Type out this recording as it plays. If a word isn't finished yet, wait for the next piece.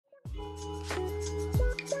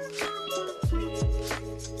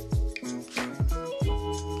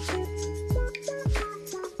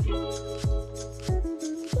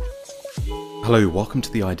Hello, welcome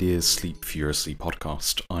to the Ideas Sleep Furiously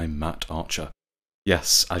podcast. I'm Matt Archer.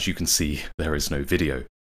 Yes, as you can see, there is no video,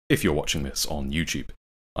 if you're watching this on YouTube.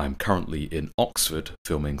 I'm currently in Oxford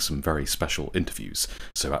filming some very special interviews.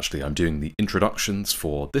 So actually I'm doing the introductions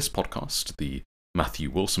for this podcast, the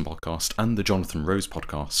Matthew Wilson podcast, and the Jonathan Rose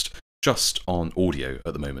podcast, just on audio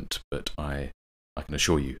at the moment. But I can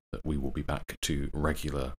assure you that we will be back to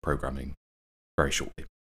regular programming very shortly.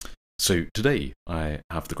 So today I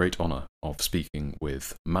have the great honour of speaking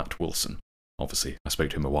with Matt Wilson. Obviously, I spoke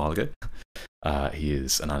to him a while ago. He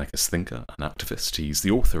is an anarchist thinker, an activist. He's the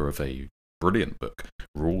author of a brilliant book,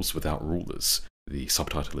 Rules Without Rulers. The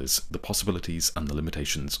subtitle is The Possibilities and the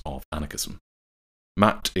Limitations of Anarchism.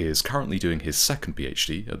 Matt is currently doing his second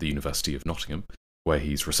PhD at the University of Nottingham, where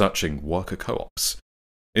he's researching worker co-ops.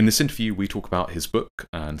 In this interview, we talk about his book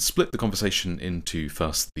and split the conversation into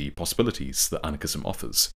first the possibilities that anarchism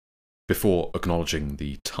offers, before acknowledging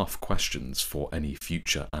the tough questions for any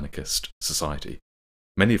future anarchist society,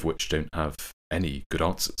 many of which don't have any good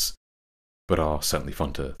answers, but are certainly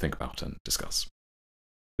fun to think about and discuss.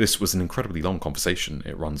 This was an incredibly long conversation.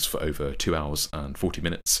 It runs for over 2 hours and 40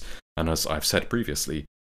 minutes, and as I've said previously,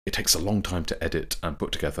 it takes a long time to edit and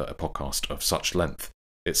put together a podcast of such length.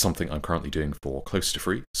 It's something I'm currently doing for close to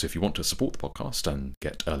free, so if you want to support the podcast and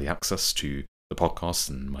get early access to the podcast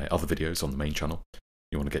and my other videos on the main channel,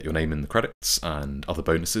 you want to get your name in the credits and other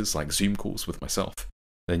bonuses like Zoom calls with myself,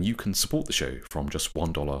 then you can support the show from just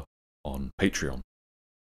 $1 on Patreon,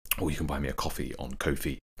 or you can buy me a coffee on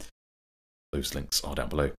Ko-fi. Those links are down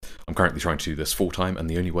below. I'm currently trying to do this full-time, and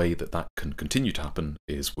the only way that that can continue to happen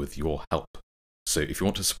is with your help. So if you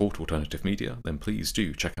want to support alternative media, then please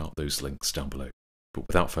do check out those links down below. But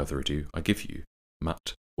without further ado, I give you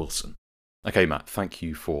Matt Wilson. Okay, Matt, thank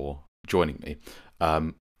you for joining me.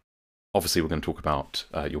 Obviously, we're going to talk about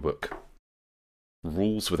your book,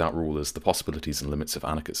 Rules Without Rulers, The Possibilities and Limits of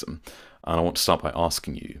Anarchism. And I want to start by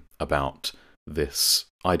asking you about this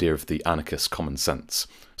idea of the anarchist common sense.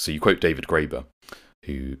 So you quote David Graeber,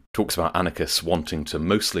 who talks about anarchists wanting to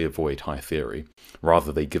mostly avoid high theory.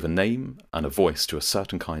 Rather, they give a name and a voice to a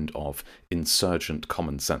certain kind of insurgent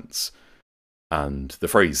common sense. And the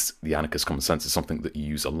phrase, the anarchist common sense, is something that you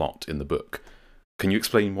use a lot in the book. Can you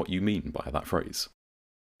explain what you mean by that phrase?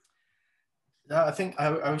 I think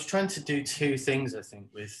I was trying to do two things. I think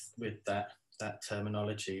with that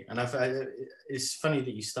terminology, and it's funny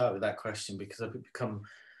that you start with that question because I've become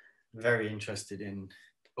very interested in,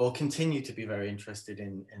 or continue to be very interested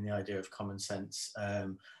in the idea of common sense.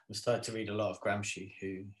 I've started to read a lot of Gramsci,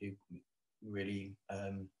 who really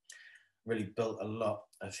built a lot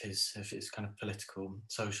of his kind of political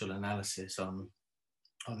social analysis on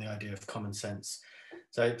the idea of common sense.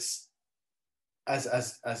 So it's as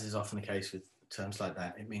is often the case with terms like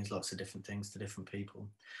that, it means lots of different things to different people.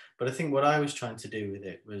 But I think what I was trying to do with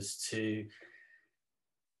it was to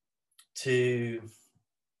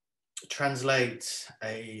translate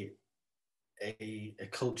a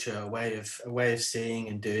culture, a way of seeing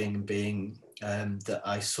and doing and being that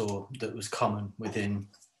I saw that was common within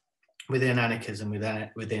anarchism,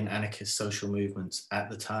 within anarchist social movements at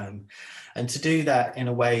the time, and to do that in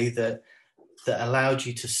a way that allowed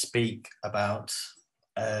you to speak about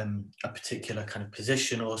a particular kind of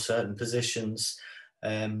position or certain positions,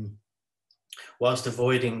 whilst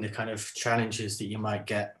avoiding the kind of challenges that you might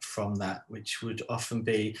get from that, which would often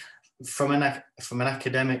be from an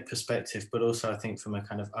academic perspective, but also I think from a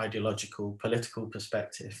kind of ideological, political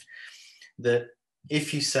perspective, that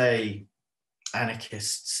if you say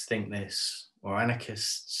anarchists think this or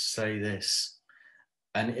anarchists say this,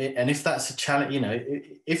 and if that's a challenge,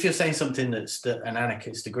 if you're saying something that an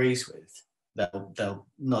anarchist agrees with, they'll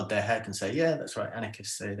nod their head and say, yeah, that's right,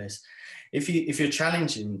 anarchists say this. If you're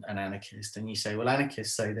challenging an anarchist and you say, well,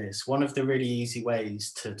 anarchists say this, one of the really easy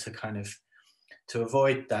ways to kind of to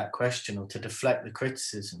avoid that question or to deflect the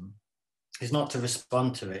criticism is not to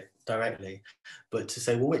respond to it directly, but to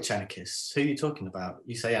say, well, which anarchists? Who are you talking about?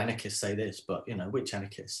 You say anarchists say this, but which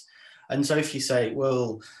anarchists? And so if you say,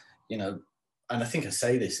 well, and I think I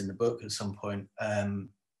say this in the book at some point,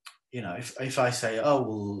 if I say, oh,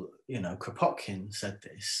 well, Kropotkin said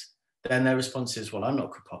this, then their response is, well, I'm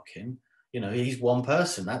not Kropotkin. He's one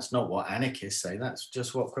person. That's not what anarchists say. That's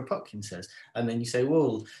just what Kropotkin says. And then you say,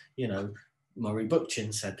 well, Murray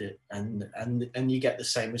Bookchin said it, and you get the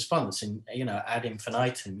same response. And, ad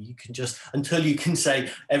infinitum, you can just, until you can say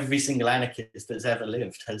every single anarchist that's ever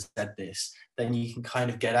lived has said this, then you can kind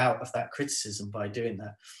of get out of that criticism by doing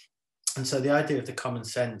that. And so the idea of the common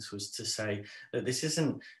sense was to say that this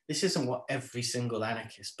isn't what every single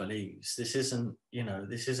anarchist believes. This isn't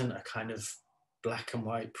a kind of black and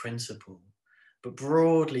white principle, but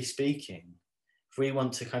broadly speaking, if we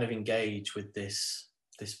want to kind of engage with this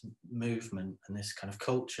movement and this kind of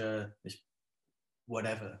culture, this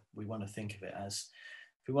whatever we want to think of it as,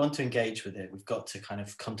 if we want to engage with it, we've got to kind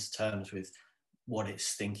of come to terms with what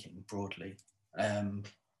it's thinking broadly.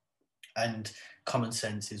 And common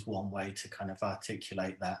sense is one way to kind of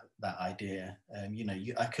articulate that idea. You know,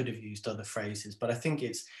 I could have used other phrases, but I think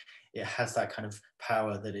it has that kind of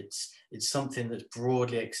power that it's something that's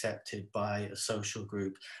broadly accepted by a social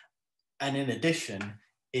group. And in addition,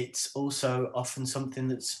 it's also often something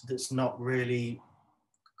that's not really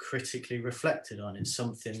critically reflected on. It's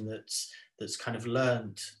something that's kind of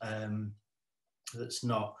learned. It's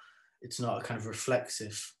not a kind of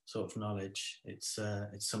reflexive sort of knowledge. It's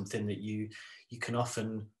something that you can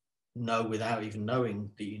often know without even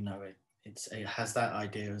knowing that you know it. It has that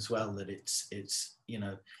idea as well, that it's you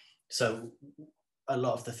know, so a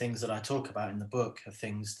lot of the things that I talk about in the book are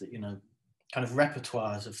things that, you know, kind of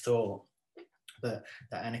repertoires of thought that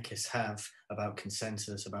anarchists have about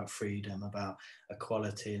consensus, about freedom, about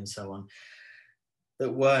equality, and so on, that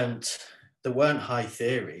weren't high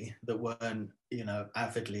theory, that weren't, you know,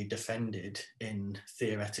 avidly defended in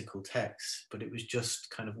theoretical texts, but it was just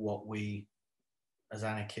kind of what we as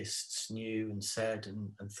anarchists knew and said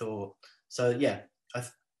and thought. So yeah,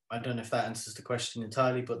 I don't know if that answers the question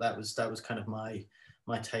entirely, but that was kind of my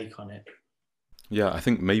take on it. Yeah, I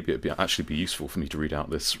think maybe it'd actually be useful for me to read out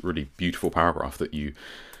this really beautiful paragraph that you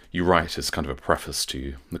write as kind of a preface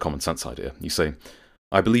to the common sense idea. You say,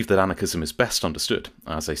 "I believe that anarchism is best understood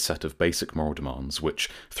as a set of basic moral demands which,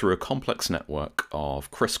 through a complex network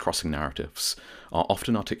of criss-crossing narratives, are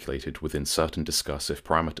often articulated within certain discursive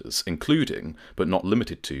parameters, including, but not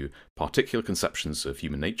limited to, particular conceptions of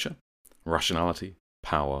human nature, rationality,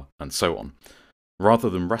 power, and so on.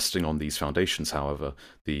 Rather than resting on these foundations, however,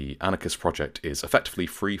 the anarchist project is effectively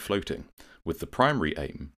free-floating, with the primary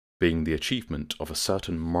aim being the achievement of a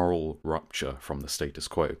certain moral rupture from the status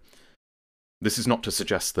quo. This is not to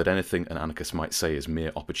suggest that anything an anarchist might say is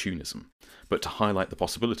mere opportunism, but to highlight the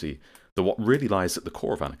possibility that what really lies at the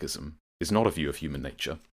core of anarchism is not a view of human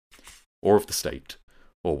nature, or of the state,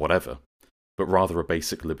 or whatever, but rather a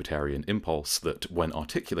basic libertarian impulse that, when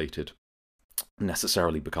articulated,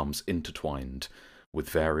 necessarily becomes intertwined with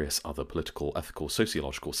various other political, ethical,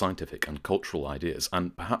 sociological, scientific, and cultural ideas,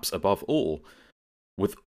 and perhaps above all,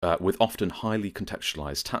 with often highly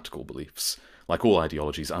contextualized tactical beliefs. Like all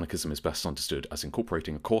ideologies, anarchism is best understood as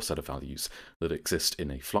incorporating a core set of values that exist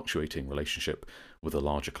in a fluctuating relationship with a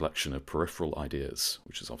larger collection of peripheral ideas,"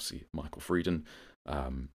 which is obviously Michael Frieden,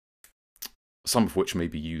 some of which may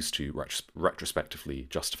be used to retrospectively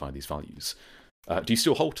justify these values. Do you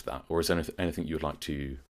still hold to that, or is there anything you would like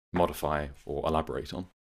to modify or elaborate on?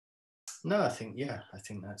 No, I think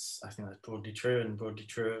that's broadly true, and broadly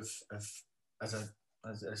true of as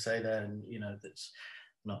I say there, and you know, that's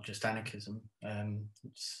not just anarchism.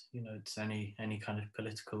 It's, you know, it's any kind of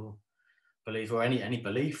political belief, or any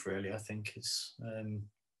belief really. I think is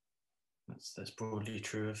that's broadly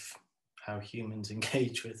true of how humans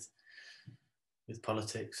engage with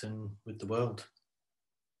politics and with the world.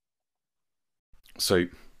 So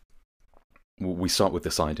we start with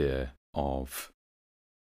this idea of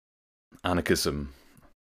anarchism,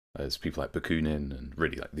 as people like Bakunin and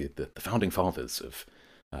really like the founding fathers of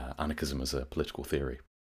anarchism as a political theory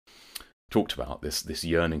talked about this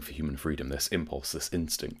yearning for human freedom, this impulse, this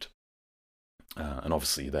instinct. And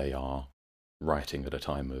obviously they are writing at a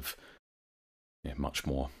time of much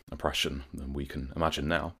more oppression than we can imagine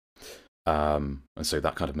now. And so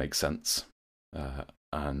that kind of makes sense.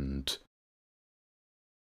 And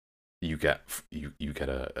you get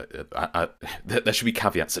there should be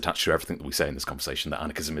caveats attached to everything that we say in this conversation, that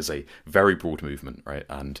anarchism is a very broad movement, right?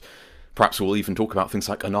 And perhaps we'll even talk about things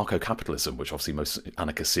like anarcho-capitalism, which obviously most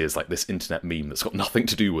anarchists see as like this internet meme that's got nothing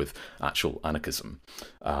to do with actual anarchism.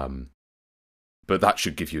 But that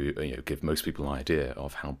should give most people an idea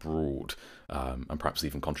of how broad and perhaps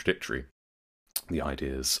even contradictory the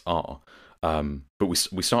ideas are. But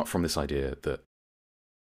we start from this idea that,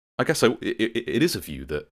 I guess so, it is a view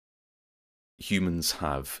that humans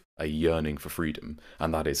have a yearning for freedom,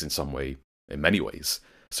 and that is in some way, in many ways,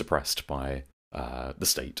 suppressed by the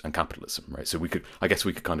state and capitalism, right? So we could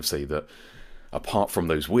kind of say that apart from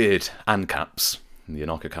those weird ANCAPs, the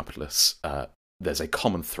anarcho-capitalists, there's a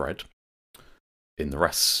common thread in the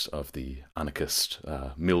rest of the anarchist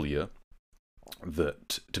milieu,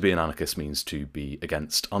 that to be an anarchist means to be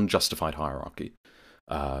against unjustified hierarchy,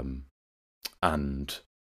 and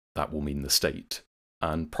that will mean the state,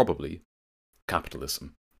 and probably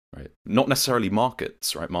capitalism, right? Not necessarily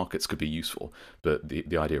markets, right? Markets could be useful, but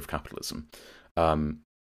the idea of capitalism.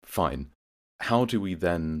 Fine. How do we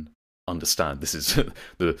then understand? This is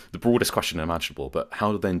the broadest question imaginable, but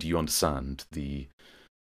how then do you understand the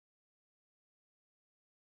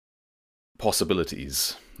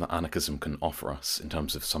possibilities that anarchism can offer us in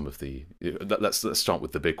terms of some of the... Let's start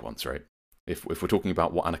with the big ones, right? If we're talking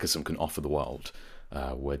about what anarchism can offer the world,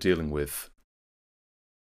 we're dealing with,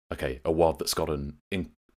 okay, a world that's got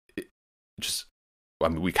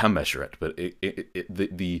we can measure it, but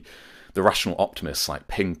the rational optimists like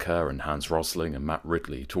Pinker and Hans Rosling and Matt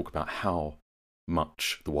Ridley talk about how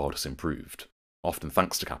much the world has improved, often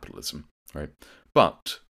thanks to capitalism, right?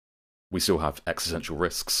 But we still have existential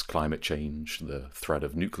risks, climate change, the threat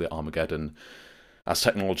of nuclear Armageddon. As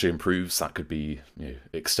technology improves, that could be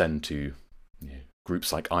extend to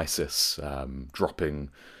groups like ISIS dropping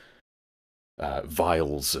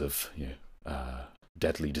vials of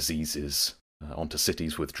deadly diseases onto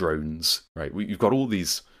cities with drones, right? You've got all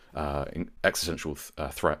these existential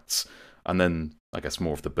threats, and then I guess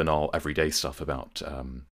more of the banal everyday stuff about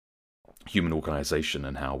human organisation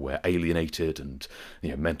and how we're alienated and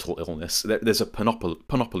mental illness. There's a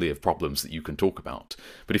panoply of problems that you can talk about.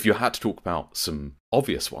 But if you had to talk about some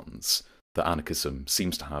obvious ones that anarchism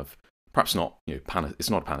seems to have, perhaps not,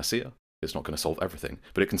 it's not a panacea, it's not going to solve everything,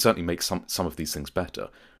 but it can certainly make some of these things better.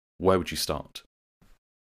 Where would you start?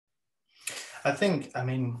 I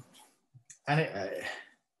mean, if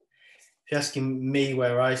you're asking me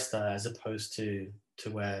where I start as opposed to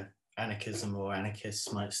where anarchism or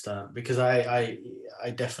anarchists might start, because I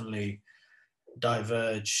definitely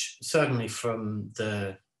diverge, certainly from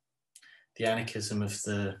the anarchism of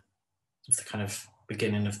the kind of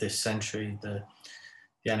beginning of this century, the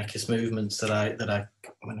anarchist movements that I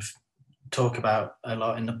kind of talk about a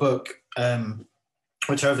lot in the book,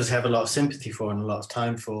 which I obviously have a lot of sympathy for and a lot of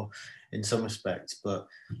time for in some respects, but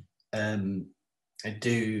I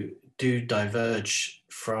do diverge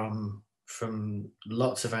from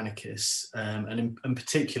lots of anarchists, and in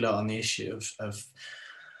particular on the issue of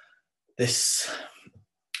this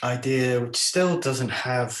idea, which still doesn't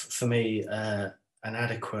have for me an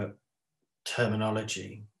adequate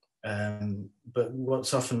terminology, but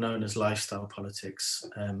what's often known as lifestyle politics,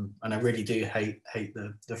 and I really do hate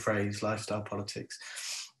the phrase lifestyle politics.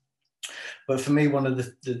 But for me, one of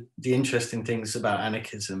the interesting things about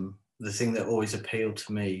anarchism, the thing that always appealed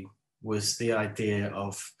to me, was the idea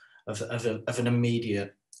of an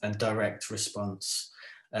immediate and direct response,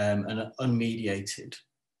 and unmediated.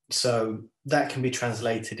 So that can be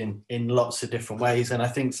translated in lots of different ways. And I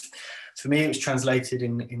think for me, it was translated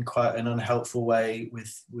in quite an unhelpful way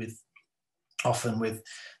with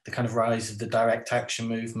the kind of rise of the direct action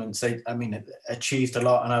movements. It achieved a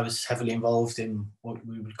lot, and I was heavily involved in what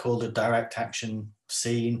we would call the direct action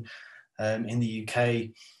scene in the UK.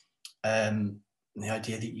 The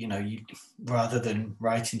idea that you rather than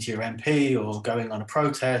writing to your MP or going on a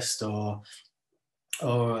protest or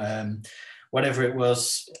whatever it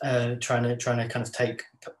was, trying to kind of take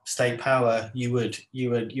state power, you would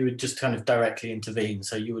just kind of directly intervene.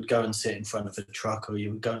 So you would go and sit in front of a truck, or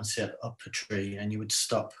you would go and sit up a tree, and you would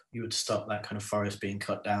stop that kind of forest being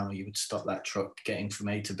cut down, or you would stop that truck getting from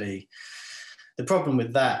A to B. The problem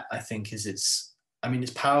with that, I think, is it's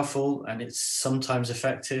powerful and it's sometimes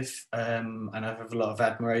effective, and I have a lot of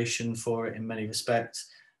admiration for it in many respects,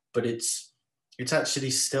 but it's actually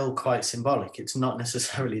still quite symbolic. It's not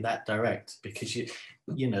necessarily that direct, because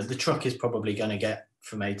the truck is probably going to get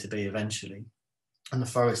from A to B eventually, and the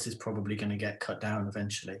forest is probably going to get cut down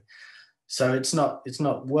eventually. So it's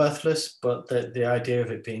not worthless, but the idea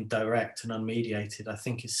of it being direct and unmediated, I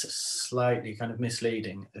think, is slightly kind of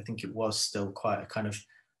misleading. I think it was still quite a kind of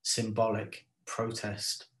symbolic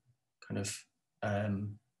protest kind of.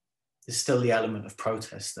 There's still the element of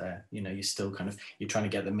protest there. You're still you're trying to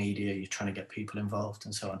get the media, you're trying to get people involved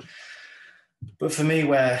and so on. But for me,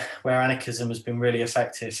 where anarchism has been really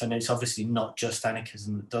effective, and it's obviously not just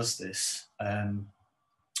anarchism that does this,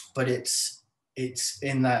 but it's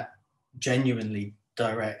in that genuinely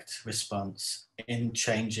direct response in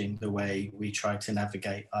changing the way we try to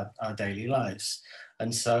navigate our daily lives.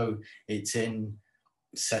 And so it's in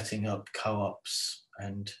setting up co-ops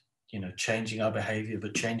and changing our behavior,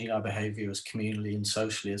 but changing our behavior as communally and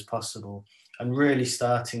socially as possible, and really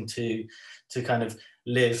starting to kind of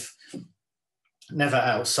live never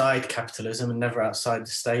outside capitalism and never outside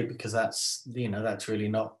the state, because that's really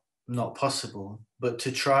not possible, but to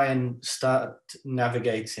try and start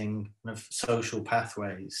navigating kind of social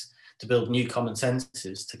pathways to build new common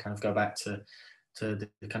senses, to kind of go back to the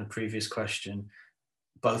kind of previous question,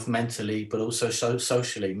 both mentally, but also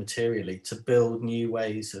socially, materially, to build new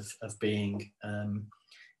ways of being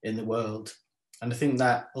in the world. And I think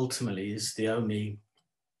that ultimately is the only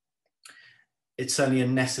it's only a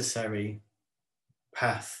necessary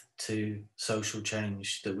path to social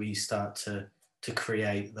change that we start to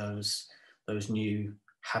create those new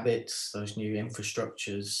habits, those new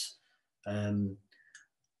infrastructures, and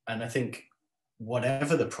I think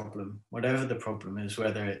whatever the problem is,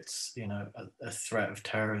 whether it's a threat of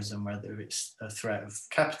terrorism, whether it's a threat of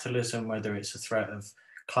capitalism, whether it's a threat of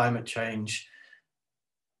climate change,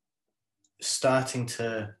 starting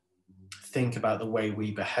to think about the way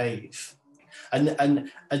we behave, and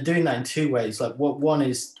doing that in two ways. Like one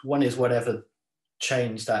is whatever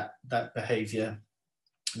change that behavior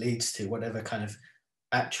leads to, whatever kind of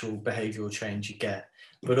actual behavioral change you get,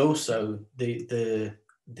 but also the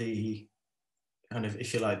kind of,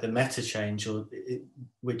 if you like, the meta change,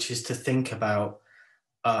 which is to think about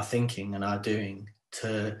our thinking and our doing,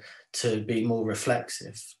 to be more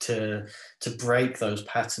reflexive, to break those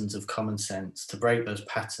patterns of common sense, to break those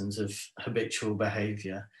patterns of habitual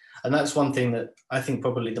behavior. And that's one thing that I think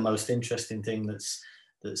probably the most interesting thing that's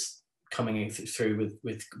coming through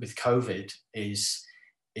with COVID is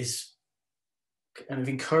kind of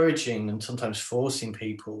encouraging and sometimes forcing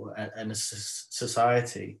people and a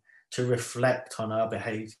society to reflect on our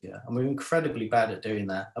behavior. And we're incredibly bad at doing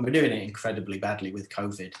that. And we're doing it incredibly badly with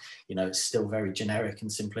COVID. It's still very generic and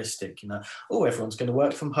simplistic. Oh, everyone's going to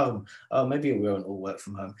work from home. Oh, maybe we won't all work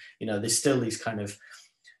from home. There's still these kind of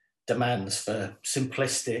demands for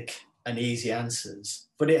simplistic and easy answers.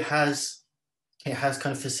 But it has kind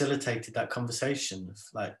of facilitated that conversation of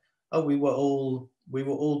like, oh, we were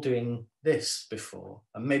all doing this before,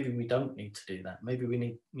 and maybe we don't need to do that. Maybe we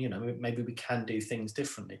need, maybe we can do things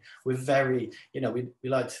differently. We're very, we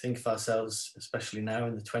like to think of ourselves, especially now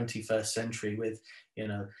in the 21st century, with,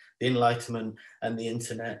 the Enlightenment and the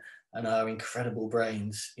internet and our incredible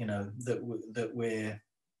brains, that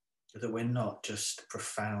we're not just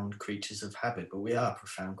profound creatures of habit, but we are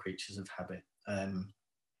profound creatures of habit. And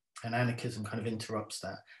anarchism kind of interrupts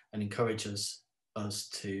that and encourages us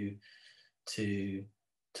to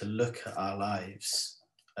look at our lives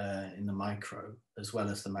in the micro as well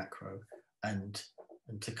as the macro, and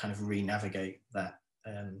to kind of re-navigate that.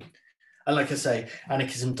 And like I say,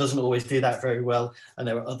 anarchism doesn't always do that very well, and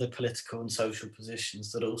there are other political and social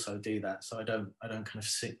positions that also do that. So I don't kind of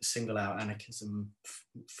single out anarchism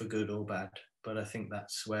for good or bad, but I think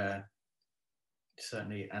that's where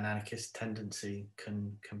certainly an anarchist tendency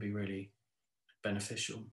can be really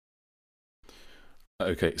beneficial.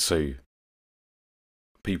 Okay, so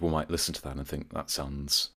people might listen to that and think that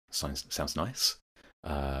sounds nice,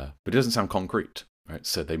 but it doesn't sound concrete, right?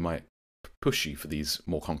 So they might push you for these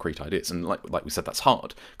more concrete ideas, and like we said, that's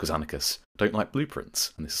hard because anarchists don't like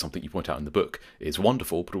blueprints, and this is something you point out in the book. It's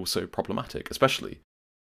wonderful, but also problematic, especially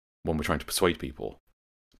when we're trying to persuade people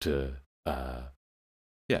to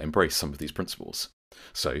embrace some of these principles.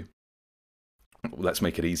 So let's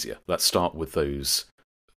make it easier. Let's start with those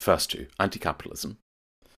first two: anti-capitalism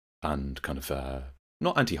and kind of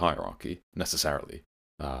not anti-hierarchy necessarily,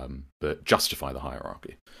 but justify the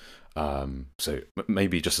hierarchy. So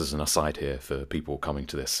maybe just as an aside here for people coming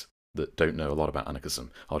to this that don't know a lot about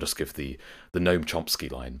anarchism, I'll just give the Noam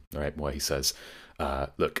Chomsky line, right, where he says,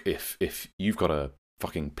 look, if you've got a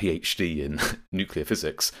fucking PhD in nuclear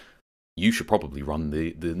physics, you should probably run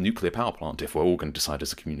the nuclear power plant if we're all going to decide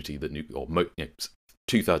as a community that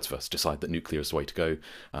two-thirds of us decide that nuclear is the way to go,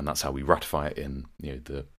 and that's how we ratify it in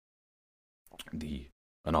the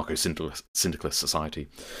anarcho-syndicalist society.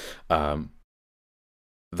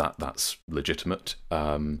 That's legitimate,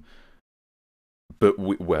 but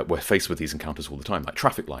we're faced with these encounters all the time. Like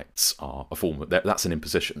traffic lights are a form of that's an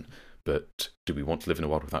imposition. But do we want to live in a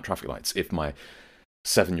world without traffic lights? If my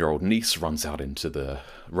 7-year-old niece runs out into the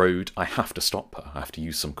road, I have to stop her. I have to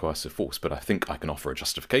use some coercive force, but I think I can offer a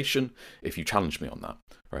justification if you challenge me on that,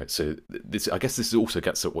 right? So I guess this also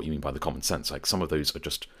gets at what you mean by the common sense. Like some of those are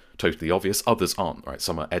just totally obvious, others aren't, right?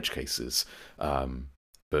 Some are edge cases,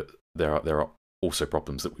 but there are also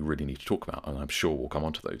problems that we really need to talk about, and I'm sure we'll come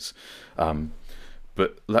on to those.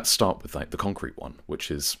 But let's start with like the concrete one, which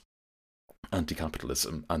is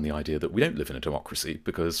anti-capitalism and the idea that we don't live in a democracy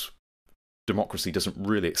because democracy doesn't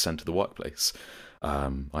really extend to the workplace.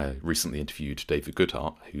 I recently interviewed David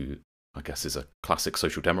Goodhart, who I guess is a classic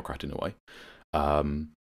social democrat in a way.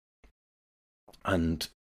 And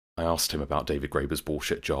I asked him about David Graeber's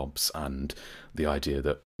bullshit jobs and the idea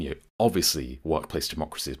that, obviously workplace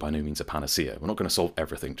democracy is by no means a panacea. We're not going to solve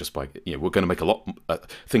everything just by, we're going to make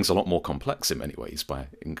things a lot more complex in many ways by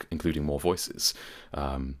including more voices.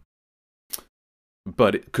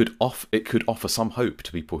 But it could offer some hope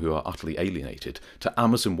to people who are utterly alienated, to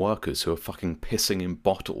Amazon workers who are fucking pissing in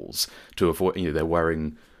bottles to avoid, they're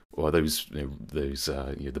wearing, or those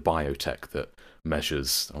the biotech that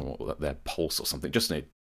measures, or their pulse or something, just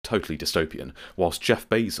totally dystopian, whilst Jeff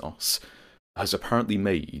Bezos has apparently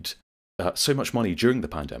made so much money during the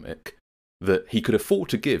pandemic that he could afford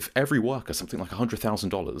to give every worker something like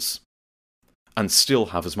 $100,000 and still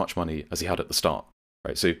have as much money as he had at the start,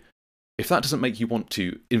 right? So if that doesn't make you want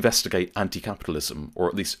to investigate anti-capitalism, or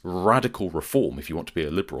at least radical reform if you want to be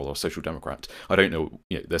a liberal or a social democrat, I don't know,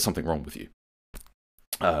 there's something wrong with you.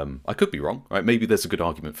 I could be wrong, right? Maybe there's a good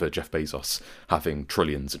argument for Jeff Bezos having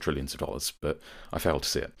trillions and trillions of dollars, but I fail to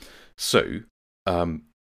see it. So, I'm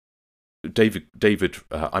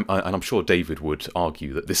sure David would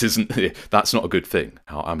argue that that's not a good thing,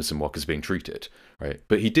 how Amazon workers are being treated, right?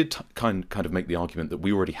 But he did kind of make the argument that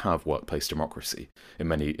we already have workplace democracy in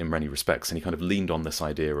many respects, and he kind of leaned on this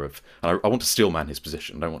idea of, and I want to steelman his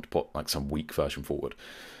position, I don't want to put like some weak version forward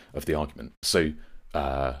of the argument. So,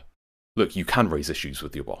 look, you can raise issues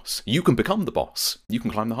with your boss. You can become the boss. You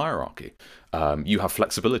can climb the hierarchy. You have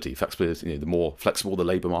flexibility. The more flexible the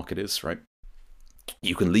labour market is, right?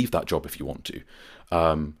 You can leave that job if you want to.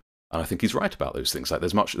 And I think he's right about those things. Like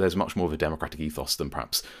there's much more of a democratic ethos than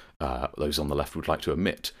perhaps those on the left would like to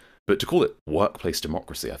admit. But to call it workplace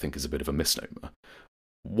democracy, I think, is a bit of a misnomer.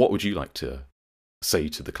 What would you like to say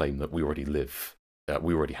to the claim that we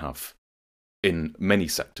already have in many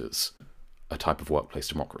sectors a type of workplace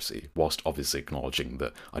democracy, whilst obviously acknowledging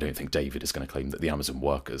that I don't think David is going to claim that the Amazon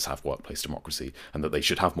workers have workplace democracy and that they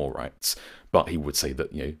should have more rights. But he would say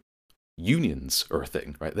that, unions are a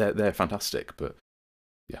thing, right? They're fantastic, but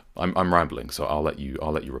yeah, I'm rambling, so I'll let you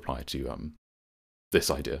reply to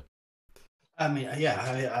this idea. I mean,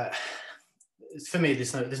 yeah, for me,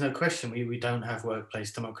 there's no question we don't have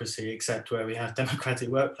workplace democracy, except where we have democratic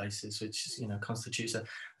workplaces, which constitutes a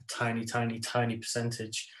tiny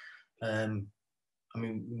percentage. I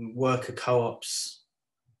mean, worker co-ops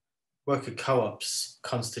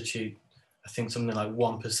constitute, I think, something like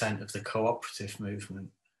 1% of the cooperative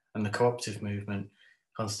movement, and the cooperative movement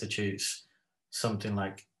constitutes something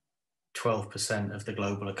like 12% of the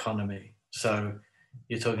global economy. So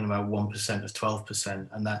you're talking about 1% of 12%,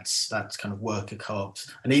 and that's kind of worker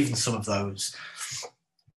co-ops, and even some of those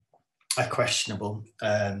are questionable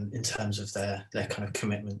in terms of their kind of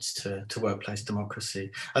commitments to workplace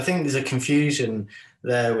democracy. I think there's a confusion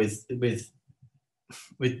there with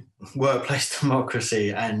workplace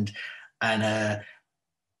democracy and the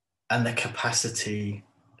capacity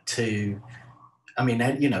to, I mean,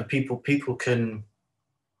 people can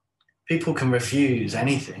refuse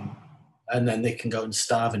anything, and then they can go and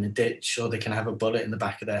starve in a ditch, or they can have a bullet in the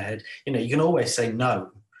back of their head. You can always say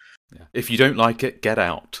no. Yeah. If you don't like it, get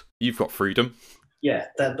out. You've got freedom. Yeah,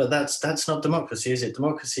 but that's not democracy, is it?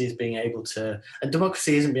 Democracy is being able to, and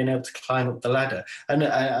democracy isn't being able to climb up the ladder. And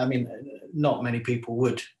I mean, not many people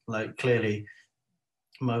would. Like, clearly,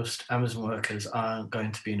 most Amazon workers aren't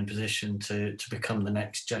going to be in a position to become the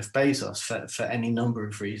next Jeff Bezos for any number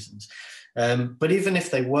of reasons. But even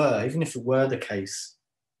if it were the case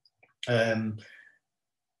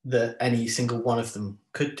that any single one of them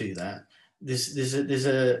could do that,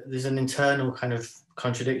 there's an internal kind of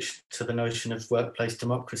contradiction to the notion of workplace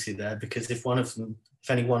democracy there, because if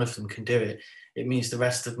any one of them can do it, it means the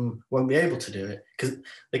rest of them won't be able to do it, because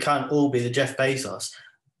they can't all be the Jeff Bezos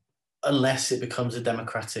unless it becomes a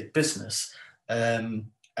democratic business. And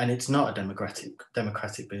it's not a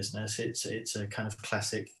democratic business. It's a kind of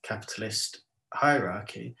classic capitalist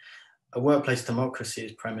hierarchy. A workplace democracy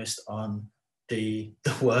is premised on the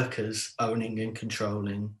workers owning and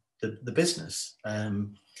controlling the business,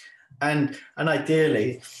 and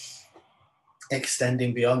ideally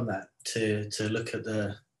extending beyond that to look at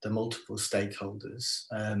the multiple stakeholders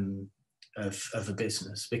of a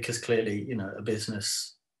business, because clearly, a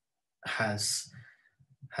business has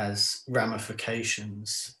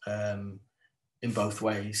ramifications in both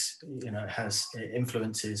ways. It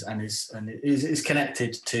influences and is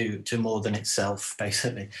connected to more than itself,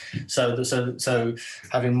 basically. So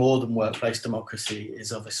having more than workplace democracy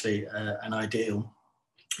is obviously an ideal.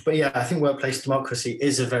 But yeah, I think workplace democracy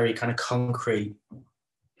is a very kind of concrete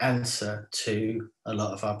answer to a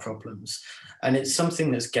lot of our problems, and it's something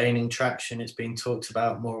that's gaining traction. It's being talked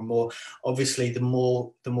about more and more. Obviously, the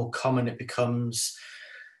more common it becomes,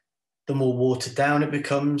 the more watered down it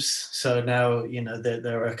becomes. So now,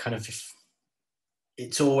 there are kind of,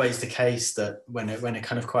 it's always the case that when a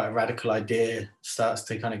kind of quite a radical idea starts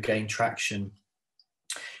to kind of gain traction,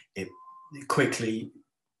 it quickly,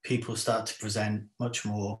 people start to present much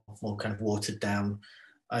more kind of watered down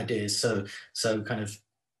ideas. So kind of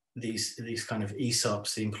these kind of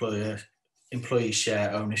ESOPs, the employee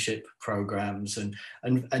share ownership programs, and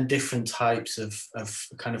different types of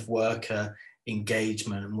kind of worker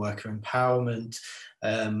engagement and worker empowerment,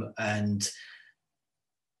 and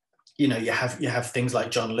you know, you have things like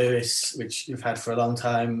John Lewis, which you've had for a long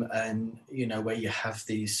time, and you know, where you have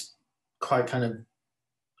these quite kind of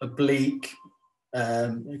oblique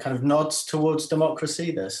kind of nods towards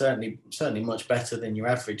democracy. They're certainly much better than your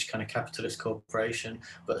average kind of capitalist corporation,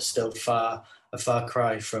 but still a far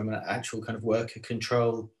cry from an actual kind of worker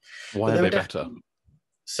control. Why are they better?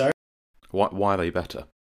 Sorry? Why are they better?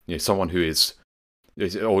 You know, someone who is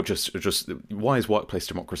or just why is workplace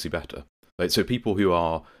democracy better? Like, so people who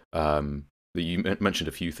are you mentioned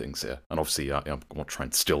a few things here, and obviously I want to try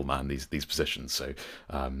and still man these positions. So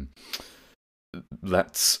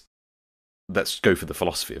let's go for the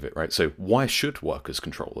philosophy of it, right? So why should workers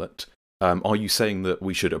control it? Are you saying that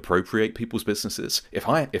we should appropriate people's businesses? If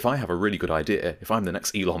I have a really good idea, if I'm the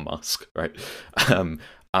next Elon Musk, right?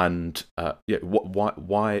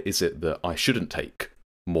 Why is it that I shouldn't take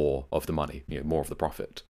more of the money, you know, more of the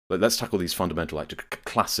profit? But let's tackle these fundamental, like,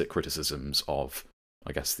 classic criticisms of,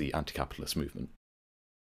 I guess, the anti-capitalist movement.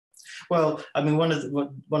 Well, I mean, one of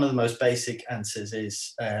the most basic answers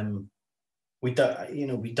is we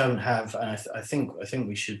don't have, and I think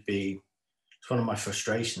we should be. It's one of my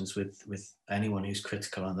frustrations with anyone who's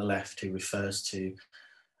critical on the left who refers to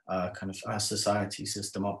kind of our societies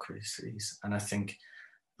as democracies. And I think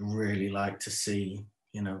really like to see,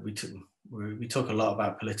 you know, we talk a lot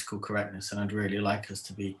about political correctness, and I'd really like us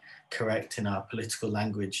to be correct in our political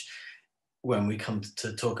language when we come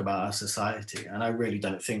to talk about our society. And I really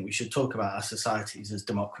don't think we should talk about our societies as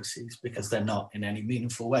democracies, because they're not in any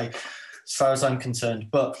meaningful way, as far as I'm concerned.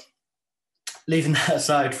 But leaving that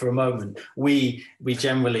aside for a moment, we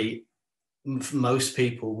generally, most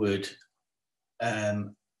people would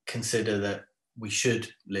consider that we should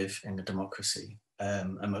live in a democracy.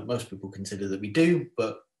 And most people consider that we do,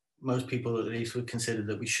 but most people at least would consider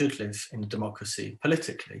that we should live in a democracy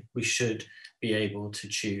politically. We should be able to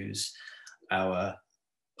choose our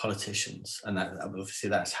politicians. And that, obviously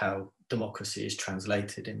that's how democracy is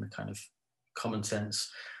translated in the kind of common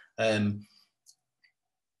sense.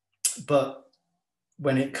 But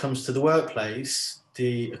when it comes to the workplace,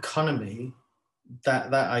 the economy,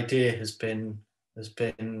 that idea has been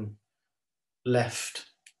left.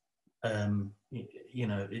 You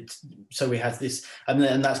know, it's, so we have this,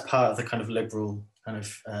 and that's part of the kind of liberal kind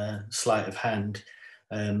of sleight of hand,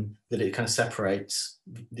 that it kind of separates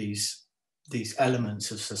these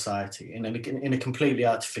elements of society in a completely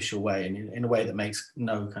artificial way, and in a way that makes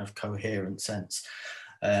no kind of coherent sense,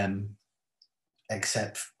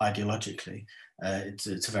 except ideologically. It's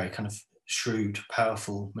a very kind of shrewd,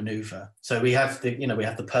 powerful maneuver. So we have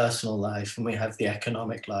the personal life, and we have the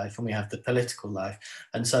economic life, and we have the political life.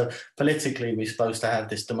 And so politically, we're supposed to have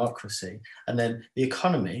this democracy, and then the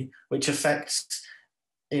economy, which affects,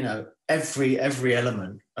 you know, every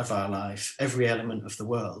element of our life, every element of the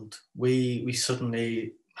world. We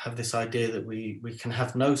suddenly have this idea that we can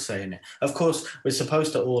have no say in it. Of course, we're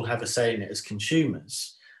supposed to all have a say in it as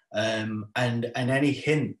consumers, and any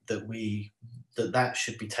hint that that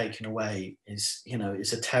should be taken away is, you know,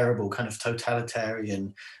 is a terrible kind of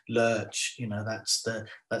totalitarian lurch. You know, that's the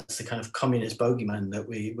kind of communist bogeyman, that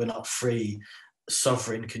we're not free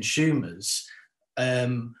sovereign consumers.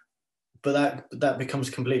 But that becomes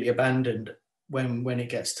completely abandoned when it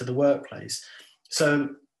gets to the workplace.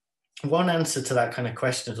 So one answer to that kind of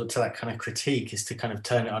question, or to that kind of critique, is to kind of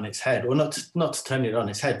turn it on its head, or not to turn it on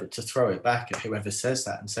its head, but to throw it back at whoever says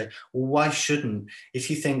that and say, well, why shouldn't, if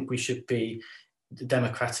you think we should be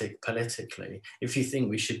democratic politically, if you think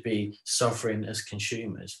we should be sovereign as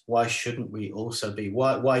consumers, why shouldn't we also be?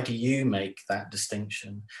 Why do you make that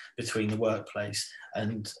distinction between the workplace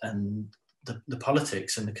and the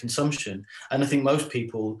politics and the consumption? And I think most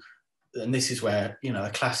people, and this is where, you know, a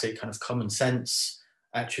classic kind of common sense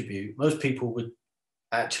attribute, most people would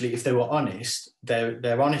actually, if they were honest,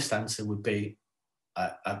 their honest answer would be,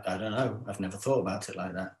 I don't know, I've never thought about it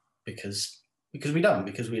like that, because we don't,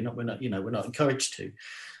 because we're not encouraged to.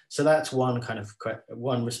 So that's one kind of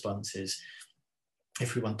one response is,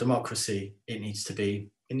 if we want democracy, it needs to be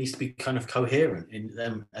kind of coherent in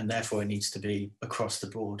them, and therefore it needs to be across the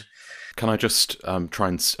board. Can I just try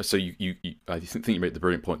and, so you I think you made the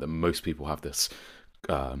brilliant point that most people have this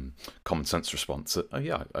common sense response that, oh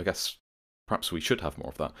yeah, I guess perhaps we should have more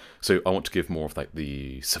of that. So I want to give more of like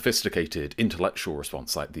the sophisticated intellectual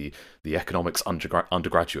response, like the economics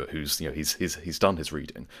undergraduate who's, you know, he's done his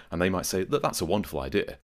reading, and they might say, look, that's a wonderful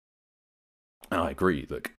idea. And I agree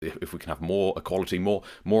that if we can have more equality, more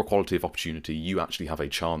equality of opportunity, you actually have a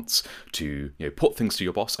chance to put things to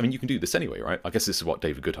your boss. I mean, you can do this anyway, right? I guess this is what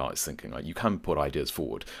David Goodhart is thinking. Like, you can put ideas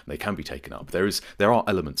forward, and they can be taken up. There are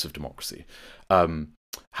elements of democracy.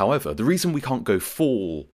 However, the reason we can't go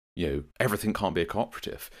full, everything can't be a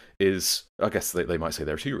cooperative is, I guess they might say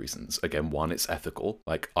there are two reasons. Again, one, it's ethical.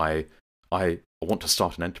 Like, I want to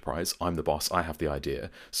start an enterprise. I'm the boss. I have the idea.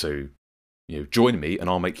 So, join me and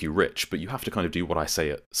I'll make you rich, but you have to kind of do what I say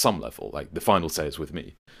at some level. Like, the final say is with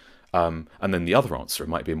me. And then the other answer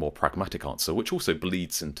might be a more pragmatic answer, which also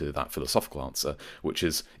bleeds into that philosophical answer, which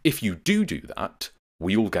is, if you do that,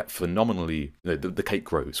 we all get phenomenally, the cake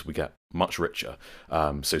grows, we get much richer.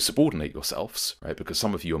 So subordinate yourselves, right? Because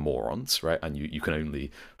some of you are morons, right? And you can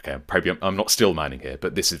only, I'm not still manning here,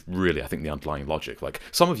 but this is really, I think, the underlying logic. Like,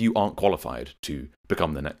 some of you aren't qualified to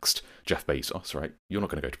become the next Jeff Bezos, right? You're not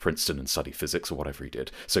going to go to Princeton and study physics or whatever he did.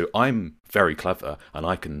 So I'm very clever and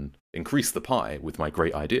I can increase the pie with my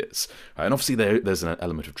great ideas. Right? And obviously there's an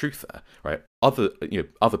element of truth there, right?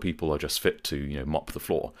 Other people are just fit to, mop the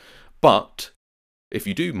floor. But if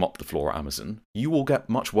you do mop the floor at Amazon, you will get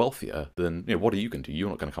much wealthier than, what are you going to do? You're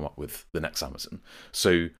not going to come up with the next Amazon.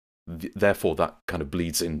 So therefore that kind of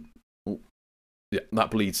bleeds in. That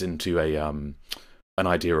bleeds into an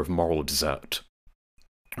idea of moral desert,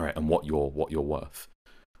 right? And what you're worth.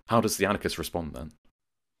 How does the anarchist respond then?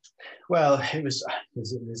 Well, there's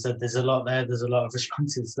a lot there. There's a lot of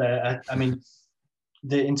responses there. I mean,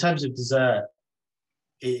 in terms of desert,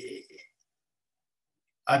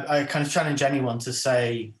 I kind of challenge anyone to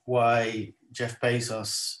say why Jeff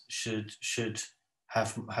Bezos should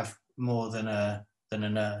have more than a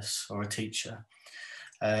nurse or a teacher,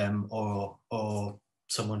 or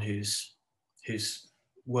someone who's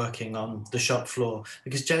working on the shop floor.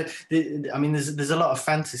 Because I mean, there's a lot of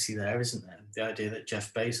fantasy there, isn't there? The idea that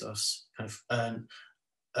Jeff Bezos kind of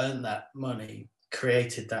earned that money,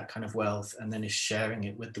 created that kind of wealth, and then is sharing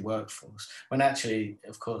it with the workforce. When actually,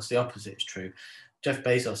 of course, the opposite is true. Jeff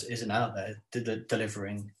Bezos isn't out there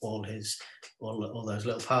delivering all those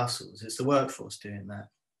little parcels. It's the workforce doing that.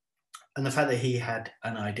 And the fact that he had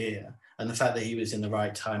an idea, and the fact that he was in the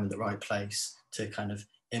right time and the right place to kind of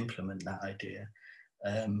implement that idea,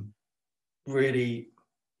 really,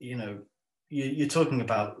 you're talking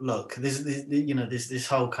about, look, there's this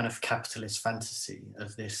whole kind of capitalist fantasy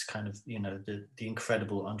of this kind of, the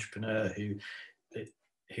incredible entrepreneur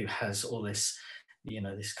who has all this,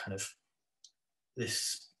 this kind of,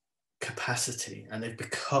 this capacity, and they've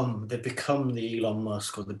become the Elon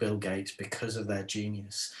Musk or the Bill Gates because of their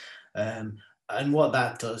genius. And what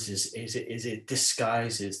that does is it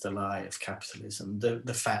disguises the lie of capitalism,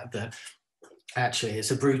 the fact that actually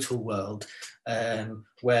it's a brutal world,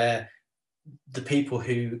 where the people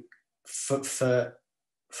who, for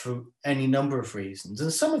any number of reasons,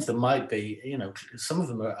 and some of them might be, some of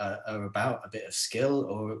them are about a bit of skill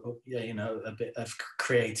or a bit of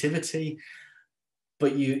creativity,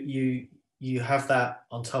 but you have that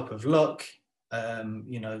on top of luck,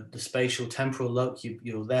 the spatial temporal luck.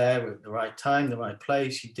 You're there at the right time, the right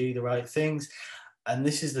place, you do the right things. And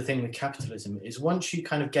this is the thing with capitalism, is once you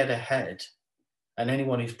kind of get ahead, and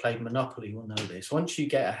anyone who's played Monopoly will know this, once you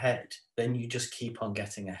get ahead, then you just keep on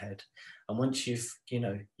getting ahead. And once you've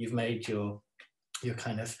made your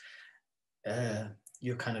kind of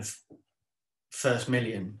first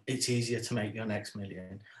million, it's easier to make your next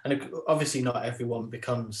million. And obviously not everyone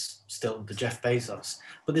becomes still the Jeff Bezos,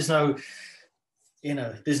 but there's no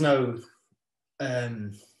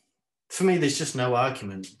for me, there's just no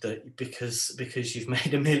argument that because you've made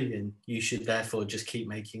 $1 million, you should therefore just keep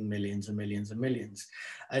making millions and millions and millions.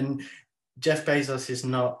 And Jeff Bezos is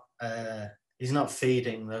not he's not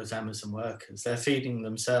feeding those Amazon workers. They're feeding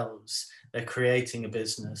themselves. They're creating a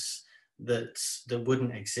business that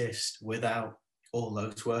wouldn't exist without all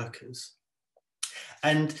those workers.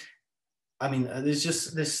 And I mean,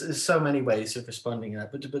 there's so many ways of responding to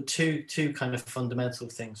that, but two kind of fundamental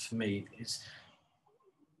things for me is,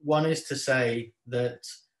 one is to say that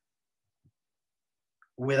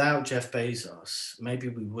without Jeff Bezos, maybe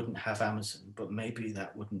we wouldn't have Amazon, but maybe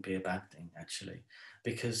that wouldn't be a bad thing, actually,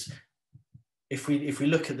 because if we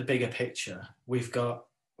look at the bigger picture, we've got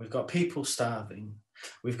people starving,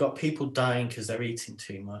 we've got people dying because they're eating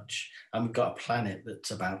too much, and we've got a planet that's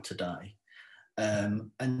about to die.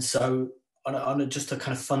 And so on just a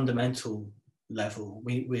kind of fundamental level,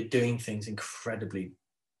 we're doing things incredibly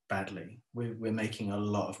badly. We're making a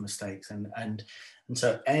lot of mistakes, and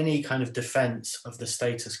so any kind of defense of the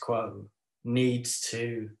status quo needs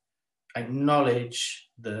to acknowledge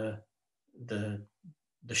the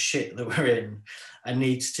the shit that we're in, and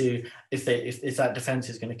needs to, if that defense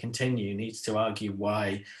is going to continue, needs to argue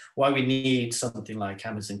why we need something like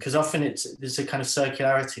Amazon. Because often there's a kind of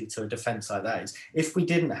circularity to a defense like that. Is if we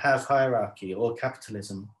didn't have hierarchy or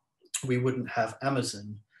capitalism, we wouldn't have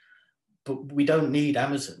Amazon, but we don't need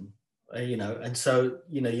Amazon, and so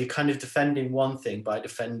you're kind of defending one thing by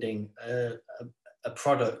defending a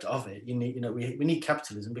product of it. We need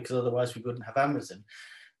capitalism because otherwise we wouldn't have Amazon.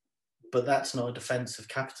 But that's not a defense of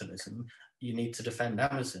capitalism. You need to defend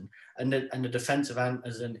Amazon, and the defense of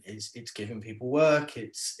Amazon is it's giving people work,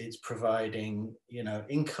 it's providing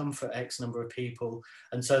income for X number of people,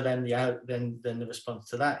 and so then the response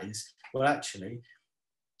to that is, well, actually,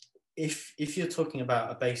 if you're talking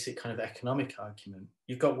about a basic kind of economic argument,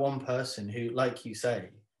 you've got one person who, like you say,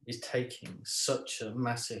 is taking such a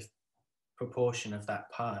massive proportion of that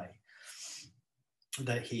pie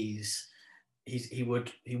that he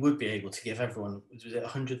would be able to give everyone, was it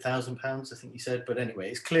 £100,000, I think you said? But anyway,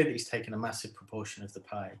 it's clear that he's taken a massive proportion of the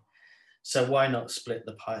pie. So why not split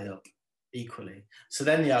the pie up equally? So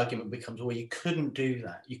then the argument becomes, well, you couldn't do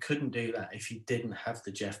that. You couldn't do that if you didn't have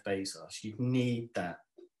the Jeff Bezos. You need that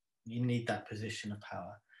position of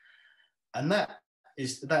power. And that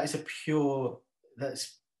is a pure,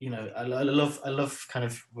 that's, I love kind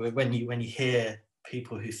of when you hear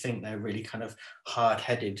people who think they're really kind of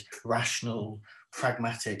hard-headed, rational,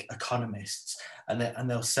 pragmatic economists, and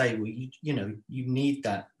they'll say, well, you need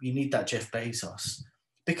that Jeff Bezos,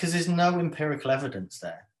 because there's no empirical evidence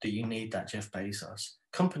there that you need that Jeff Bezos.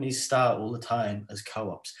 Companies start all the time as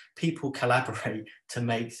co-ops. People collaborate to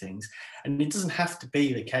make things, and it doesn't have to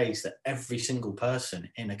be the case that every single person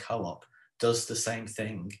in a co-op does the same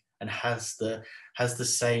thing and has the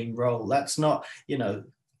same role. That's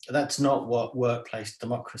not what workplace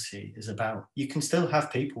democracy is about. You can still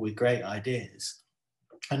have people with great ideas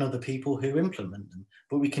and other people who implement them,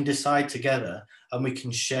 but we can decide together and we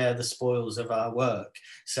can share the spoils of our work,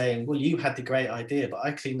 saying, well, you had the great idea, but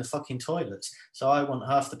I clean the fucking toilets, so I want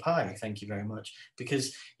half the pie, thank you very much,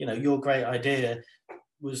 because your great idea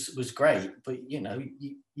was great, but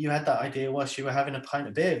you had that idea whilst you were having a pint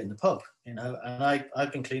of beer in the pub, and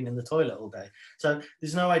I've been cleaning the toilet all day. So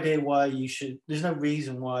there's no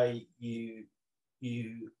reason why you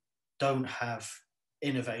don't have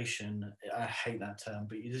innovation. I hate that term,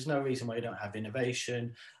 but there's no reason why you don't have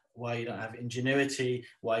innovation, why you don't have ingenuity,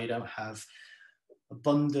 why you don't have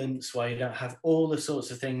abundance, why you don't have all the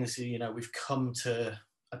sorts of things we've come to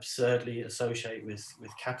absurdly associate with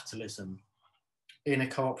capitalism. In a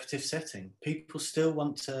cooperative setting, people still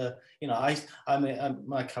want to,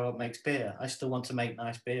 my co-op makes beer. I still want to make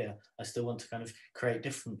nice beer. I still want to kind of create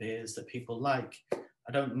different beers that people like.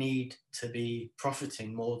 I don't need to be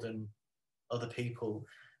profiting more than other people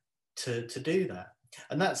to do that.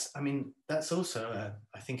 And that's also,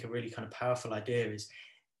 I think, a really kind of powerful idea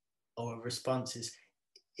or a response is,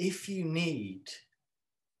 if you need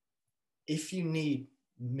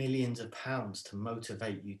millions of pounds to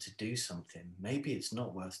motivate you to do something, maybe it's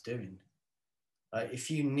not worth doing.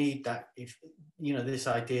 If you need that, this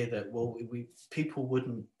idea that, well, people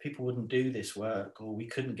wouldn't do this work, or we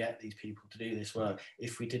couldn't get these people to do this work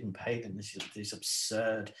if we didn't pay them this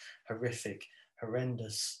absurd, horrific,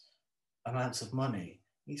 horrendous amounts of money.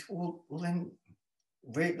 Well, then,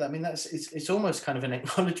 it's almost kind of an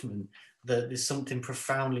acknowledgement that there's something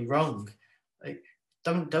profoundly wrong.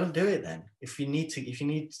 Don't do it then. If you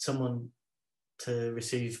need someone to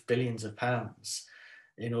receive billions of pounds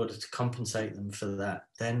in order to compensate them for that,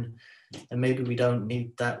 then maybe we don't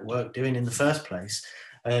need that work doing in the first place.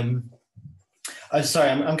 I'm sorry,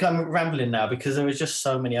 I'm kind of rambling now because there are just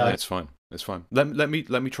so many. No, it's fine. It's fine. Let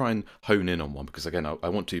me try and hone in on one, because again, I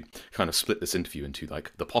want to kind of split this interview into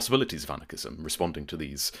like the possibilities of anarchism, responding to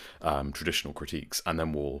these traditional critiques, and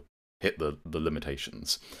then we'll hit the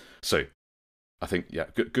limitations. So I think, yeah,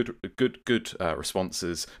 good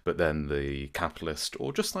responses, but then the capitalist,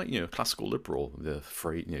 or just like classical liberal, the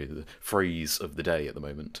phrase of the day at the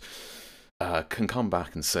moment, can come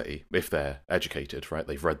back and say, if they're educated, right,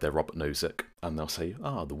 they've read their Robert Nozick, and they'll say,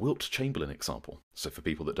 the Wilt Chamberlain example. So for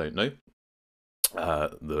people that don't know,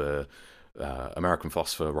 the American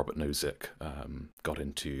philosopher Robert Nozick got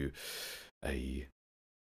into an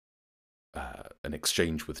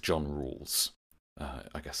exchange with John Rawls,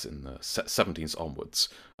 I guess in the 17th onwards,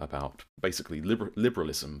 about basically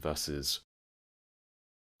liberalism versus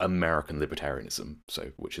American libertarianism,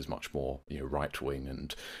 so which is much more right wing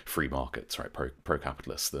and free markets, right, pro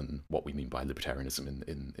capitalist, than what we mean by libertarianism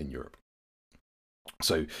in Europe.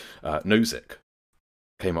 So Nozick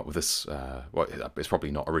came up with this. Well, it's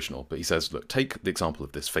probably not original, but he says, look, take the example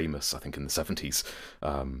of this famous, I think in the 70s,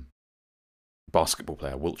 basketball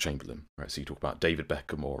player, Wilt Chamberlain, right? So you talk about David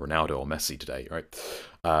Beckham or Ronaldo or Messi today, right?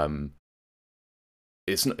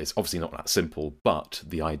 It's obviously not that simple, but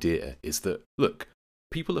the idea is that, look,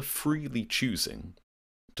 people are freely choosing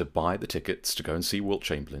to buy the tickets to go and see Wilt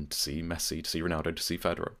Chamberlain, to see Messi, to see Ronaldo, to see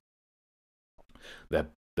Federer.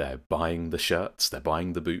 They're buying the shirts, they're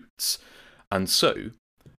buying the boots, and so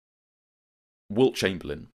Wilt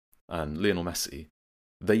Chamberlain and Lionel Messi,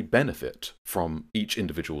 they benefit from each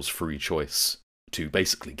individual's free choice to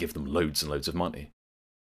basically give them loads and loads of money.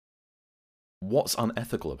 What's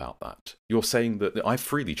unethical about that? You're saying that I've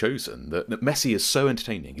freely chosen, that Messi is so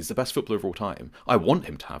entertaining, he's the best footballer of all time, I want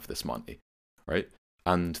him to have this money, right?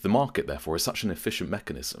 And the market, therefore, is such an efficient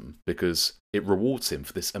mechanism because it rewards him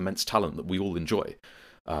for this immense talent that we all enjoy.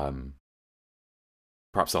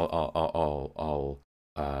 Perhaps I'll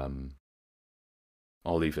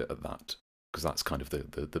leave it at that because that's kind of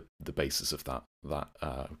the basis of that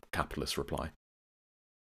capitalist reply.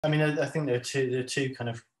 I mean, I think there are two kind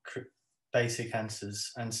of basic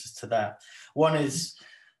answers to that. One is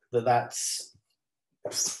that's.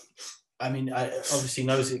 I mean, obviously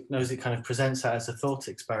Nozick kind of presents that as a thought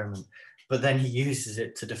experiment, but then he uses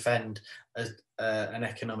it to defend an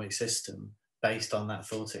economic system based on that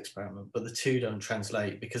thought experiment. But the two don't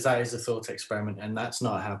translate because that is a thought experiment, and that's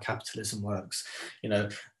not how capitalism works. You know,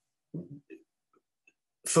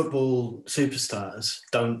 football superstars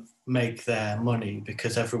don't make their money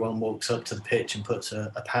because everyone walks up to the pitch and puts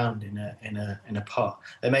a pound in a pot.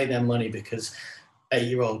 They make their money because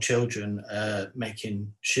 8-year-old children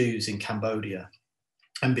making shoes in Cambodia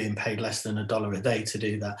and being paid less than $1 a day to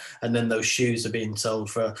do that. And then those shoes are being sold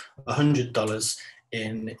for $100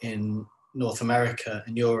 in North America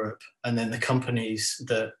and Europe. And then the companies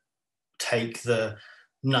that take the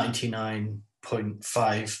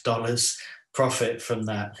 $99.5 profit from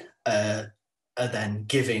that are then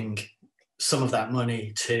giving some of that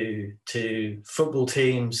money to football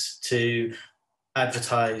teams to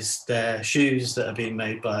advertise their shoes that are being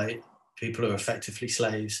made by people who are effectively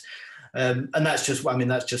slaves, and that's just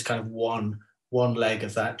kind of one leg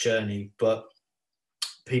of that journey. But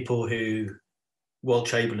people who Wilt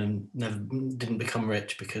Chamberlain didn't become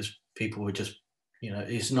rich because people were just, you know,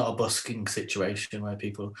 it's not a busking situation where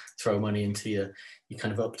people throw money into your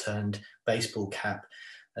kind of upturned baseball cap.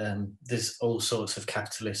 There's all sorts of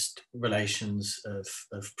capitalist relations of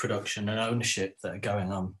production and ownership that are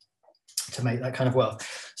going on to make that kind of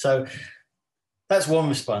wealth. So that's one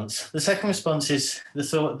response. The second response is the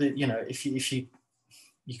thought that, you know, if you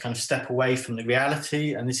kind of step away from the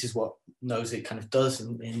reality, and this is what Nozick kind of does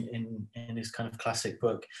in his kind of classic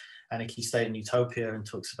book, Anarchy, State and Utopia, and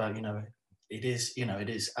talks about, it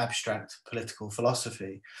is abstract political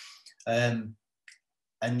philosophy. And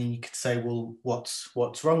then you could say, well, what's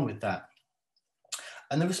wrong with that?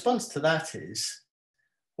 And the response to that is,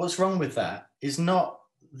 what's wrong with that is not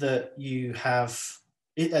that you have,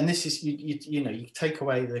 and this is, you take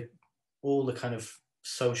away all the kind of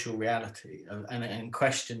social reality and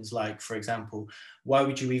questions like, for example, why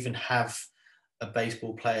would you even have a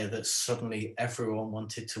baseball player that suddenly everyone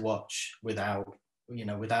wanted to watch without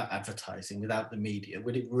advertising, without the media?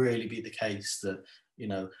 Would it really be the case that,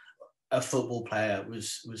 a football player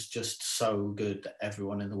was just so good that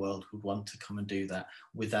everyone in the world would want to come and do that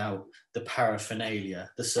without the paraphernalia,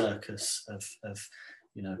 the circus of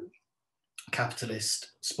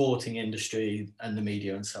capitalist sporting industry and the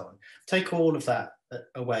media and so on? Take all of that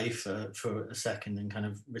away for a second and kind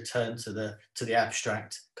of return to the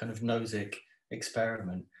abstract kind of Nozick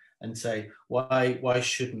experiment and say, why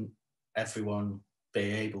shouldn't everyone be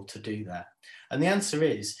able to do that? And the answer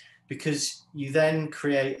is because you then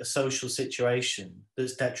create a social situation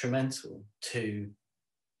that's detrimental to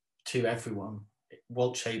everyone,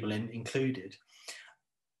 Wilt Chamberlain included.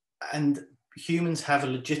 And humans have a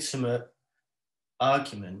legitimate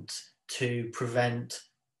argument to prevent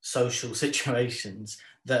social situations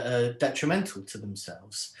that are detrimental to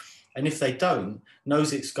themselves. And if they don't,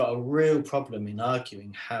 Nozick's got a real problem in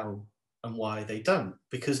arguing how and why they don't.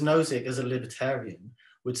 Because Nozick, as a libertarian,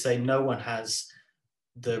 would say no one has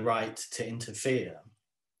the right to interfere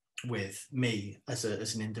with me as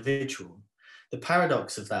an individual. The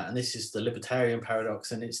paradox of that, and this is the libertarian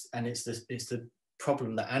paradox, and it's the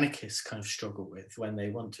problem that anarchists kind of struggle with when they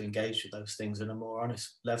want to engage with those things on a more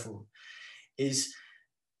honest level, is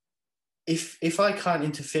if I can't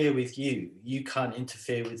interfere with you, you can't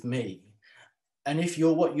interfere with me. And if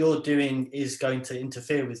what you're doing is going to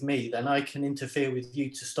interfere with me, then I can interfere with you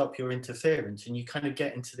to stop your interference. And you kind of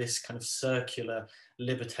get into this kind of circular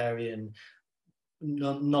libertarian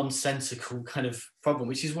nonsensical kind of problem,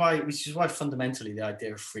 which is why fundamentally the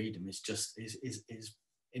idea of freedom is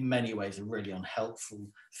in many ways a really unhelpful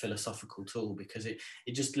philosophical tool, because it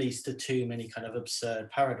just leads to too many kind of absurd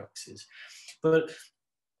paradoxes. But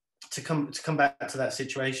to come back to that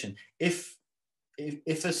situation, if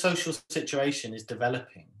a social situation is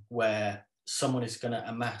developing where someone is going to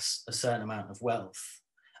amass a certain amount of wealth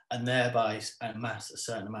and thereby amass a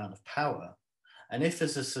certain amount of power, and if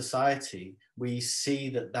as a society we see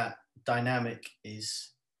that dynamic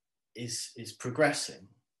is progressing,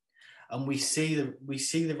 and we see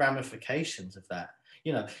the ramifications of that.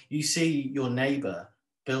 You know, you see your neighbor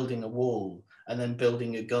building a wall and then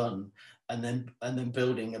building a gun and then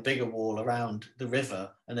building a bigger wall around the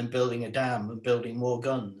river and then building a dam and building more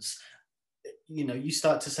guns. You know, you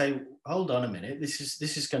start to say, hold on a minute, this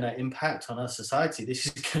is going to impact on our society. This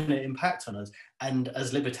is going to impact on us. And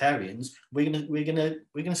as libertarians, we're going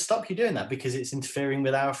to stop you doing that because it's interfering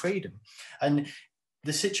with our freedom. And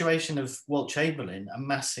the situation of Walt Chamberlain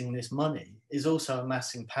amassing this money is also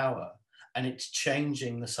amassing power, and it's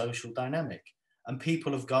changing the social dynamic. And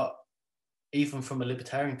people have got, even from a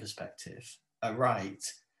libertarian perspective, a right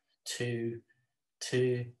to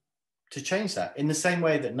change that. In the same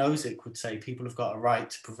way that Nozick would say people have got a right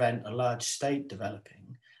to prevent a large state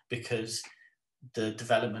developing because the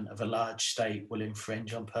development of a large state will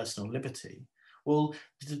infringe on personal liberty. Well,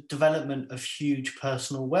 the development of huge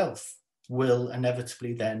personal wealth will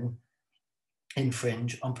inevitably then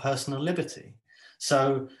infringe on personal liberty.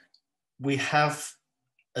 So we have,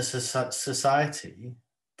 as a society,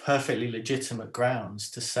 perfectly legitimate grounds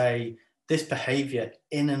to say this behavior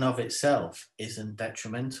in and of itself isn't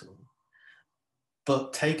detrimental,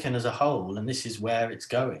 but taken as a whole, and this is where it's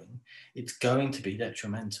going to be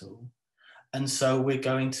detrimental. And so we're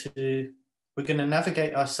going to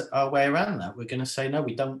navigate our way around that. We're going to say, no,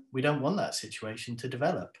 we don't want that situation to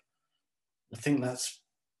develop. I've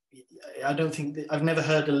never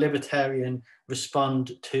heard a libertarian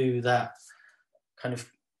respond to that kind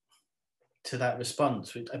of, to that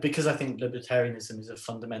response, because I think libertarianism is a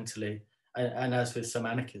fundamentally, and as with some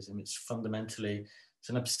anarchism, it's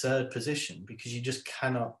an absurd position, because you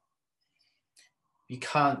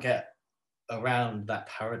can't get around that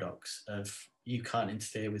paradox of you can't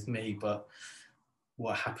interfere with me, but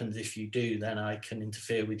what happens if you do, then I can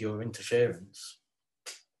interfere with your interference.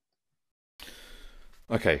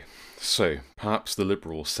 Okay, so perhaps the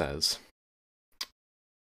liberal says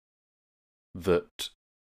that,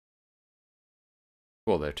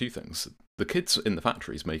 well, there are two things. The kids in the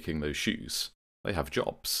factories making those shoes, they have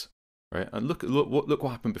jobs, right? And look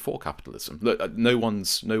what happened before capitalism. Look, no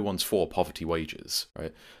one's for poverty wages,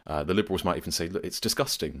 right? The liberals might even say, look, it's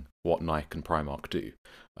disgusting what Nike and Primark do,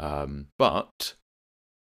 but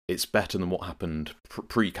it's better than what happened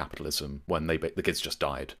pre-capitalism when the kids just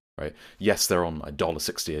died, right? Yes, they're on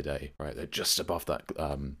 $1.60 a day, right? They're just above that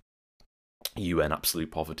UN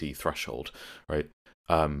absolute poverty threshold, right?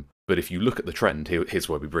 But if you look at the trend, here's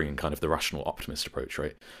where we bring in kind of the rational optimist approach,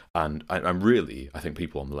 right? And really, I think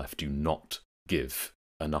people on the left do not give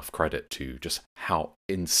enough credit to just how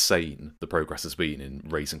insane the progress has been in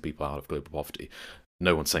raising people out of global poverty.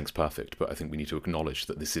 No one's saying it's perfect, but I think we need to acknowledge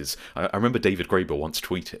that this is... I remember David Graeber once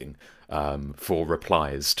tweeting for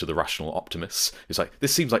replies to the rational optimists. It's like,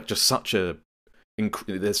 this seems like just such a...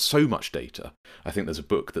 There's so much data. I think there's a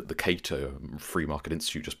book that the Cato Free Market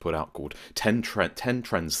Institute just put out called 10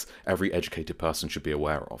 Trends Every Educated Person Should Be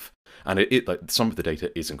Aware Of. And it like, some of the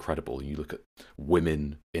data is incredible. You look at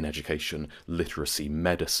women in education, literacy,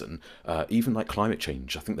 medicine, even like climate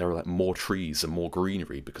change. I think there are like more trees and more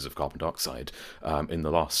greenery because of carbon dioxide in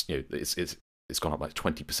the last, it's gone up like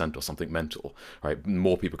 20% or something mental, right?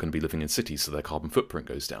 More people can be living in cities, so their carbon footprint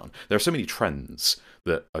goes down. There are so many trends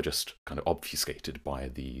that are just kind of obfuscated by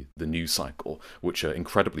the news cycle, which are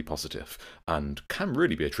incredibly positive and can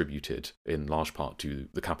really be attributed in large part to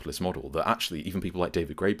the capitalist model, that actually even people like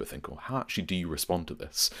David Graeber think, oh, how actually do you respond to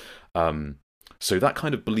this? So that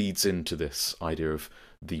kind of bleeds into this idea of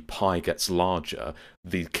the pie gets larger,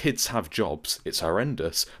 the kids have jobs, it's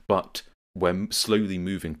horrendous, but we're slowly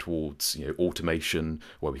moving towards automation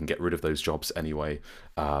where we can get rid of those jobs anyway.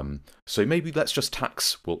 So maybe let's just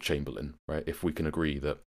tax Wilt Chamberlain, right? If we can agree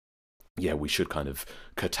that, yeah, we should kind of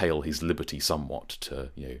curtail his liberty somewhat to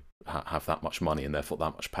have that much money and therefore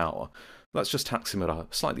that much power. Let's just tax him at a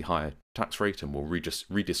slightly higher tax rate and we'll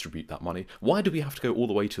redistribute that money. Why do we have to go all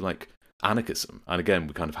the way to like anarchism? And again,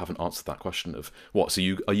 we kind of haven't answered that question of what. So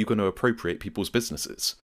are you going to appropriate people's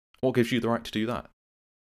businesses? What gives you the right to do that?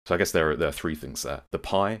 So I guess there are three things there. The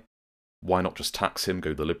pie, why not just tax him,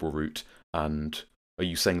 go the liberal route? And are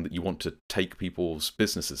you saying that you want to take people's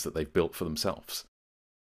businesses that they've built for themselves?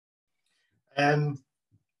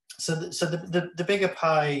 So the bigger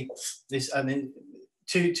pie is,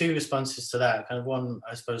 two responses to that. Kind of one,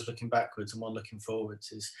 I suppose, looking backwards, and one looking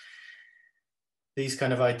forwards, is these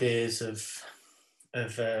kind of ideas of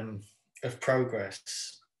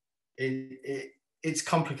progress. It's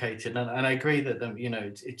complicated, and I agree that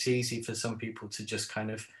it's easy for some people to just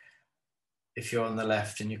kind of, if you're on the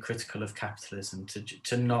left and you're critical of capitalism,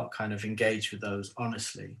 to not kind of engage with those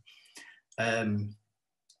honestly.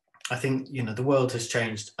 I think the world has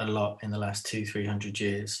changed a lot in the last 200-300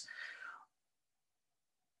 years.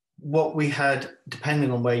 What we had,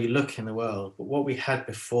 depending on where you look in the world, but what we had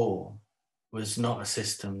before was not a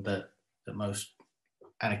system that most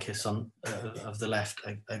anarchists of the left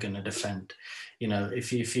are going to defend.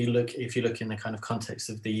 If you look in the kind of context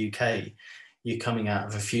of the UK, you're coming out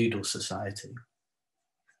of a feudal society.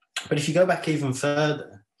 But if you go back even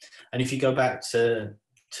further, and if you go back to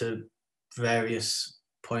various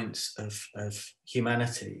points of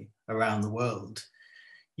humanity around the world,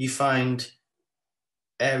 you find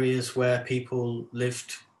areas where people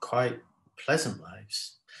lived quite pleasant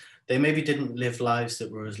lives. They maybe didn't live lives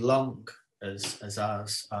that were as long as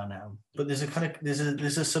ours are now, but there's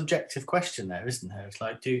a subjective question there, isn't there? It's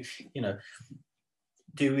like,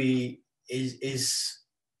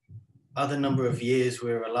 are the number of years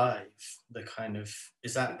we're alive the kind of,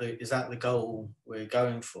 is that the goal we're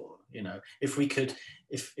going for? If we could,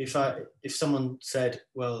 if someone said,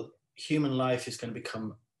 well, human life is going to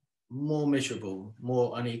become more miserable,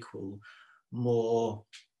 more unequal, more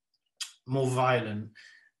violent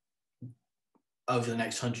over the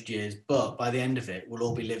next 100 years, but by the end of it, we'll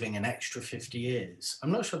all be living an extra 50 years.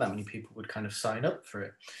 I'm not sure that many people would kind of sign up for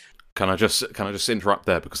it. Can I just interrupt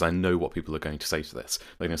there, because I know what people are going to say to this.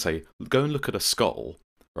 They're going to say, go and look at a skull,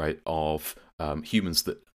 right, of humans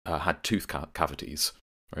that had tooth cavities,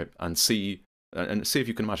 right, and see if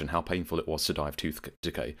you can imagine how painful it was to die of tooth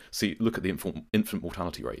decay. Look at the infant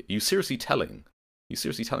mortality rate. Are you seriously telling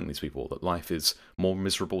these people that life is more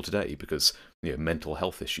miserable today because mental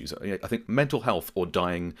health issues? I think mental health, or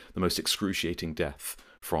dying the most excruciating death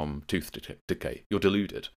from tooth decay. You're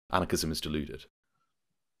deluded. Anarchism is deluded.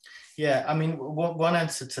 Yeah, I mean, one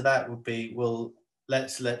answer to that would be, well,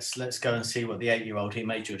 let's go and see what the 8-year-old who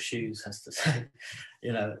made your shoes has to say.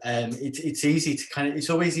 It's easy to it's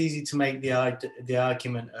always easy to make the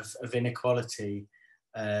argument of inequality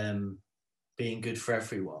being good for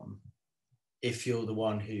everyone if you're the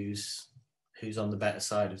one who's on the better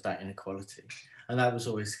side of that inequality. And that was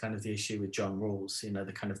always kind of the issue with John Rawls,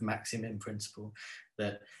 the kind of Maximin principle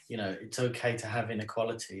that, it's okay to have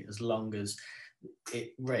inequality as long as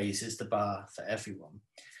it raises the bar for everyone.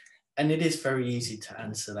 And it is very easy to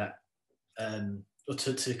answer that, or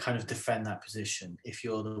to kind of defend that position if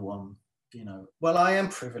you're the one, well, I am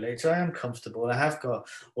privileged, I am comfortable, I have got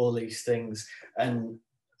all these things, and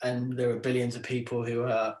there are billions of people who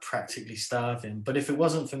are practically starving. But if it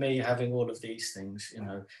wasn't for me having all of these things,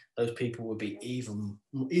 those people would be even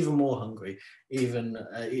more hungry, even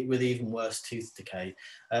with even worse tooth decay.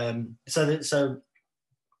 So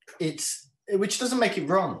it's, which doesn't make it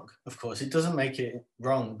wrong, of course. It doesn't make it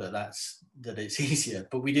wrong that it's easier,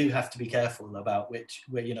 but we do have to be careful about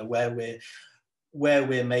where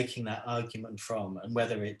we're making that argument from, and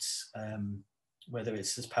whether it's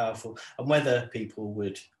as powerful, and whether people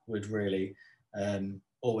would really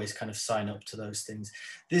always kind of sign up to those things.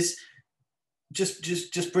 This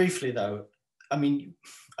just briefly though, I mean,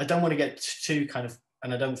 I don't want to get too kind of,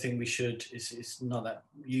 and I don't think we should, it's not that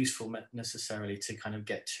useful necessarily to kind of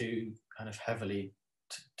get too kind of heavily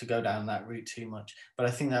to go down that route too much. But I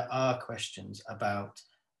think there are questions about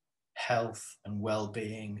health and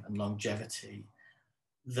well-being and longevity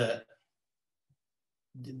that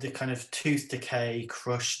the kind of tooth decay,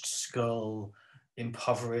 crushed skull,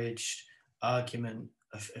 impoverished argument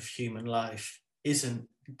of human life isn't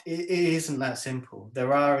that simple.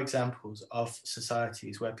 There are examples of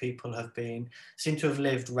societies where people seem to have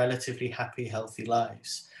lived relatively happy, healthy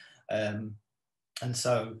lives. And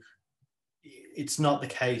so it's not the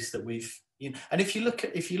case that and if you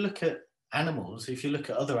look at animals, if you look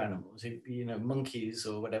at other animals, monkeys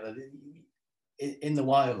or whatever, in the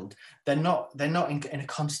wild, they're not in a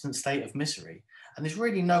constant state of misery. And there's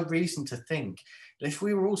really no reason to think that if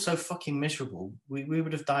we were all so fucking miserable, we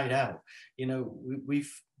would have died out.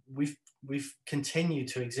 We've continued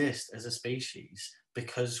to exist as a species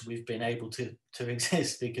because we've been able to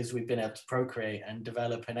exist, because we've been able to procreate and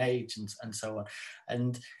develop and age and so on.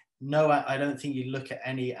 And no, I don't think you look at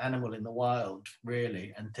any animal in the wild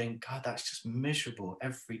really and think, God, that's just miserable.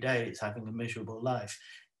 Every day it's having a miserable life.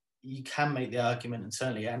 You can make the argument, and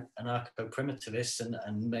certainly anarcho-primitivists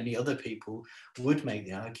and many other people would make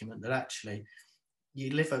the argument that actually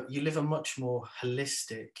you live a much more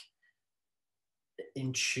holistic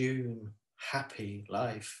in tune, happy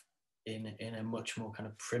life in a much more kind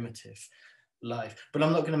of primitive life. But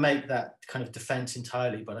I'm not going to make that kind of defense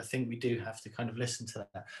entirely, but I think we do have to kind of listen to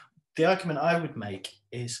that. The argument I would make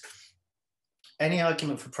is any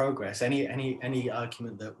argument for progress, any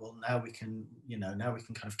argument that, well, now we can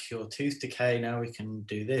kind of cure tooth decay, now we can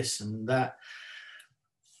do this and that,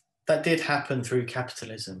 that did happen through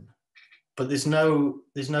capitalism. But there's no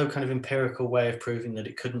kind of empirical way of proving that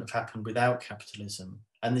it couldn't have happened without capitalism.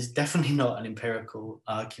 And there's definitely not an empirical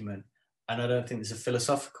argument. And I don't think there's a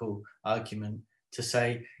philosophical argument to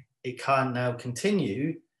say it can't now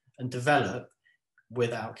continue and develop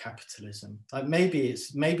without capitalism. Like maybe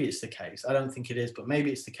it's the case. I don't think it is, but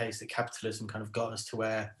maybe it's the case that capitalism kind of got us to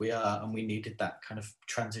where we are and we needed that kind of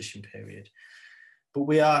transition period. But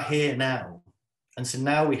we are here now. And so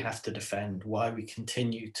now we have to defend why we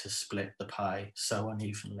continue to split the pie so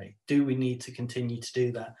unevenly. Do we need to continue to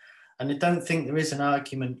do that? And I don't think there is an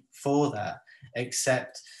argument for that,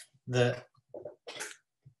 except that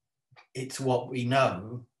it's what we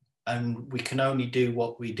know, and we can only do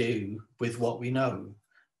what we do with what we know.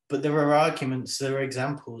 But there are arguments, there are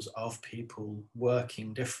examples of people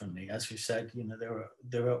working differently. As we've said,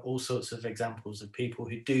 there are all sorts of examples of people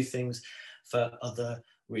who do things for other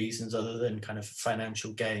reasons other than kind of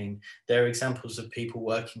financial gain. There are examples of people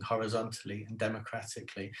working horizontally and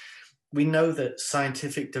democratically. We know that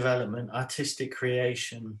scientific development, artistic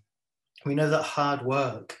creation, we know that hard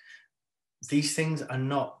work, these things are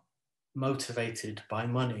not motivated by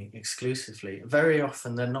money exclusively. Very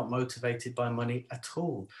often they're not motivated by money at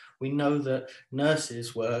all. We know that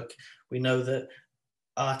nurses work, we know that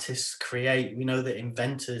artists create, we know that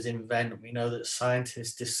inventors invent, we know that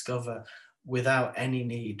scientists discover without any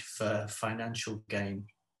need for financial gain.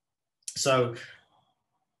 So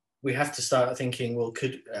we have to start thinking, well,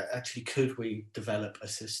 could we develop a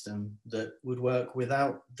system that would work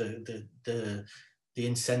without the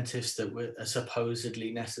incentives that are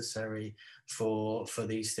supposedly necessary for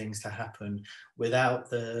these things to happen, without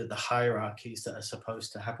the hierarchies that are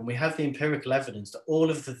supposed to happen? We have the empirical evidence that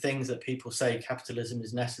all of the things that people say capitalism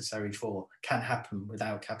is necessary for can happen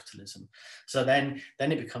without capitalism. So then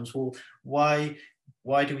it becomes, well, why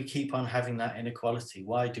do we keep on having that inequality?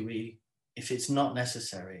 Why do we, if it's not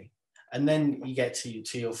necessary? And then you get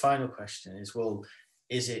to your final question is, well,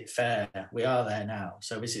 is it fair? We are there now.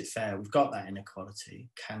 So is it fair? We've got that inequality.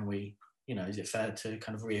 Can we, is it fair to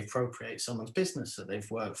kind of reappropriate someone's business that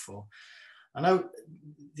they've worked for? I know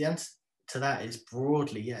the answer to that is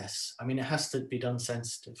broadly yes. I mean, it has to be done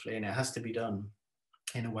sensitively, and it has to be done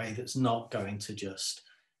in a way that's not going to just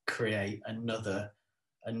create another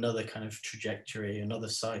kind of trajectory, another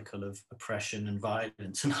cycle of oppression and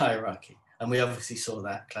violence and hierarchy. And we obviously saw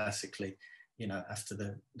that classically, after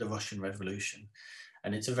the Russian Revolution.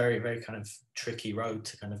 And it's a very, very kind of tricky road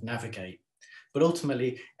to kind of navigate. But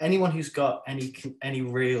ultimately, anyone who's got any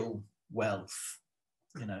real wealth,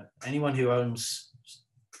 anyone who owns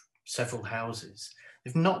several houses,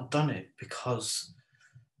 they've not done it because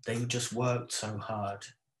they just worked so hard.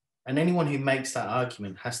 And anyone who makes that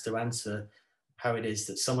argument has to answer how it is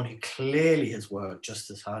that someone who clearly has worked just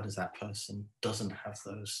as hard as that person doesn't have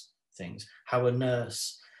those things. How a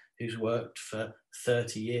nurse who's worked for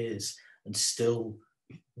 30 years and still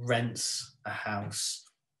rents a house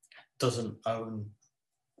doesn't own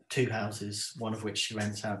two houses, one of which she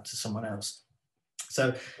rents out to someone else.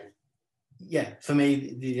 So yeah, for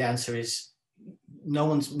me, the answer is no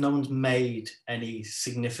one's made any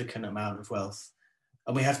significant amount of wealth.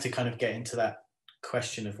 And we have to kind of get into that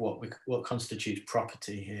question of what constitutes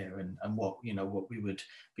property here, and what we would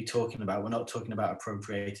be talking about. We're not talking about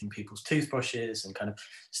appropriating people's toothbrushes and kind of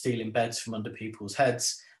stealing beds from under people's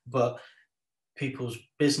heads, but people's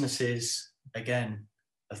businesses, again,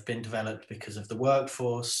 have been developed because of the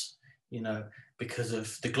workforce, because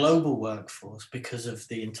of the global workforce, because of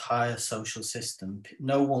the entire social system.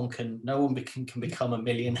 No one can become a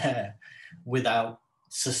millionaire without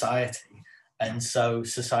society. And so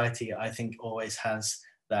society, I think, always has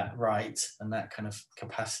that right and that kind of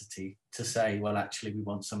capacity to say, well, actually, we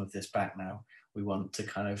want some of this back now. We want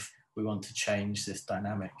to change this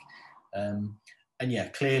dynamic. And yeah,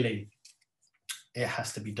 clearly, it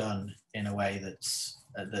has to be done in a way that's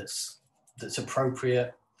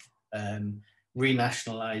appropriate.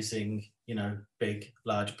 Renationalizing, big,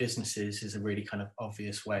 large businesses is a really kind of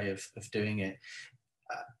obvious way of doing it.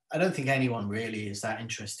 I don't think anyone really is that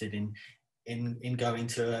interested in going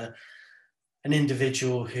to an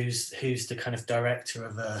individual who's the kind of director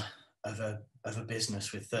of a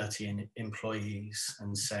business with 30 employees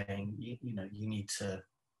and saying, you need to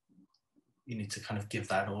kind of give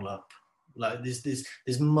that all up. Like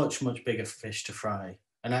there's much bigger fish to fry.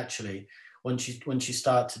 And actually, once you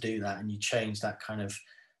start to do that and you change that kind of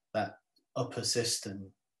that upper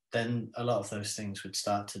system, then a lot of those things would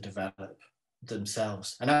start to develop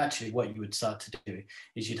themselves. And actually, what you would start to do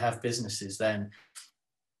is you'd have businesses then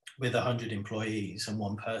with 100 employees and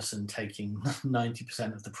one person taking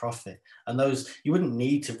 90% of the profit. And those, you wouldn't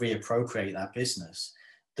need to reappropriate that business.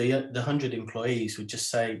 The 100 employees would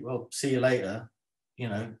just say, well, see you later. You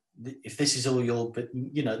know, if this is all your,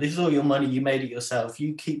 this is all your money, you made it yourself,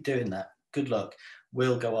 you keep doing that. Good luck.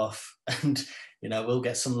 We'll go off and, we'll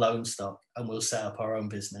get some loan stock and we'll set up our own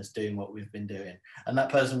business doing what we've been doing. And that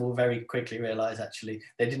person will very quickly realize actually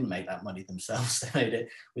they didn't make that money themselves. They made it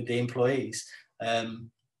with the employees.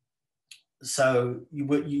 So you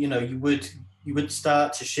would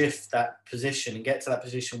start to shift that position and get to that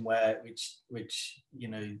position where which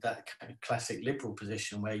that kind of classic liberal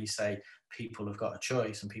position where you say people have got a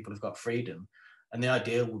choice and people have got freedom, and the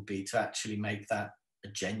ideal would be to actually make that a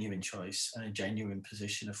genuine choice and a genuine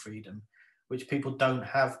position of freedom, which people don't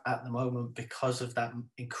have at the moment because of that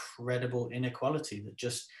incredible inequality that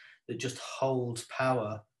just holds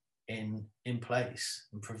power in place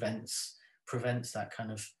and prevents that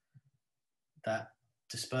kind of that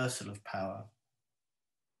dispersal of power.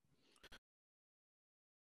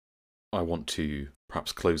 I want to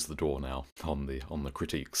perhaps close the door now on the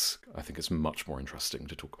critiques. I think it's much more interesting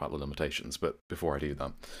to talk about the limitations. But before I do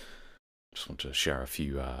that, I just want to share a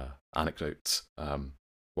few anecdotes.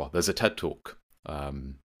 Well, there's a TED talk by,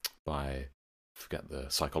 I forget the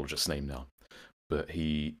psychologist's name now, but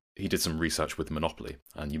he did some research with Monopoly,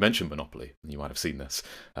 and you mentioned Monopoly, and you might have seen this,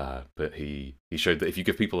 but he showed that if you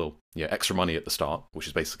give people extra money at the start, which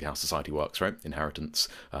is basically how society works, right? Inheritance,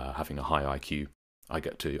 having a high IQ, I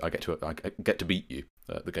get to beat you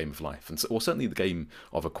at the game of life, and so, or certainly the game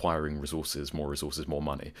of acquiring resources, more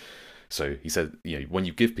money. So he said, when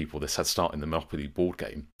you give people this head start in the Monopoly board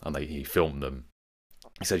game, and he filmed them,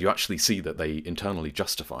 he said you actually see that they internally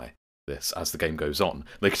justify this as the game goes on.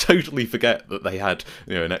 They totally forget that they had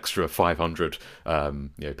an extra 500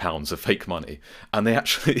 pounds of fake money, and they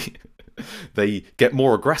actually they get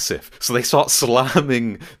more aggressive. So they start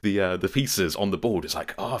slamming the pieces on the board. It's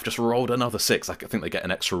like, oh, I've just rolled another 6. I think they get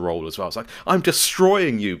an extra roll as well. It's like, I'm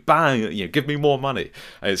destroying you. Bang! Give me more money.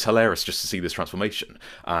 And it's hilarious just to see this transformation.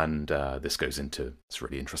 And this goes into this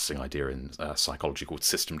really interesting idea in psychology called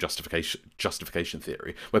system justification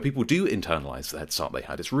theory, where people do internalize the head start they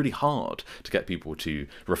had. It's really hard to get people to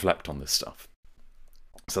reflect on this stuff.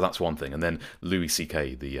 So that's one thing. And then Louis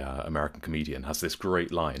C.K., the American comedian, has this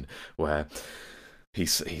great line where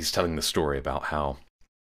he's telling the story about how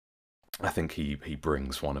I think he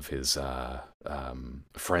brings one of his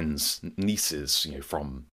friend's nieces,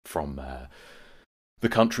 from the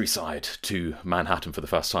countryside to Manhattan for the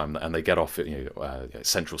first time, and they get off at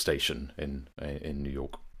Central Station in New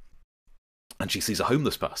York. And she sees a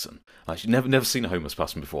homeless person. She'd never seen a homeless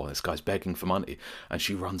person before. This guy's begging for money. And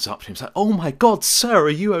she runs up to him and says, "Oh my God, sir, are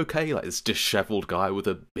you okay?" Like this disheveled guy with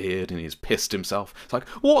a beard, and he's pissed himself. It's like,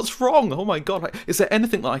 what's wrong? Oh my God, is there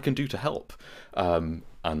anything that I can do to help? And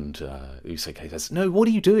Useke says, "No, what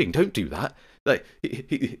are you doing? Don't do that." Like,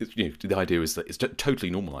 the idea is that it's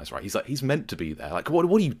totally normalized, right? He's like, he's meant to be there. Like, what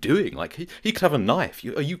are you doing? Like, he could have a knife.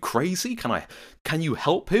 Are you crazy? Can you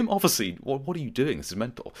help him? Obviously, what are you doing? This is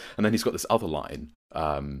mental. And then he's got this other line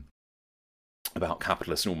about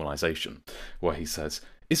capitalist normalization, where he says,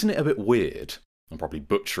 "Isn't it a bit weird?" I'm probably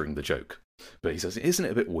butchering the joke, but he says, "Isn't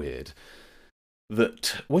it a bit weird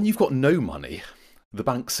that when you've got no money, the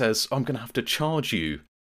bank says, I'm going to have to charge you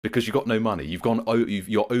because you've got no money.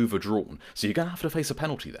 You're overdrawn. So you're going to have to face a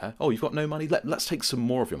penalty there. Oh, you've got no money? Let's take some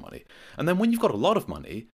more of your money. And then when you've got a lot of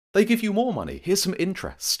money, they give you more money. Here's some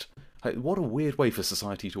interest." Like, what a weird way for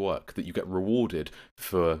society to work, that you get rewarded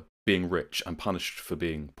for being rich and punished for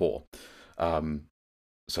being poor.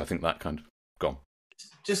 So I think that kind of gone.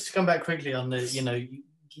 Just to come back quickly on the,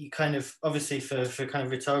 you kind of, obviously for kind of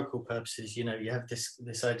rhetorical purposes, you have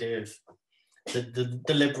this idea of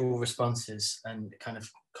the liberal responses and kind of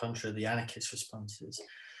contra the anarchist responses.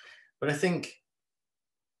 But I think,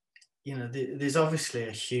 there's obviously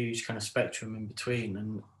a huge kind of spectrum in between,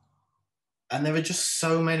 and there are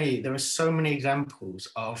so many examples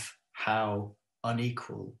of how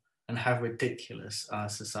unequal and how ridiculous our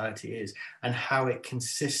society is, and how it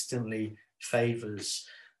consistently favors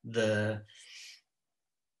the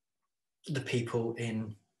people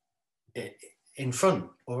in front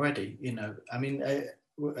already. I mean,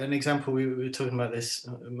 an example, we were talking about this,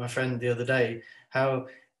 my friend, the other day, how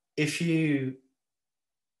if you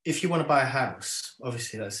want to buy a house,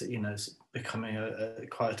 obviously that's, it's becoming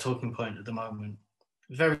quite a talking point at the moment.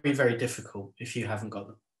 very, very difficult if you haven't got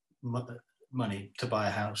the money to buy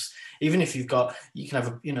a house. Even if you can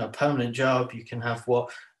have a permanent job, you can have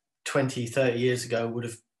what 20, 30 years ago would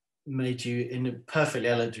have made you perfectly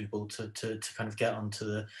eligible to kind of get onto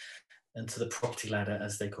the property ladder,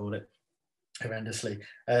 as they call it, horrendously,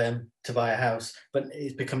 to buy a house. But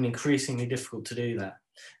it's becoming increasingly difficult to do that.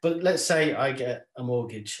 But let's say I get a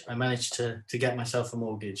mortgage. I manage to get myself a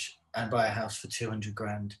mortgage and buy a house for 200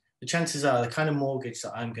 grand. The chances are the kind of mortgage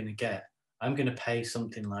that I'm going to get, I'm going to pay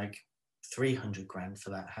something like 300 grand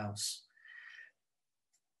for that house.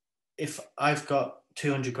 If I've got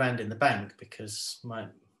 200 grand in the bank because my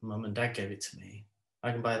mum and dad gave it to me,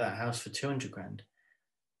 I can buy that house for 200 grand.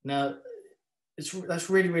 Now, that's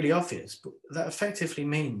really, really obvious, but that effectively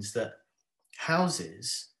means that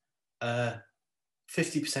houses are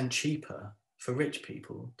 50% cheaper for rich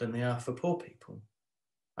people than they are for poor people.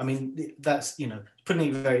 I mean, that's, putting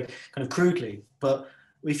it very kind of crudely, but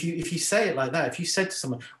if you say it like that, if you said to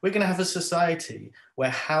someone, we're going to have a society where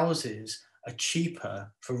houses are cheaper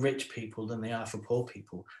for rich people than they are for poor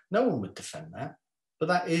people, no one would defend that. But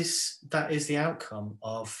that is the outcome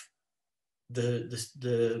of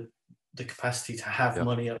the capacity to have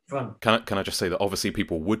money up front. Can I just say that obviously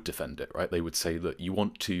people would defend it, right? They would say that you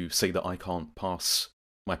want to say that I can't pass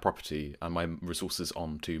my property and my resources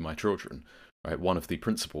on to my children, right? One of the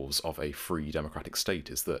principles of a free democratic state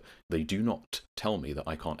is that they do not tell me that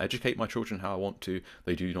I can't educate my children how I want to.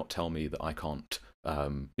 They do not tell me that I can't.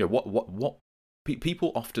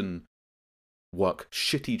 People often work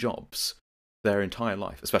shitty jobs their entire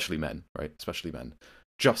life, especially men, right? Especially men,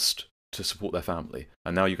 just to support their family,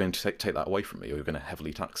 and now you're going to take that away from me, or you're going to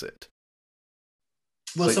heavily tax it.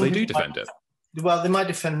 Well, so they do defend it. Well, they might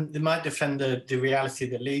defend the reality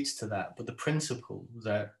that leads to that, but the principle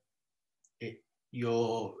that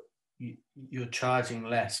you're charging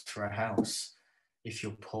less for a house if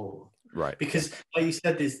you're poor, right? Because like you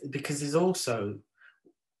said, there's also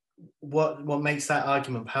what makes that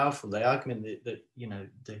argument powerful. The argument that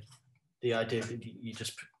the idea that you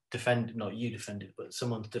just defend, not you defend it, but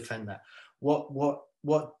someone to defend that.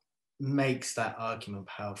 What makes that argument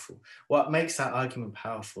powerful? What makes that argument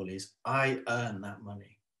powerful is I earn that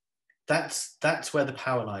money. That's where the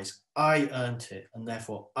power lies. I earned it, and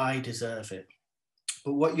therefore I deserve it.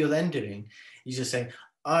 But what you're then doing is you're saying,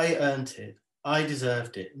 I earned it, I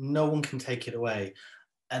deserved it, no one can take it away,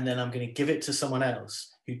 and then I'm going to give it to someone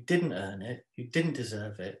else who didn't earn it, who didn't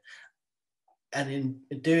deserve it. And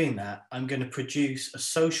in doing that, I'm going to produce a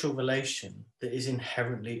social relation that is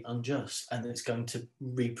inherently unjust, and it's going to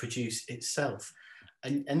reproduce itself.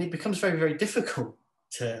 And it becomes very, very difficult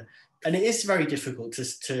and it is very difficult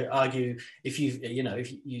to argue if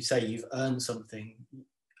you say you've earned something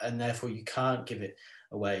and therefore you can't give it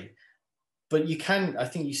away. But I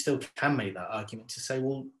think you still can make that argument to say,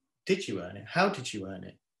 well, did you earn it? How did you earn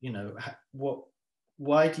it?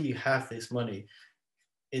 Why do you have this money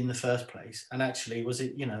in the first place? And actually, was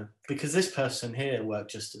it, because this person here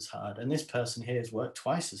worked just as hard, and this person here has worked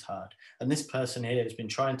twice as hard, and this person here has been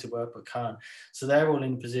trying to work but can't. So they're all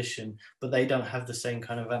in position, but they don't have the same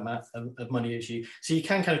kind of amount of money as you. So you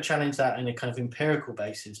can kind of challenge that in a kind of empirical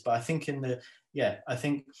basis. But I think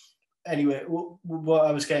anyway, what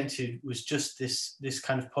I was getting to was just this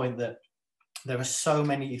kind of point that there are so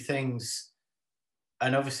many things,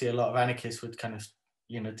 and obviously a lot of anarchists would kind of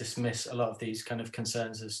dismiss a lot of these kind of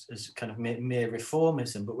concerns as kind of mere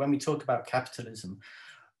reformism. But when we talk about capitalism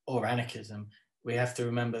or anarchism, we have to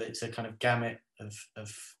remember that it's a kind of gamut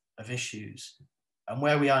of issues. And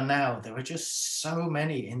where we are now, there are just so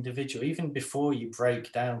many individual, even before you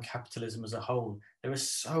break down capitalism as a whole, there are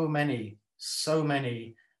so many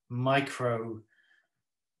micro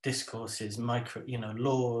discourses,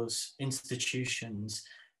 laws, institutions,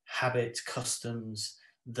 habits, customs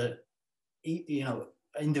that,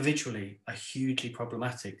 individually are hugely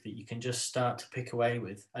problematic that you can just start to pick away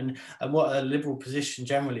with. And what a liberal position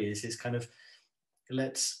generally is kind of,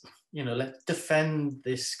 let's defend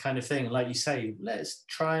this kind of thing. Like you say, let's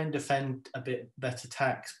try and defend a bit better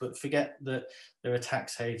tax, but forget that there are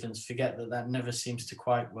tax havens, forget that never seems to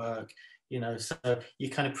quite work. So you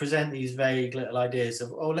kind of present these vague little ideas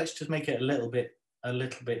of, let's just make it a little bit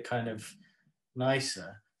kind of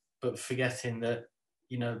nicer, but forgetting that,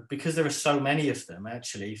 because there are so many of them,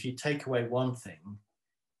 actually, if you take away one thing,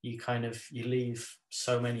 you leave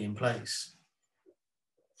so many in place.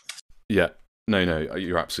 Yeah, no,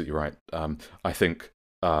 you're absolutely right. I think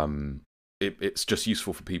it's just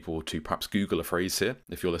useful for people to perhaps Google a phrase here,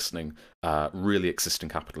 if you're listening, really existing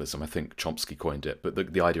capitalism. I think Chomsky coined it, but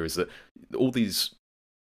the idea is that all these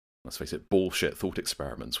let's face it, bullshit thought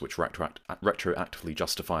experiments which retroactively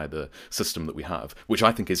justify the system that we have, which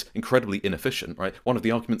I think is incredibly inefficient, right? One of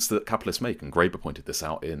the arguments that capitalists make, and Graeber pointed this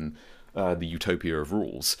out in The Utopia of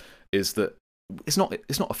Rules, is that it's not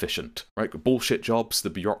efficient, right? Bullshit jobs, the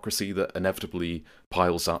bureaucracy that inevitably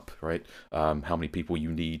piles up, right? How many people you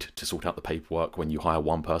need to sort out the paperwork. When you hire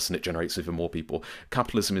one person, it generates even more people.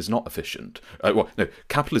 Capitalism is not efficient. Well, no,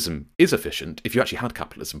 capitalism is efficient if you actually had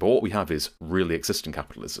capitalism, but what we have is really existing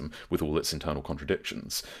capitalism with all its internal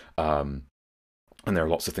contradictions. And there are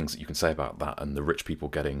lots of things that you can say about that, and the rich people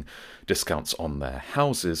getting discounts on their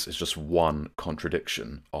houses is just one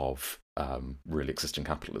contradiction of really existing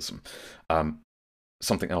capitalism.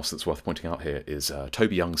 Something else that's worth pointing out here is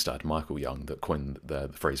Toby Young's dad, Michael Young, that coined the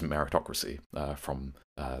phrase meritocracy from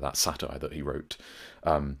that satire that he wrote.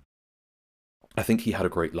 I think he had a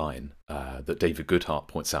great line that David Goodhart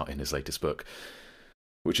points out in his latest book,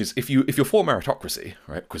 which is if you're for meritocracy,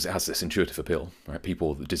 right, because it has this intuitive appeal, right,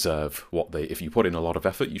 people that deserve what they, if you put in a lot of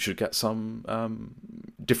effort, you should get some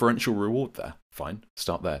differential reward there. Fine,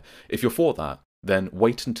 start there. If you're for that, then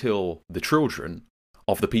wait until the children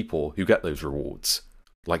of the people who get those rewards,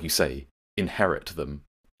 like you say, inherit them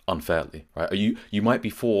unfairly, right? You might be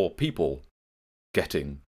for people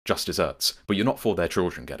getting just desserts, but you're not for their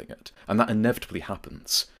children getting it. And that inevitably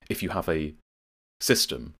happens if you have a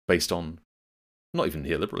system based on not even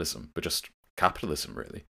neoliberalism, but just capitalism,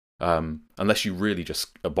 really. Unless you really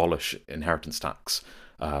just abolish inheritance tax.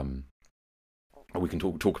 We can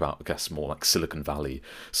talk about, I guess, more like Silicon Valley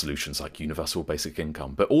solutions like universal basic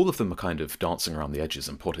income, but all of them are kind of dancing around the edges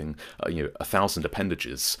and putting 1,000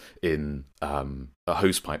 appendages in a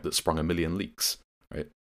hosepipe that sprung 1 million leaks, right?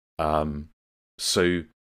 So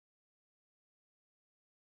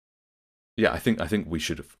yeah, I think we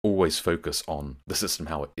should always focus on the system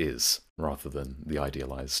how it is rather than the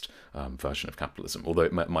idealized version of capitalism. Although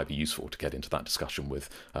it might be useful to get into that discussion with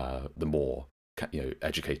the more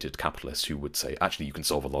educated capitalists who would say, actually, you can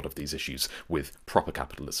solve a lot of these issues with proper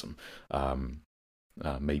capitalism.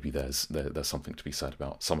 Maybe there's something to be said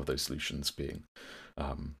about some of those solutions being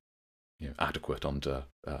adequate under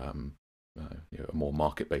a more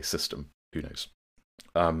market-based system. Who knows?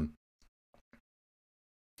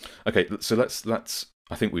 Okay, so let's.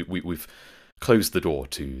 I think we've closed the door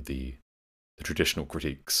to the traditional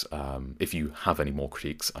critiques. If you have any more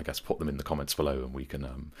critiques, I guess put them in the comments below, and we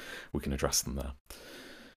can address them there.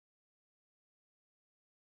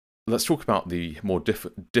 Let's talk about the more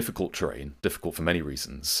difficult terrain, difficult for many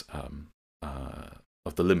reasons,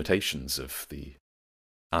 of the limitations of the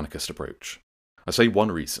anarchist approach. I say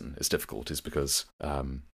one reason it's difficult is because I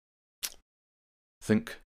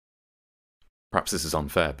think perhaps this is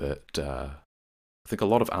unfair, but I think a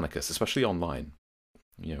lot of anarchists, especially online,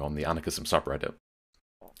 on the anarchism subreddit,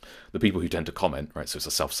 the people who tend to comment, right, so it's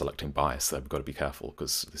a self-selecting bias there, we've got to be careful,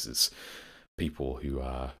 because this is people who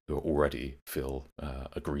already feel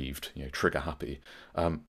aggrieved, trigger happy.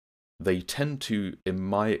 They tend to, in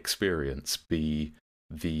my experience, be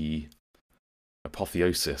the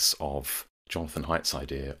apotheosis of Jonathan Haidt's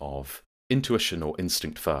idea of intuition or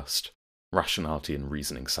instinct first, rationality and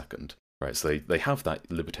reasoning second. Right, so they have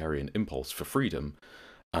that libertarian impulse for freedom,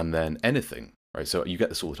 and then anything. Right, so you get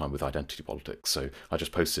this all the time with identity politics. So I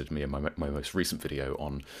just posted my most recent video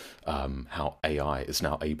on how AI is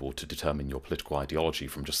now able to determine your political ideology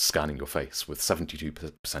from just scanning your face with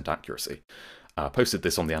 72% accuracy. Posted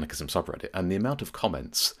this on the anarchism subreddit, and the amount of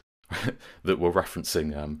comments that were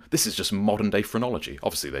referencing this is just modern day phrenology.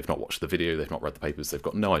 Obviously, they've not watched the video, they've not read the papers, they've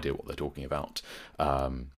got no idea what they're talking about.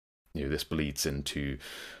 This bleeds into,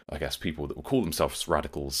 I guess, people that will call themselves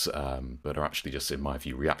radicals, but are actually just, in my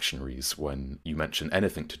view, reactionaries when you mention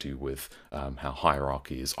anything to do with how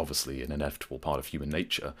hierarchy is obviously an inevitable part of human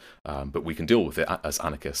nature, but we can deal with it as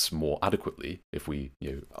anarchists more adequately if we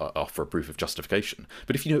offer a proof of justification.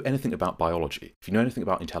 But if you know anything about biology, if you know anything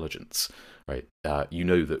about intelligence, right, you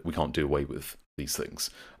know that we can't do away with these things,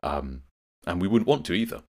 and we wouldn't want to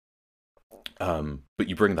either. But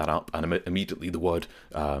you bring that up, and immediately the word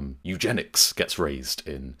eugenics gets raised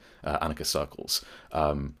in anarchist circles.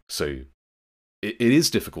 So it is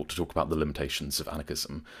difficult to talk about the limitations of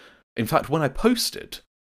anarchism. In fact, when I posted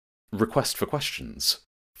request for questions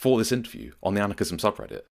for this interview on the anarchism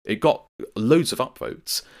subreddit, it got loads of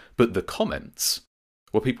upvotes, but the comments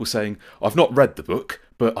were people saying, "I've not read the book,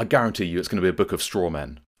 but I guarantee you it's going to be a book of straw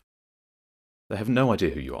men." They have no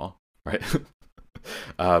idea who you are, right?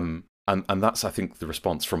 And that's, I think, the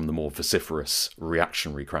response from the more vociferous,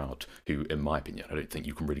 reactionary crowd, who, in my opinion, I don't think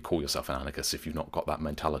you can really call yourself an anarchist if you've not got that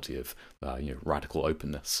mentality of, radical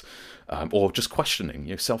openness, or just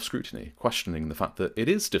questioning, self-scrutiny, questioning the fact that it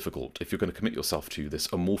is difficult, if you're going to commit yourself to this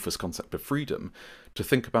amorphous concept of freedom, to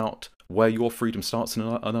think about where your freedom starts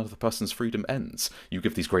and another person's freedom ends. You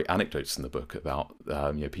give these great anecdotes in the book about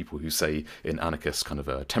people who say in anarchist kind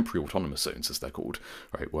of temporary autonomous zones, as they're called,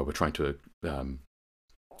 right, where we're trying to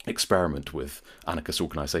experiment with anarchist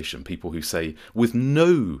organisation, people who say, with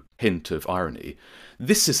no hint of irony,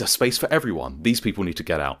 this is a space for everyone, these people need to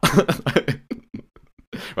get out.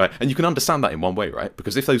 Right? And you can understand that in one way, right?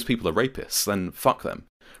 Because if those people are rapists, then fuck them.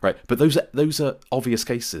 Right? But those are obvious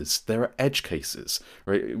cases. There are edge cases.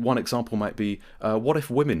 Right? One example might be, what if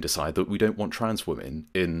women decide that we don't want trans women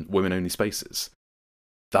in women-only spaces?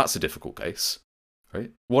 That's a difficult case. Right?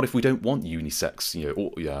 What if we don't want unisex,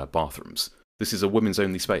 bathrooms? This is a women's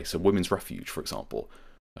only space, a women's refuge, for example.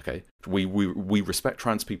 Okay, we respect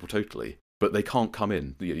trans people totally, but they can't come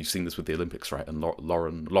in. You've seen this with the Olympics, right? And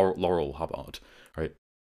Laurel Hubbard, right?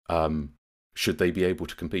 Should they be able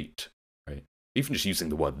to compete, right? Even just using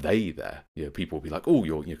the word "they" there, people will be like, "Oh,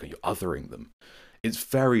 you're othering them." It's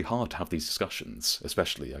very hard to have these discussions,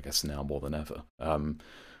 especially, I guess, now more than ever.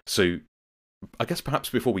 So I guess perhaps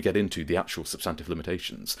before we get into the actual substantive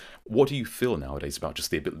limitations, what do you feel nowadays about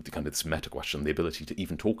just the ability, kind of this meta question, the ability to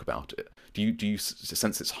even talk about it? Do you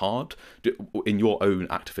sense it's hard in your own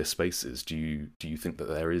activist spaces? Do you think that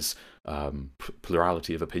there is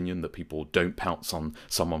plurality of opinion, that people don't pounce on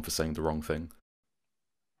someone for saying the wrong thing?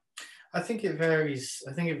 I think it varies.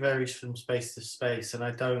 I think it varies from space to space, and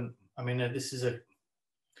this is a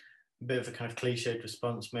bit of a kind of cliched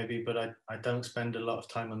response maybe, but I don't spend a lot of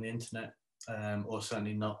time on the internet. Or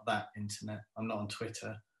certainly not that internet. I'm not on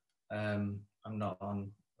Twitter. I'm not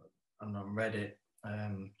on Reddit.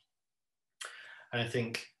 And I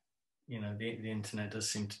think, the internet does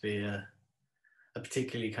seem to be a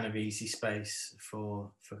particularly kind of easy space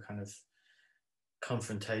for kind of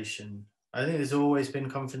confrontation. I think there's always been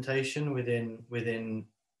confrontation within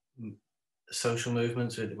social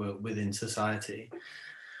movements, within society.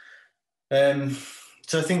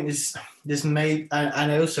 So I think this may,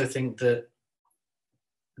 and I also think that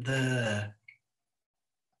the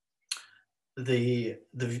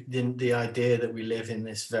idea that we live in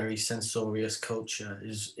this very censorious culture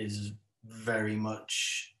is very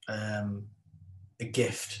much a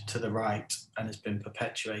gift to the right, and has been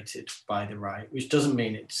perpetuated by the right, which doesn't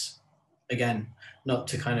mean it's, again, not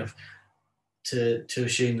to kind of to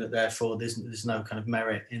assume that therefore there's no kind of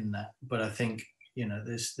merit in that, but I think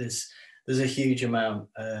there's a huge amount.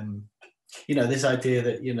 This idea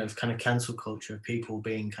that, kind of cancel culture of people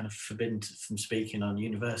being kind of forbidden from speaking on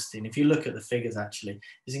university. And if you look at the figures, actually,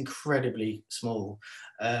 it's incredibly small.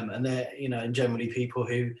 And they're, and generally people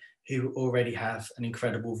who already have an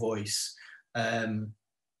incredible voice. And,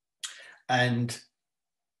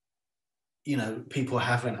 people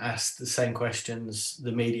haven't asked the same questions.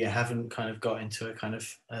 The media haven't kind of got into a kind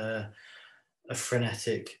of a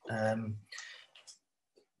frenetic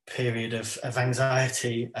period of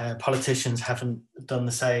anxiety. Politicians haven't done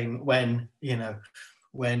the same when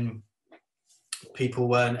people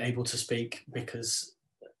weren't able to speak because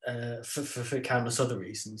for countless other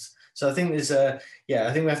reasons. So I think I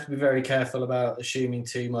think we have to be very careful about assuming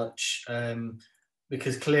too much,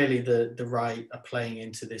 because clearly the right are playing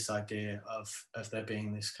into this idea of there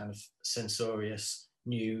being this kind of censorious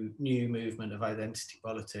new movement of identity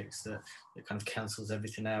politics that kind of cancels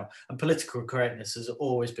everything out. And political correctness has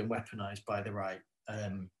always been weaponized by the right,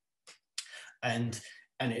 and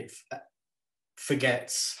it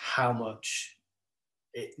forgets how much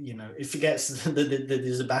it forgets that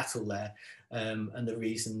there's a battle there, and the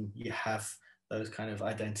reason you have those kind of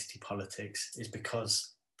identity politics is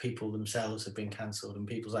because people themselves have been cancelled and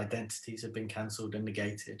people's identities have been cancelled and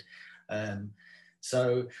negated.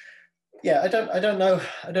 So yeah, I don't know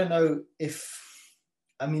if,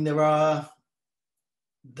 there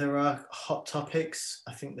are hot topics.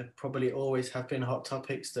 I think there probably always have been hot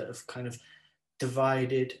topics that have kind of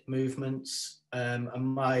divided movements. And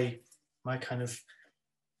my kind of,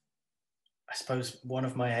 I suppose one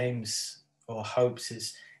of my aims or hopes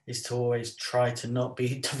is to always try to not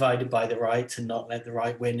be divided by the right, to not let the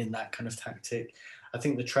right win in that kind of tactic. I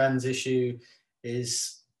think the trans issue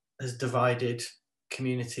has divided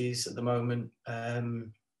communities at the moment.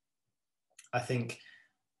 I think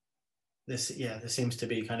there seems to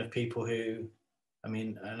be kind of people who, I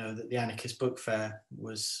know that the Anarchist Book Fair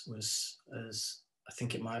was as, I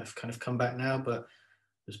think it might have kind of come back now, but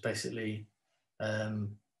was basically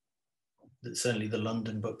certainly the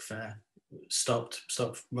London Book Fair stopped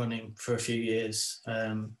running for a few years,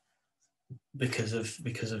 because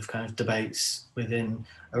of kind of debates within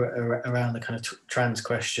around the kind of trans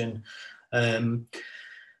question.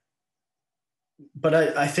 But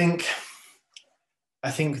I think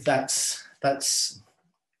that's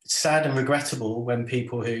sad and regrettable when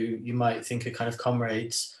people who you might think are kind of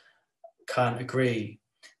comrades can't agree.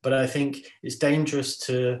 But I think it's dangerous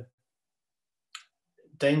to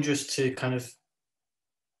kind of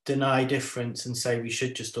deny difference and say we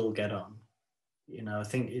should just all get on. You know, I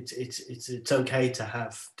think it's okay to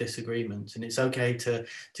have disagreements, and it's okay to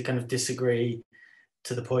kind of disagree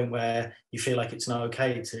to the point where you feel like it's not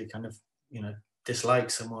okay to kind of, you know, dislike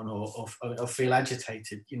someone or feel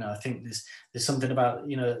agitated. You know, I think there's something about,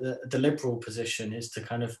 you know, the liberal position is to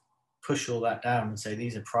kind of push all that down and say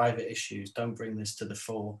these are private issues, don't bring this to the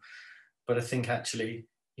fore. But I think actually,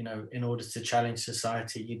 you know, in order to challenge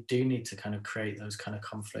society, you do need to kind of create those kind of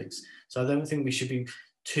conflicts. So I don't think we should be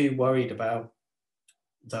too worried about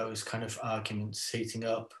those kind of arguments heating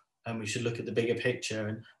up, and we should look at the bigger picture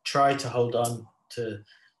and try to hold on to,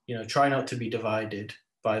 you know, try not to be divided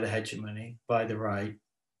by the hegemony, by the right,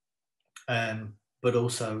 but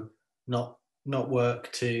also not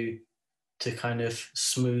work to kind of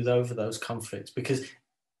smooth over those conflicts, because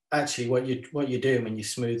actually what you're doing when you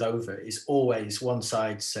smooth over is always one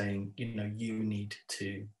side saying, you know, you need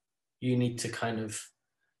to kind of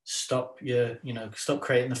stop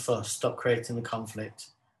creating the fuss, stop creating the conflict,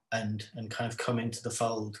 and kind of come into the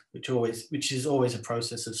fold, which is always a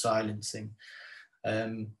process of silencing.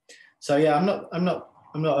 So yeah, I'm not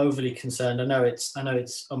overly concerned. I know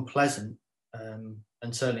it's unpleasant, and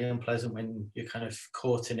certainly unpleasant when you're kind of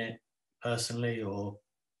caught in it personally, or,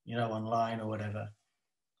 you know, online or whatever.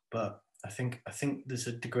 But I think there's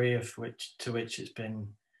a degree of which it's been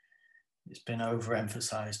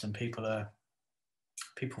overemphasized, and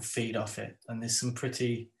people feed off it, and there's some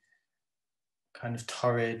pretty kind of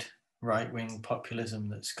torrid right-wing populism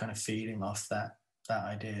that's kind of feeding off that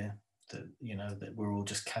idea that, you know, that we're all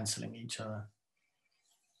just cancelling each other.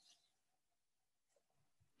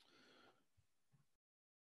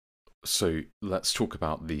 So let's talk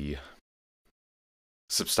about the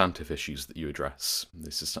substantive issues that you address.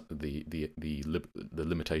 This is the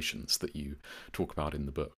limitations that you talk about in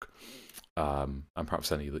the book, and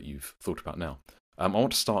perhaps any that you've thought about now. I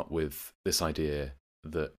want to start with this idea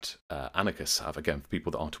that anarchists have. Again, for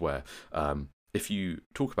people that aren't aware, if you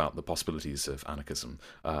talk about the possibilities of anarchism,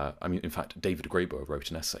 I mean, in fact, David Graeber wrote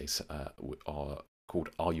an essay called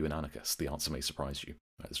 "Are You an Anarchist? The Answer May Surprise You."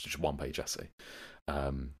 It's just a one-page essay,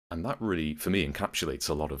 and that really, for me, encapsulates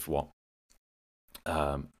a lot of what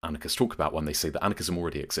anarchists talk about when they say that anarchism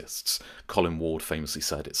already exists. Colin Ward famously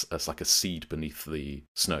said it's like a seed beneath the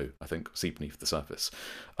snow, I think, seed beneath the surface.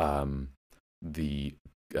 The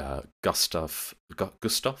Gustav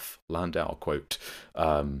Landau quote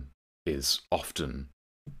is often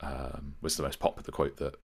was the most popular quote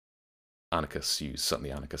that anarchists use,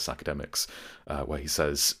 certainly anarchist academics, where he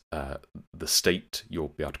says, the state, you'll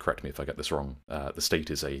be able to correct me if I get this wrong, the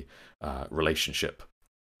state is a relationship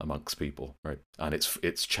amongst people, right? And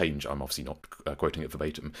it's changed. I'm obviously not quoting it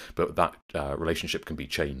verbatim, but that relationship can be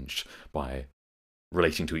changed by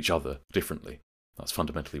relating to each other differently. That's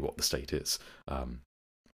fundamentally what the state is.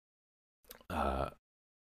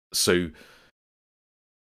 So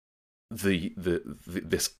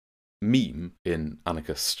this meme in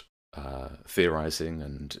anarchist theorizing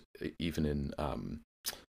and even in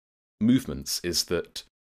movements is that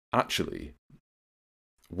actually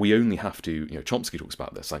we only have to, you know, Chomsky talks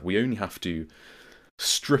about this, like we only have to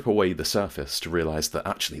strip away the surface to realize that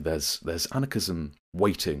actually there's anarchism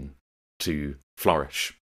waiting to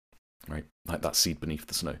flourish, right? Like that seed beneath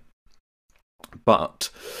the snow. But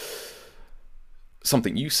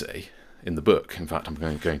something you say in the book, in fact, I'm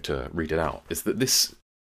going to read it out, is that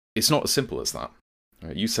it's not as simple as that.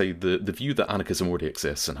 Right? You say the view that anarchism already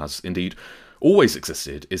exists and has indeed always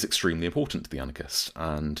existed is extremely important to the anarchist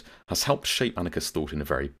and has helped shape anarchist thought in a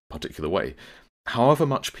very particular way. However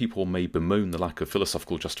much people may bemoan the lack of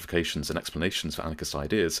philosophical justifications and explanations for anarchist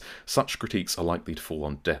ideas, such critiques are likely to fall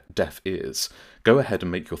on deaf ears. Go ahead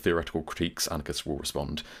and make your theoretical critiques, anarchists will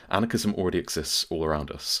respond. Anarchism already exists all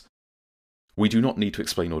around us. We do not need to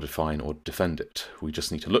explain or define or defend it. We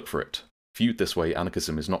just need to look for it. Viewed this way,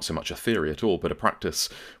 anarchism is not so much a theory at all, but a practice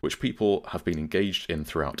which people have been engaged in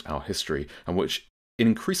throughout our history, and which, in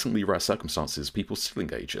increasingly rare circumstances, people still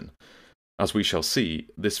engage in. As we shall see,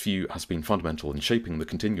 this view has been fundamental in shaping the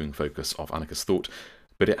continuing focus of anarchist thought,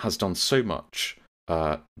 but it has done so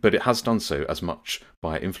as much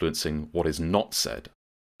by influencing what is not said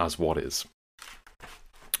as what is.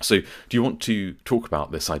 So do you want to talk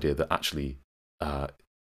about this idea that actually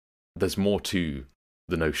there's more to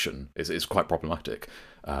the notion, it's quite problematic,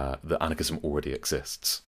 that anarchism already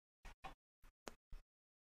exists?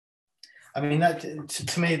 I mean, that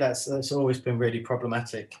to me, that's always been really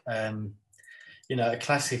problematic. You know, a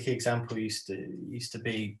classic example used to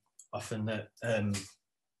be often that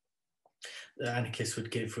the anarchists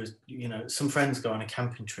would give was, you know, some friends go on a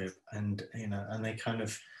camping trip, and you know, and they kind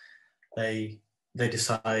of they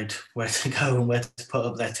decide where to go and where to put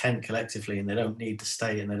up their tent collectively, and they don't need to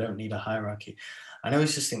stay, and they don't need a hierarchy. And I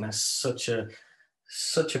always just think that's such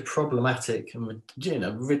a problematic and, you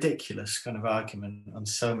know, ridiculous kind of argument on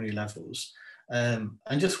so many levels. And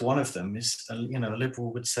just one of them is, you know, a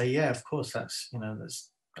liberal would say, yeah, of course, that's, you know,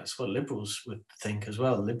 that's what liberals would think as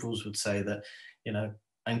well. Liberals would say that, you know,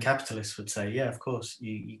 and capitalists would say, yeah, of course,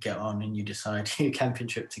 you get on and you decide your camping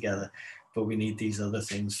trip together, but we need these other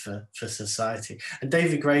things for society. And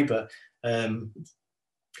David Graeber, kind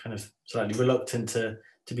of slightly reluctant to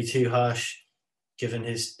be too harsh, given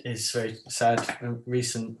his very sad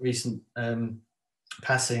recent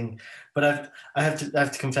passing, but I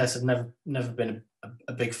have to confess I've never been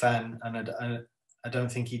a big fan, and I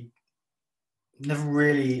don't think he never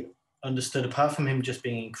really understood, apart from him just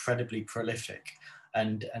being incredibly prolific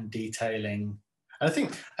and detailing. And I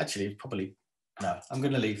think actually probably no, I'm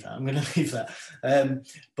going to leave that. I'm going to leave that.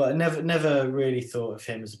 But I never really thought of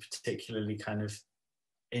him as a particularly kind of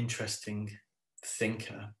interesting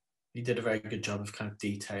thinker. He did a very good job of kind of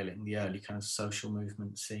detailing the early kind of social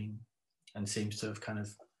movement scene, and seems to have kind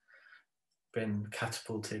of been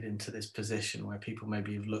catapulted into this position where people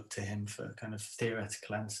maybe have looked to him for kind of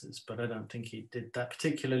theoretical answers, but I don't think he did that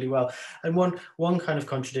particularly well. And one kind of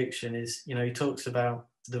contradiction is, you know, he talks about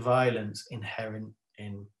the violence inherent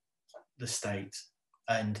in the state.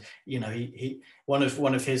 And, you know, he one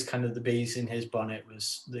of his kind of the bees in his bonnet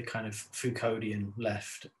was the kind of Foucauldian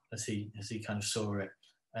left, as he kind of saw it,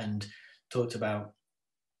 and talked about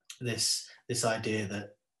this idea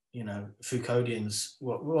that, you know, Foucauldians,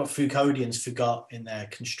 what Foucauldians forgot in their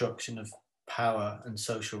construction of power and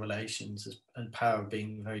social relations, and power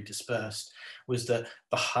being very dispersed, was that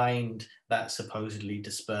behind that supposedly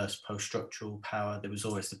dispersed post-structural power, there was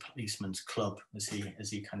always the policeman's club, as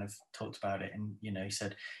he kind of talked about it. And, you know, he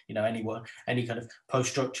said, you know, any kind of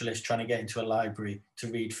post-structuralist trying to get into a library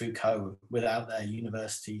to read Foucault without their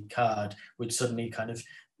university card would suddenly kind of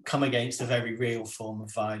come against a very real form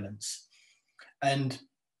of violence. And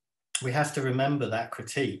we have to remember that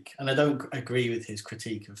critique. And I don't agree with his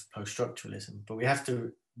critique of post-structuralism, but we have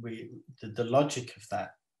to, the logic of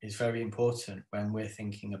that is very important when we're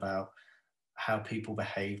thinking about how people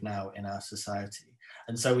behave now in our society.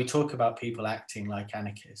 And so we talk about people acting like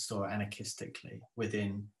anarchists or anarchistically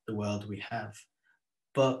within the world we have,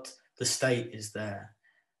 but the state is there,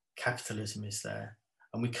 capitalism is there,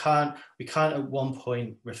 and we can't at one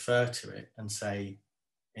point refer to it and say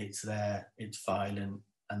it's there, it's violent,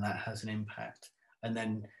 and that has an impact, and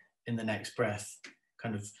then in the next breath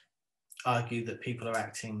kind of argue that people are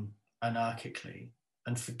acting anarchically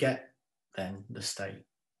and forget then the state,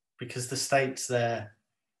 because the state's there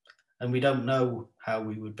and we don't know how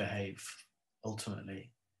we would behave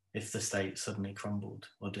ultimately if the state suddenly crumbled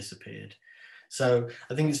or disappeared. So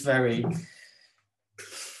I think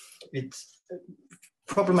it's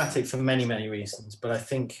problematic for many reasons, but I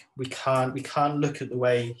think we can't look at the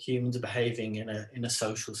way humans are behaving in a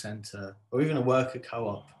social centre or even a worker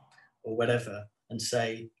co-op or whatever and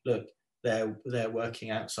say, look, they're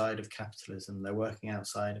working outside of capitalism, they're working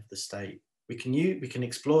outside of the state. We can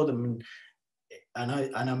explore them, and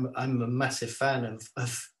I'm a massive fan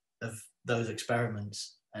of those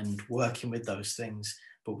experiments and working with those things,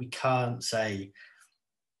 but we can't say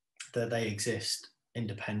that they exist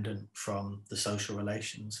independent from the social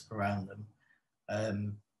relations around them.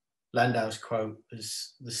 Landau's quote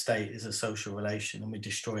is, "The state is a social relation and we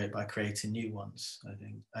destroy it by creating new ones," I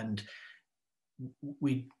think. And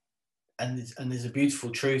there's a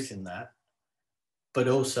beautiful truth in that, but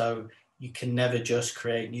also you can never just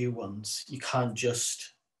create new ones. You can't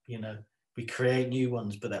just, you know, we create new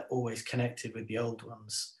ones, but they're always connected with the old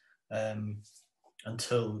ones,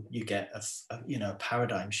 until you get a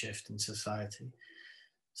paradigm shift in society.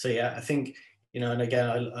 So yeah, I think, you know, and again,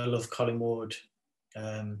 I love Colin Ward,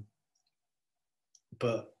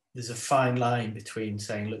 but there's a fine line between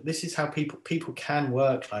saying, look, this is how people can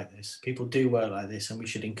work like this, people do work like this, and we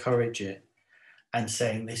should encourage it, and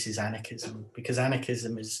saying this is anarchism, because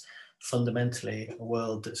anarchism is fundamentally a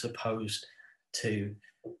world that's opposed to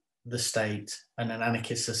the state, and an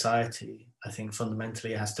anarchist society, I think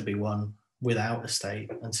fundamentally has to be one without a state.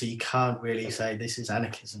 And so you can't really say this is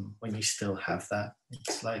anarchism when you still have that.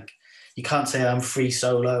 It's like, you can't say I'm free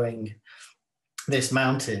soloing this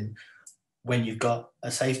mountain when you've got a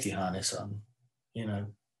safety harness on, you know.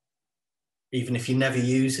 Even if you never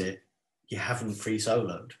use it, you haven't free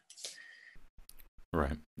soloed.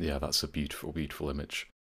 Right. Yeah, that's a beautiful, beautiful image.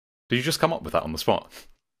 Did you just come up with that on the spot?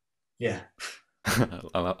 Yeah.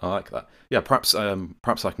 I like that. Yeah, perhaps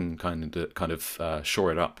I can kind of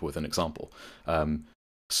shore it up with an example.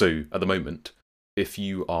 So at the moment, if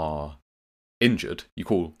you are injured, you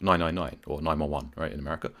call 999 or 911, right, in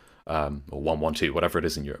America, or 112, whatever it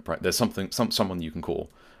is in Europe, right? There's someone you can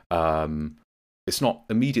call. It's not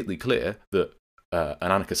immediately clear that an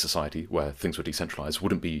anarchist society where things were decentralized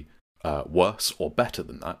wouldn't be worse or better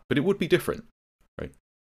than that, but it would be different, right?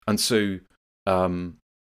 And so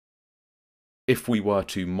if we were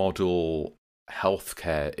to model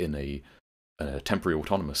healthcare in a temporary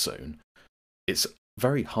autonomous zone, it's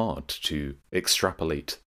very hard to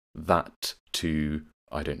extrapolate that to,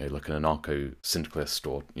 I don't know, like an anarcho-syndicalist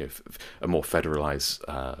or, you know, a more federalized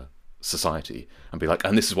society, and be like,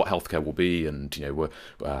 and this is what healthcare will be, and, you know,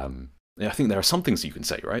 I think there are some things you can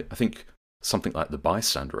say, right? I think something like the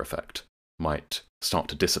bystander effect might start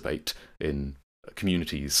to dissipate in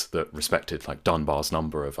communities that respected like Dunbar's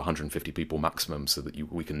number of 150 people maximum, so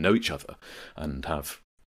that we can know each other and have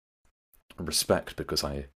respect because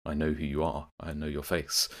I know who you are, I know your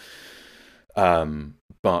face.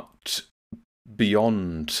 But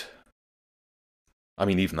beyond, I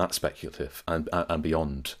mean, even that's speculative, and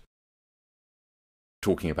beyond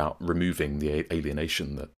talking about removing the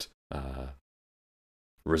alienation that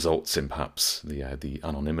results in perhaps the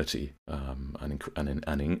anonymity and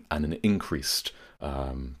an increased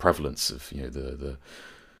prevalence of, you know, the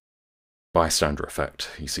bystander effect.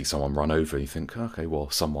 You see someone run over, you think, okay, well,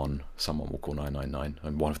 someone will call 999.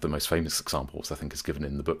 And one of the most famous examples, I think, is given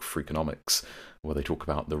in the book Freakonomics, where they talk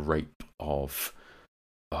about the rape of,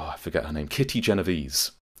 I forget her name, Kitty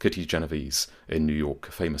Genovese in New York,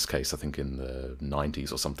 a famous case, I think in the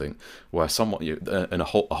 90s or something, where someone, in a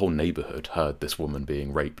whole neighborhood heard this woman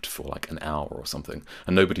being raped for like an hour or something,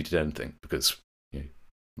 and nobody did anything because, you know,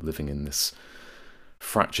 living in this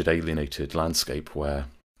fractured, alienated landscape where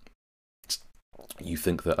you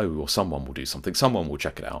think that, oh, well, someone will do something, someone will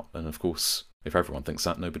check it out, and of course, if everyone thinks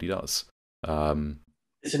that, nobody does.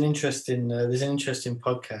 There's an interesting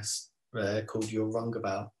podcast called You're Wrong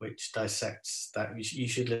About, which dissects that. You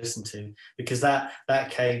should listen to, because that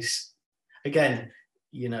case, again,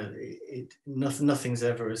 you know, nothing's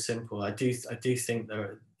ever as simple. I do think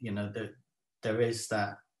there is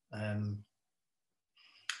that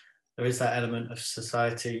element of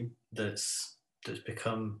society that's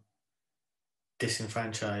become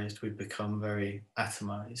disenfranchised. We've become very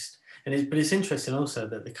atomized, but it's interesting also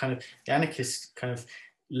that the anarchist kind of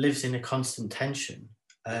lives in a constant tension,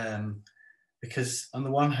 because on the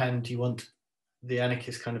one hand, the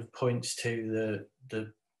anarchist kind of points to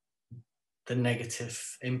the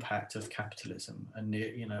negative impact of capitalism and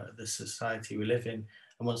the society we live in,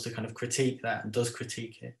 and wants to kind of critique that, and does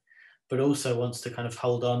critique it, but also wants to kind of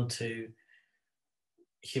hold on to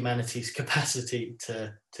humanity's capacity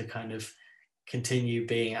to kind of continue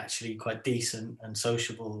being actually quite decent and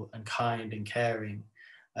sociable and kind and caring,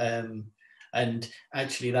 and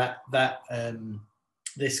actually that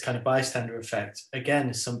this kind of bystander effect, again,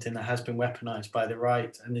 is something that has been weaponized by the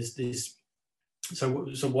right. And so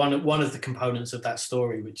one of the components of that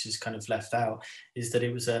story, which is kind of left out, is that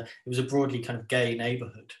it was a broadly kind of gay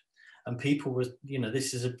neighborhood, and people were,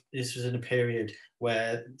 this was in a period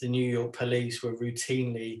where the New York police were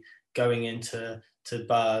routinely going into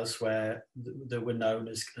bars where that were known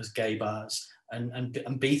as gay bars,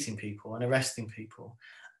 and beating people and arresting people,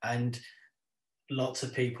 and lots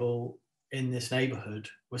of people in this neighborhood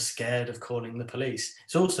were scared of calling the police.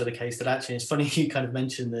 It's also the case that, actually, it's funny you kind of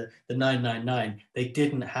mentioned the 999. They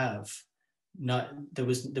didn't have, there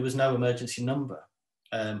was no emergency number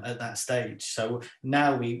at that stage. So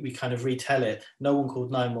now we kind of retell it. No one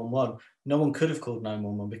called 911. No one could have called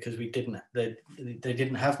 911 because they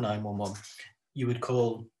didn't have 911. You would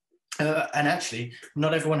call, and actually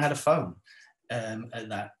not everyone had a phone at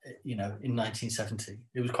that, in 1970.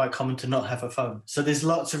 It was quite common to not have a phone. So there's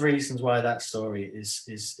lots of reasons why that story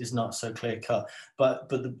is not so clear cut. But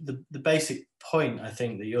the basic point, I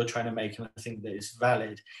think, that you're trying to make, and I think that is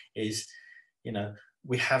valid, is,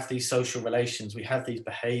 we have these social relations, we have these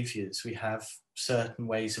behaviors, we have certain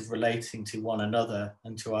ways of relating to one another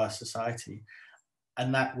and to our society,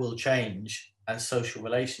 and that will change as social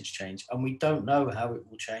relations change, and we don't know how it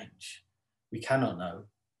will change. We cannot know,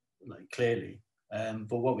 clearly,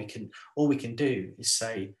 but all we can do is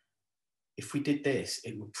say, if we did this,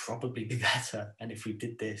 it would probably be better. And if we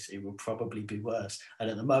did this, it would probably be worse. And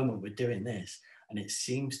at the moment, we're doing this, and it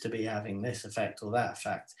seems to be having this effect or that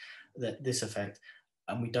effect, this effect,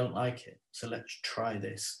 and we don't like it. So let's try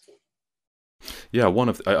this. Yeah,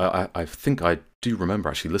 I think I do remember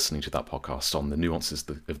actually listening to that podcast on the nuances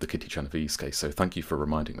of the Kitty Genovese case. So thank you for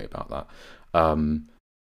reminding me about that.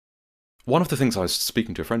 One of the things I was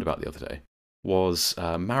speaking to a friend about the other day was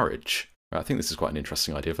marriage. I think this is quite an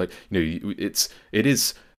interesting idea. Of like, it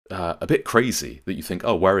is a bit crazy that you think,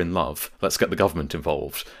 oh, we're in love, let's get the government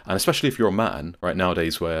involved, and especially if you're a man, right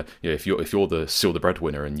nowadays, where if you're still the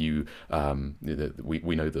breadwinner, and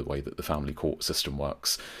we know the way that the family court system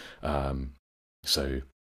works, so.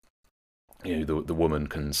 The woman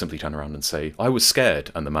can simply turn around and say, "I was scared,"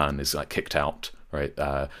 and the man is like kicked out. Right,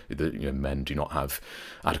 men do not have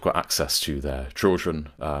adequate access to their children.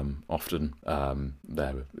 Often,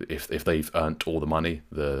 if they've earned all the money,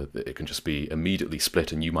 it can just be immediately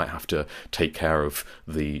split, and you might have to take care of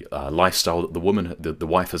the lifestyle that the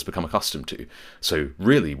wife has become accustomed to. So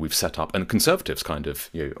really, we've set up, and conservatives kind of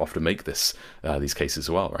often make these cases as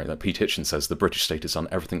well, right? Like Pete Hitchens says, the British state has done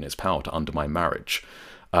everything in its power to undermine marriage.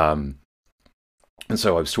 And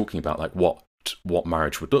so I was talking about like what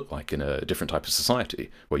marriage would look like in a different type of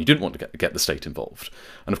society where you didn't want to get the state involved.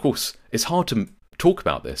 And of course, it's hard to talk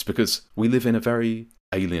about this because we live in a very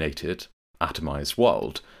alienated, atomized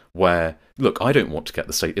world where, look, I don't want to get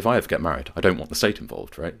the state, if I ever get married, I don't want the state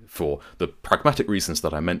involved, right? For the pragmatic reasons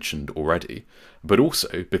that I mentioned already, but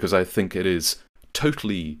also because I think it is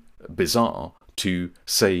totally bizarre to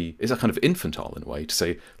say, is a kind of infantile in a way, to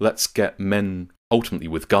say, let's get men ultimately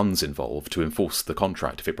with guns involved to enforce the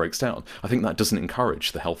contract if it breaks down. I think that doesn't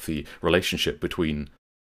encourage the healthy relationship between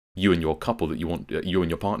you and your couple you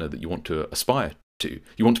and your partner that you want to aspire to.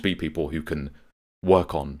 You want to be people who can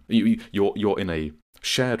work on, you're in a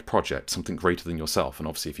shared project, something greater than yourself. And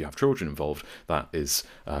obviously if you have children involved, that is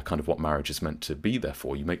kind of what marriage is meant to be there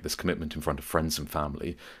for. You make this commitment in front of friends and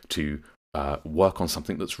family to work on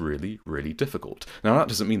something that's really, really difficult. Now that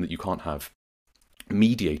doesn't mean that you can't have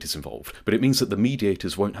mediators involved, but it means that the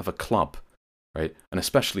mediators won't have a club, right? And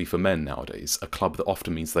especially for men nowadays, a club that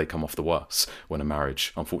often means they come off the worse when a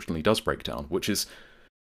marriage unfortunately does break down, which is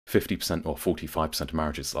 50% or 45% of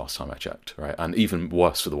marriages last time I checked, right? And even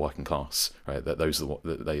worse for the working class, right? That those are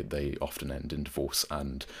they often end in divorce,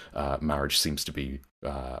 and marriage seems to be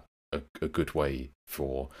a good way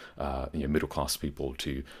for middle class people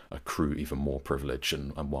to accrue even more privilege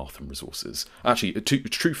and wealth and resources. Actually,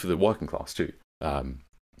 it's true for the working class too.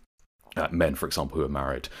 Men, for example, who are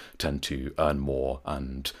married tend to earn more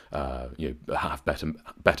and have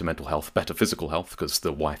better mental health, better physical health, because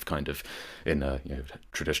the wife, kind of in a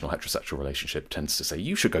traditional heterosexual relationship, tends to say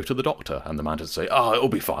you should go to the doctor, and the man does say, "Oh, it'll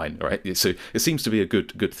be fine," right? So it seems to be a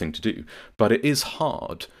good thing to do, but it is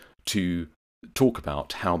hard to talk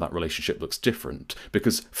about how that relationship looks different,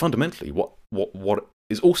 because fundamentally, what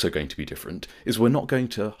is also going to be different is we're not going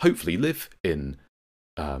to hopefully live in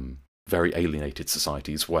very alienated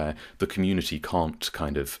societies where the community can't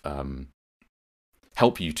kind of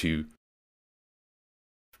help you to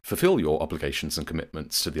fulfill your obligations and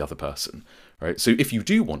commitments to the other person, right? So if you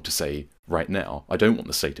do want to say right now, I don't want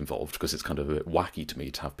the state involved because it's kind of a bit wacky to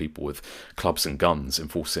me to have people with clubs and guns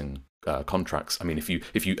enforcing contracts. I mean, if you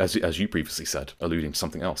as you previously said, alluding to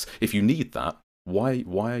something else, if you need that,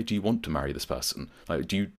 why do you want to marry this person? Like,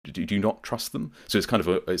 do you not trust them? So it's kind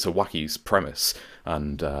of it's a wacky premise,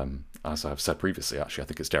 and as I've said previously, actually, I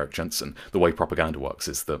think it's Derek Jensen. The way propaganda works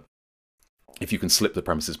is that if you can slip the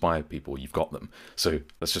premises by people, you've got them. So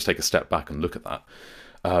let's just take a step back and look at that.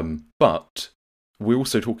 But we're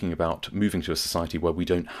also talking about moving to a society where we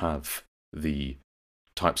don't have the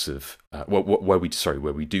types of where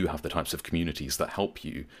we do have the types of communities that help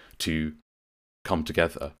you to come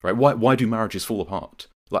together, right? Why do marriages fall apart?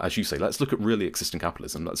 Like, as you say, let's look at really existing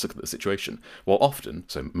capitalism. Let's look at the situation. Well, often,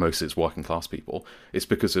 so most is working class people, it's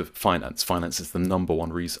because of finance. Finance is the number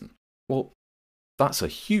one reason. Well, that's a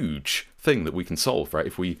huge thing that we can solve, right?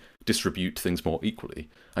 If we distribute things more equally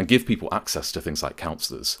and give people access to things like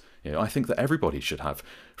counsellors. I think that everybody should have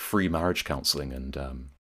free marriage counselling and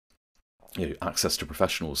access to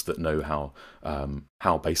professionals that know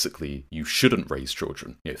how basically you shouldn't raise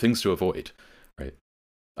children. Things to avoid, right?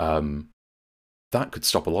 That could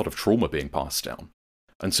stop a lot of trauma being passed down.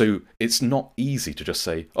 And so it's not easy to just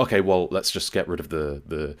say, okay, well, let's just get rid of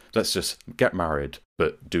let's just get married,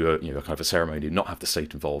 but do a kind of a ceremony, not have the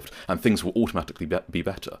state involved, and things will automatically be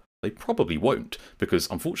better. They probably won't,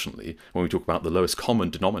 because unfortunately, when we talk about the lowest common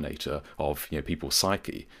denominator of people's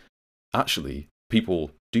psyche, actually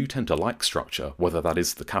people do tend to like structure, whether that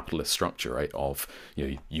is the capitalist structure, right? Of,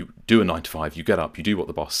 you do a 9 to 5, you get up, you do what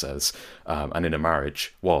the boss says, and in a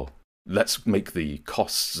marriage, well, let's make the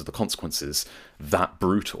costs, the consequences that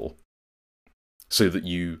brutal, so that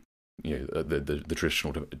the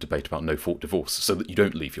traditional debate about no fault divorce, so that you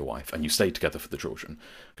don't leave your wife and you stay together for the children.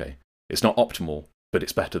 Okay, it's not optimal, but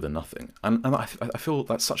it's better than nothing. And I feel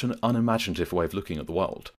that's such an unimaginative way of looking at the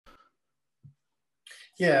world.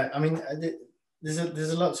 Yeah, I mean, there's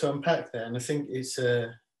a lot to unpack there, and I think it's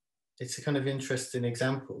a kind of interesting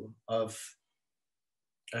example of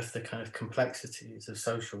the kind of complexities of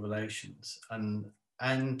social relations and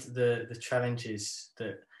the challenges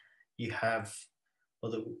that you have, or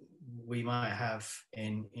that we might have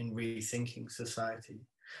in rethinking society.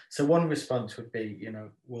 So one response would be,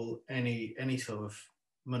 well, any sort of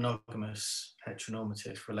monogamous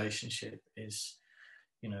heteronormative relationship is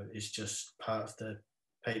just part of the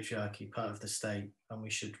patriarchy, part of the state, and we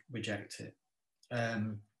should reject it.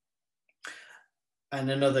 And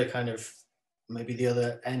another kind of, maybe the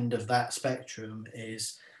other end of that spectrum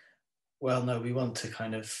is, well, no, we want to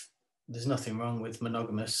there's nothing wrong with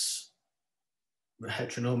monogamous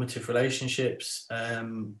heteronormative relationships,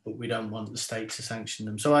 but we don't want the state to sanction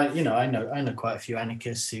them. So I know quite a few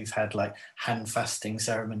anarchists who've had like hand fasting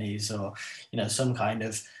ceremonies, or some kind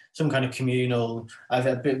of communal. I've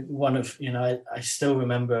had one of I still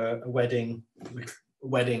remember a wedding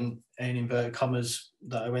in inverted commas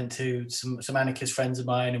that I went to, some anarchist friends of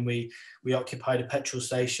mine, and we occupied a petrol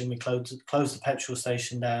station. We closed the petrol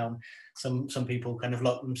station down. Some people kind of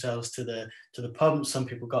locked themselves to the pump. Some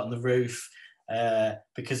people got on the roof.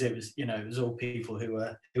 Because it was all people who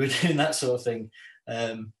were doing that sort of thing,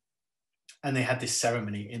 and they had this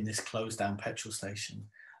ceremony in this closed down petrol station,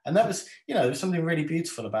 and that was there was something really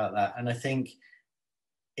beautiful about that. And I think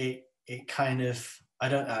it kind of,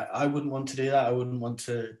 I wouldn't want to do that. I wouldn't want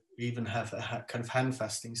to even have a kind of hand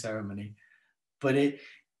fasting ceremony, but it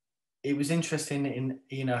was interesting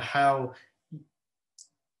in how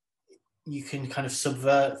you can kind of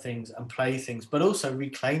subvert things and play things, but also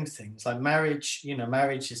reclaim things. Like marriage,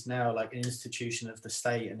 marriage is now like an institution of the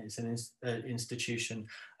state, and it's an institution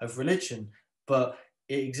of religion, but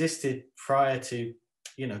it existed prior to,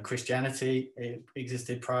 Christianity. It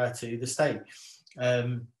existed prior to the state.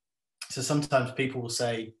 So sometimes people will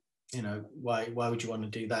say, why would you want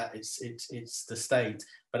to do that? It's the state.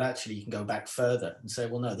 But actually you can go back further and say,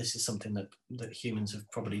 well, no, this is something that humans have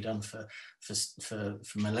probably done for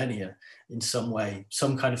millennia in some way,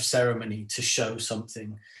 some kind of ceremony to show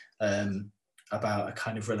something about a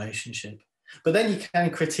kind of relationship. But then you can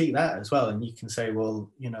critique that as well, and you can say, well,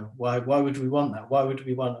 why would we want that? Why would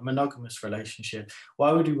we want a monogamous relationship?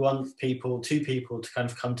 Why would we want two people to kind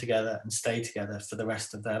of come together and stay together for the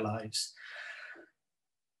rest of their lives?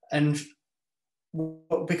 And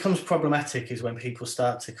what becomes problematic is when people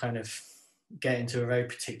start to kind of get into a very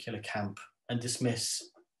particular camp and dismiss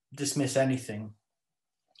anything.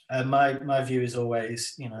 My view is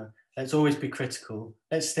always, let's always be critical.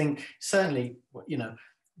 Let's think, certainly,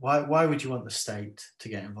 why would you want the state to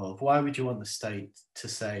get involved? Why would you want the state to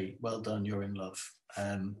say, well done, you're in love?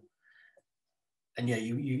 And yeah,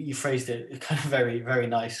 you phrased it kind of very, very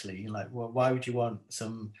nicely. Like, well, why would you want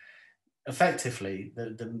some? Effectively,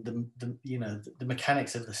 the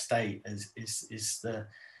mechanics of the state is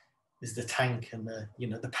the tank and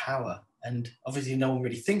the power, and obviously no one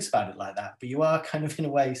really thinks about it like that, but you are kind of in a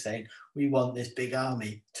way saying we want this big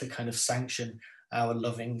army to kind of sanction our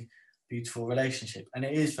loving, beautiful relationship, and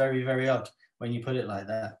it is very, very odd when you put it like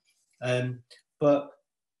that. But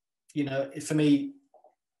for me,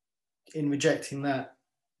 in rejecting that,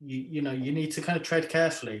 you need to kind of tread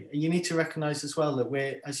carefully, and you need to recognize as well that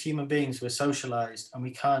we're, as human beings, we're socialized, and we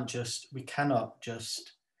cannot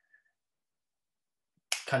just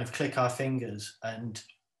kind of click our fingers and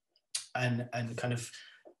kind of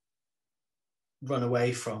run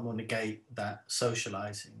away from or negate that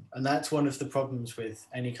socializing. And that's one of the problems with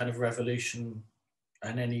any kind of revolution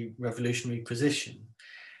and any revolutionary position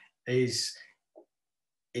is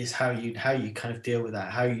how you kind of deal with that,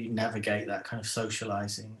 how you navigate that kind of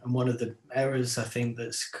socializing. And one of the errors I think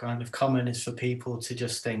that's kind of common is for people to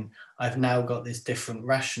just think, I've now got this different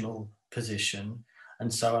rational position,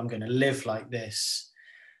 and so I'm going to live like this,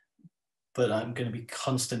 but I'm going to be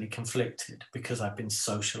constantly conflicted because I've been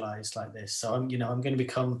socialized like this. So I'm going to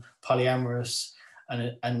become polyamorous,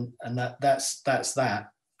 and that's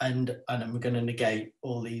that, and I'm going to negate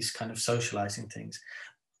all these kind of socializing things.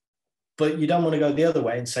 But you don't want to go the other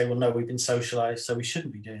way and say, well, no, we've been socialized, so we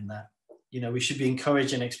shouldn't be doing that. We should be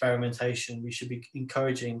encouraging experimentation. We should be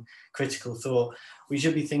encouraging critical thought. We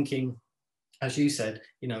should be thinking, as you said,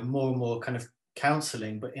 more and more kind of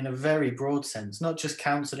counselling, but in a very broad sense, not just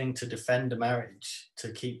counselling to defend a marriage,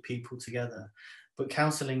 to keep people together, but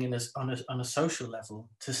counselling on a social level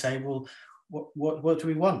to say, well, what do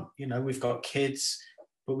we want? You know, we've got kids,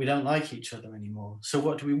 but we don't like each other anymore. So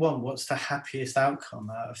what do we want? What's the happiest outcome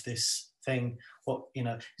out of this thing? What, you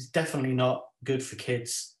know, it's definitely not good for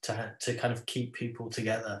kids to kind of keep people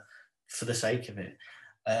together for the sake of it.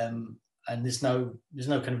 And there's no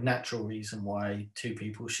kind of natural reason why two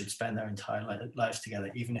people should spend their entire lives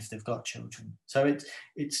together, even if they've got children. So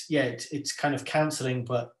it's kind of counselling,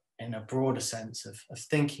 but in a broader sense of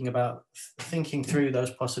thinking through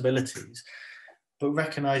those possibilities, but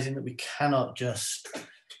recognizing that we cannot just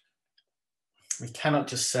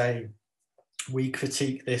say we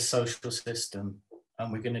critique this social system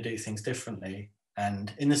and we're going to do things differently.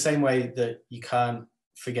 And in the same way that you can't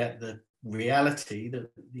forget the reality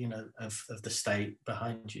that, you know, of the state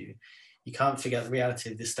behind you, you can't forget the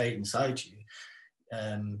reality of the state inside you,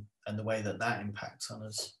 and the way that impacts on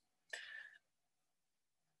us.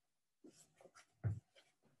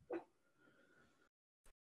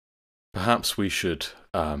 Perhaps we should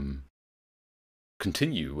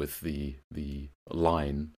continue with the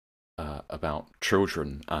line about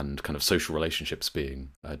children and kind of social relationships being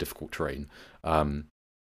difficult terrain.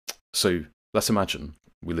 So let's imagine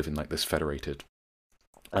we live in like this federated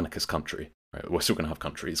anarchist country. Right? We're still going to have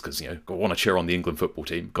countries because, you know, want to cheer on the England football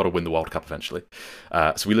team, got to win the World Cup eventually.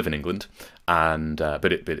 So we live in England, and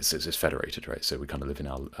but it's federated, right? So we kind of live in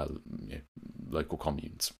our you know, local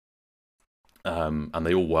communes, and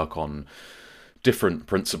they all work on different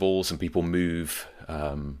principles, and people move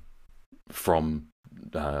from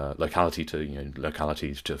locality to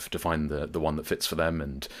locality to find the one that fits for them,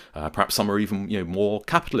 and perhaps some are even more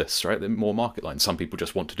capitalists, right? They're more market lines. Some people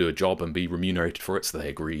just want to do a job and be remunerated for it, so they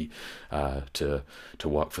agree to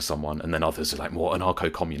work for someone, and then others are like more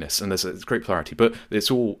anarcho-communists, and there's a great plurality, but it's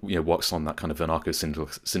all works on that kind of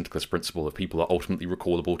anarcho-syndicalist principle of people are ultimately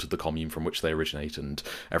recallable to the commune from which they originate, and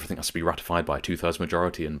everything has to be ratified by a 2/3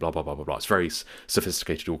 majority, and blah blah blah blah blah. It's very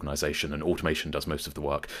sophisticated organisation, and automation does most of the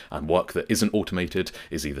work, and work that isn't automated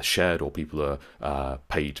is either shared or people are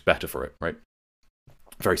paid better for it, right?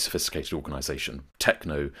 Very sophisticated organisation,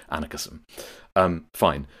 techno-anarchism.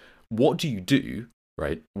 Fine. What do you do,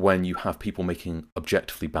 right, when you have people making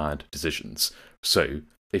objectively bad decisions? So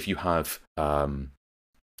if you have, well,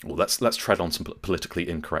 let's tread on some politically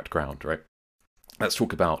incorrect ground, right? Let's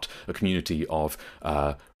talk about a community of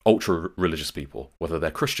ultra-religious people, whether they're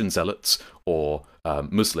Christian zealots or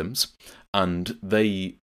Muslims, and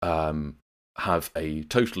they have a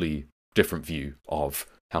totally different view of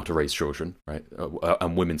how to raise children, right,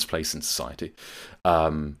 and women's place in society,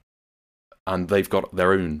 and they've got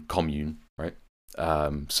their own commune, right.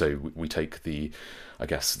 So we take the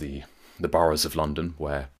boroughs of London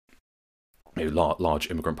where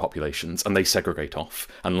large immigrant populations, and they segregate off,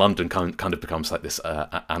 and London kind of becomes like this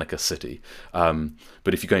anarchist city.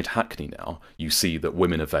 But if you go into Hackney now, you see that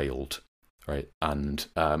women are veiled. Right, and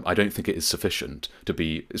I don't think it is sufficient to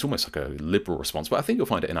be. It's almost like a liberal response, but I think you'll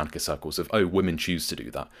find it in anarchist circles of, oh, women choose to do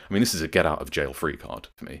that. I mean, this is a get out of jail free card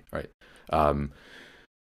for me, right?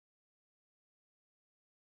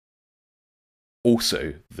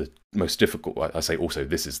 Also, the most difficult. I say also,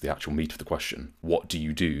 this is the actual meat of the question. What do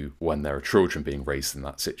you do when there are children being raised in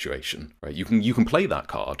that situation? Right? You can play that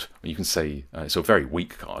card. You can say it's a very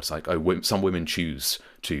weak card. It's like, oh, some women choose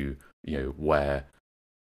to wear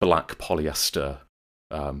black polyester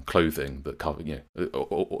clothing that cover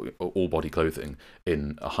all body clothing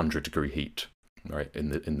in 100-degree heat, right, in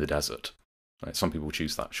the desert. Right? Some people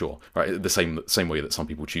choose that, sure. Right, the same way that some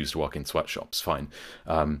people choose to work in sweatshops, fine.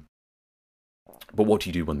 But what do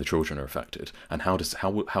you do when the children are affected? And how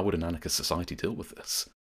would an anarchist society deal with this?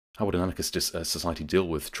 How would an anarchist society deal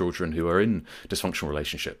with children who are in dysfunctional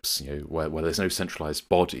relationships, where there's no centralized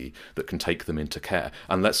body that can take them into care?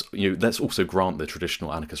 And let's also grant the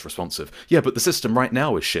traditional anarchist responsive. Yeah, but the system right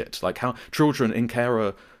now is shit. Like, how children in care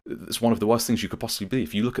are, it's one of the worst things you could possibly be.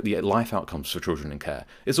 If you look at the life outcomes for children in care,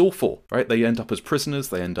 it's awful, right? They end up as prisoners.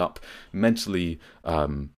 They end up mentally,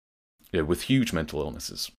 with huge mental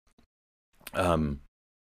illnesses.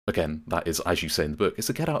 Again, that is, as you say in the book, it's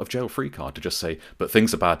a get out of jail free card to just say, but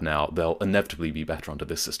things are bad now, they'll inevitably be better under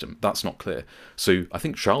this system. That's not clear. So I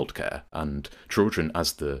think childcare and children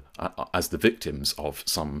as the victims of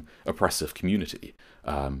some oppressive community,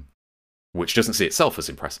 which doesn't see itself as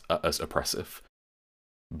oppressive,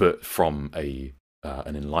 but from an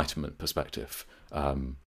Enlightenment perspective,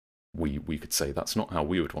 we could say that's not how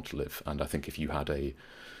we would want to live. And I think if you had a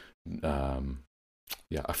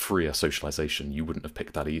freer socialization, you wouldn't have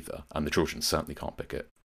picked that either, and the children certainly can't pick it.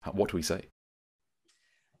 What do we say?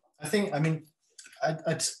 I mean,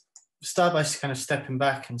 I'd start by kind of stepping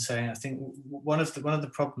back and saying, I think one of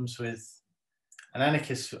the problems with, and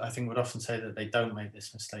anarchists, I think, would often say that they don't make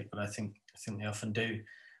this mistake, but I think they often do.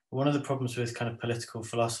 But one of the problems with kind of political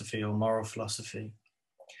philosophy or moral philosophy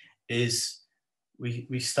is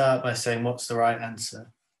we start by saying, what's the right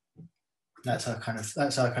answer? That's our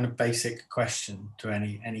kind of basic question to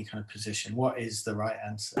any kind of position. What is the right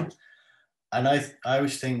answer? And I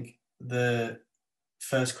always think the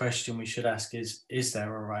first question we should ask is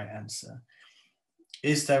there a right answer?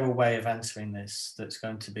 Is there a way of answering this that's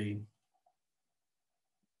going to be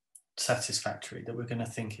satisfactory, that we're going to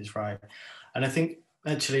think is right? And I think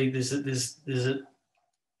actually there's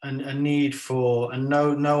a need for, and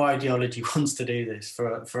no ideology wants to do this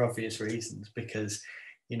for obvious reasons, because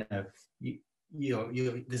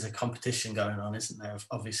there's a competition going on, isn't there?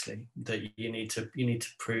 Obviously, that you need to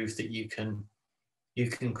prove that you can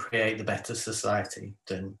create the better society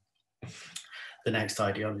than the next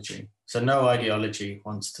ideology. So no ideology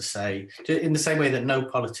wants to say, in the same way that no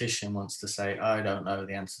politician wants to say, I don't know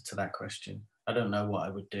the answer to that question, I don't know what I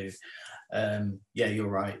would do. Yeah, you're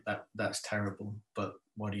right, that's terrible, but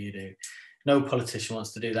what do you do? No politician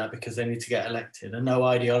wants to do that because they need to get elected, and no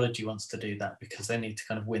ideology wants to do that because they need to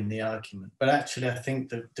kind of win the argument. But actually, I think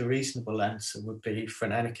the reasonable answer would be for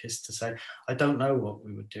an anarchist to say, I don't know what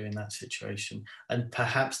we would do in that situation. And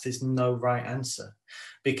perhaps there's no right answer,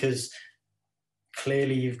 because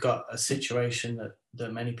clearly you've got a situation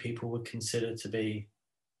that many people would consider to be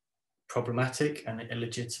problematic and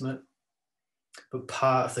illegitimate. But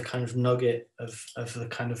part of the kind of nugget of the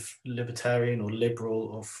kind of libertarian or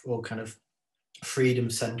liberal or kind of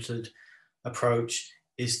freedom-centered approach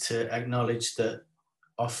is to acknowledge that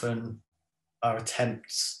often our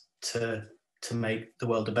attempts to make the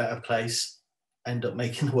world a better place end up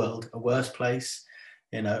making the world a worse place.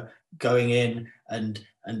 Going in and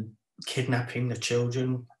kidnapping the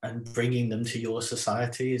children and bringing them to your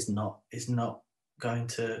society is not going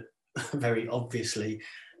to very obviously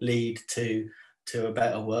lead to a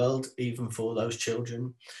better world, even for those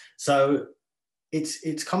children. So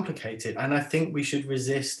it's complicated, and I think we should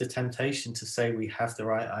resist the temptation to say we have the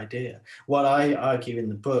right idea. What I argue in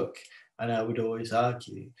the book, and I would always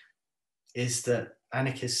argue, is that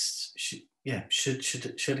anarchists should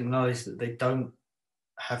acknowledge that they don't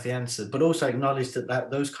have the answer, but also acknowledge that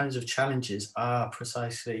those kinds of challenges are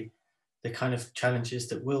precisely the kind of challenges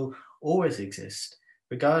that will always exist,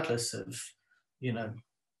 regardless of,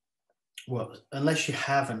 unless you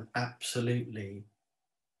have an absolutely,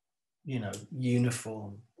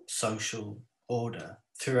 uniform social order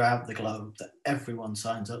throughout the globe that everyone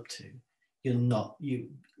signs up to,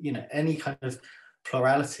 any kind of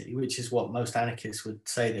plurality, which is what most anarchists would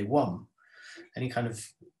say they want, any kind of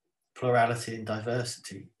plurality and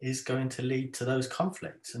diversity is going to lead to those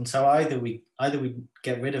conflicts. And so either we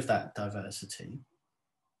get rid of that diversity,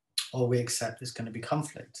 or we accept there's going to be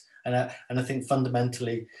conflict. And I think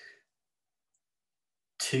fundamentally,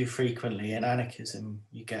 too frequently in anarchism,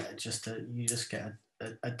 you just get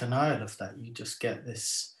a denial of that. You just get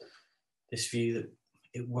this view that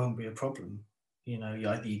it won't be a problem.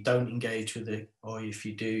 Either you don't engage with it, or if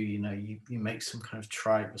you do, you make some kind of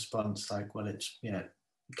trite response like, well, it's, it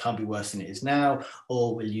can't be worse than it is now,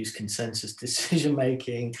 or we'll use consensus decision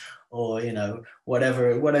making, or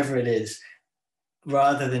whatever it is,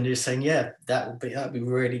 rather than just saying, yeah, that'd be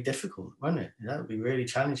really difficult, won't it? That would be really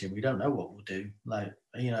challenging. We don't know what we'll do,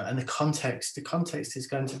 and the context is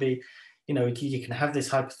going to be, you can have this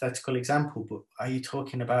hypothetical example, but are you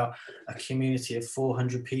talking about a community of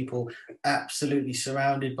 400 people absolutely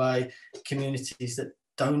surrounded by communities that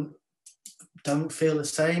don't feel the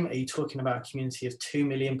same? Are you talking about a community of 2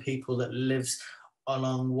 million people that lives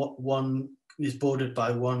along one is bordered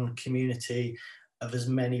by one community of as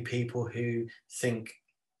many people who think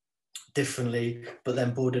differently, but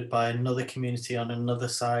then bordered by another community on another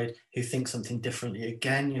side who think something differently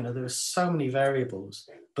again? There are so many variables,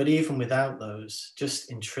 but even without those,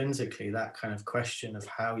 just intrinsically, that kind of question of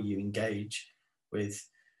how you engage with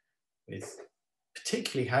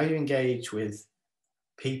particularly how you engage with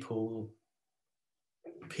people's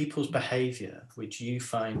behavior, which you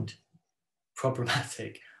find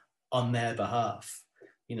problematic on their behalf,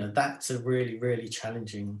 that's a really, really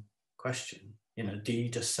challenging question. Do you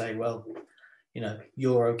just say, well,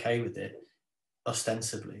 you're okay with it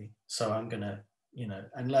ostensibly, so I'm gonna,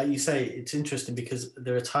 and like you say, it's interesting because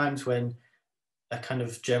there are times when a kind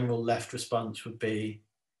of general left response would be,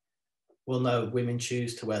 well, no, women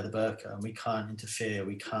choose to wear the burqa and we can't interfere.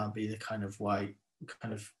 We can't be the kind of white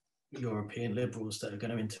kind of European liberals that are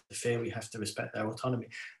going to interfere. We have to respect their autonomy.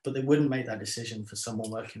 But they wouldn't make that decision for someone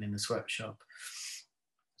working in a sweatshop.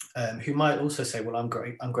 who might also say, well,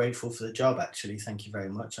 I'm grateful for the job, actually, thank you very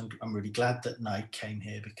much. I'm really glad that Nike came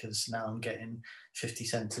here because now I'm getting 50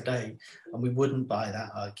 cents a day. And we wouldn't buy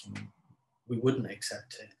that argument. We wouldn't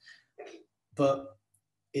accept it. But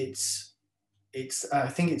I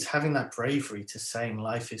think it's having that bravery to saying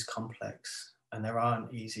life is complex and there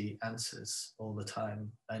aren't easy answers all the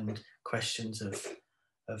time, and questions of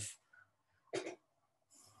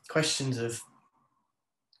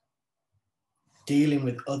dealing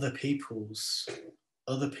with other people's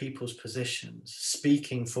positions,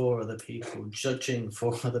 speaking for other people, judging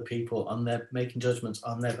for other people, making judgments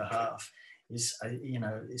on their behalf is,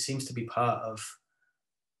 it seems to be part of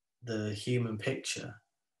the human picture.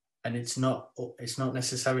 And it's not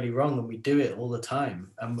necessarily wrong, and we do it all the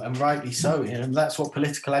time, and rightly so. And that's what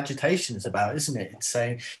political agitation is about, isn't it? It's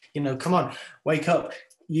saying, come on, wake up,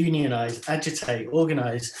 unionize, agitate,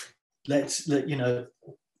 organize. You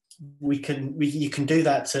can do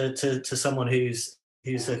that to someone who's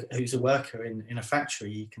a worker in a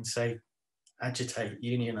factory. You can say, agitate,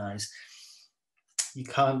 unionize. You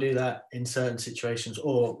can't do that in certain situations,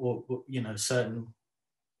 or certain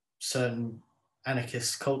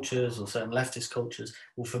anarchist cultures or certain leftist cultures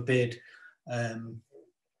will forbid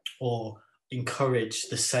or encourage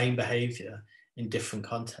the same behavior in different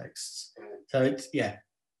contexts. So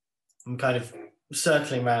I'm kind of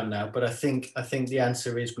circling around now, but I think the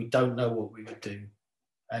answer is we don't know what we would do,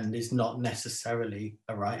 and is not necessarily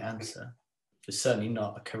a right answer. It's certainly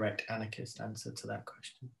not a correct anarchist answer to that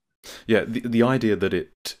question. Yeah, the idea that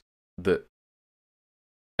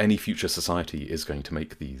any future society is going to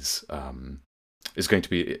make these is going to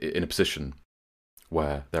be in a position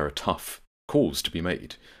where there are tough calls to be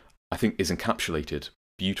made, I think is encapsulated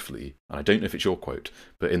beautifully. And I don't know if it's your quote,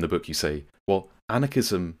 but in the book you say, well,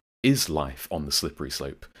 anarchism is life on the slippery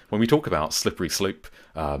slope. When we talk about slippery slope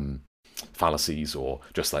fallacies, or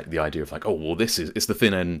just like the idea of like, oh, well, it's the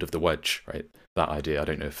thin end of the wedge, right? That idea, I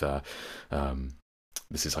don't know if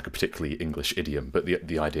this is like a particularly English idiom, but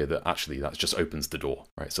the idea that actually that just opens the door,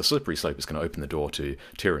 right? So slippery slope is going to open the door to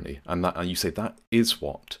tyranny, and you say that is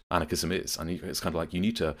what anarchism is, and it's kind of like you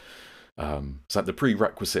need to. It's like the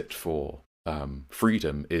prerequisite for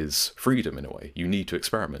freedom is freedom in a way. You need to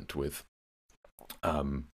experiment with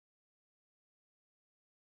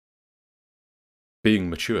being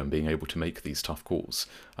mature and being able to make these tough calls,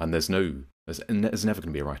 and there's never going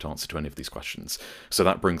to be a right answer to any of these questions. So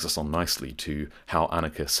that brings us on nicely to how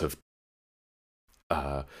anarchists have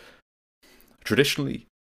traditionally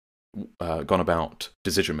gone about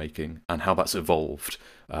decision making, and how that's evolved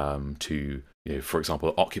to, for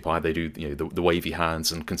example, Occupy, they do the wavy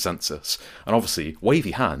hands and consensus, and obviously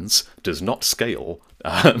wavy hands does not scale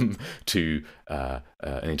to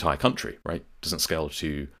an entire country, right? Doesn't scale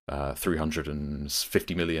to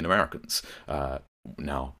 350 million Americans.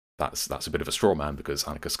 Now that's a bit of a straw man, because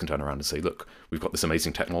anarchists can turn around and say, look, we've got this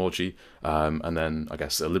amazing technology, and then I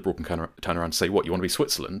guess a liberal can turn around and say, what, you want to be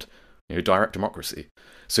Switzerland? Direct democracy.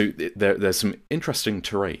 So there's some interesting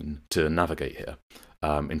terrain to navigate here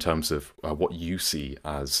in terms of what you see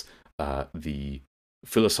as the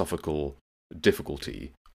philosophical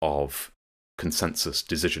difficulty of consensus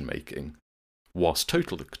decision making, whilst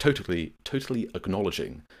totally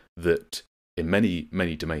acknowledging that in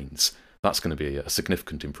many domains that's going to be a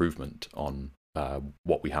significant improvement on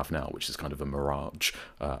what we have now, which is kind of a mirage,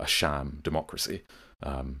 a sham democracy.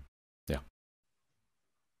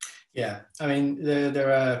 Yeah, I mean,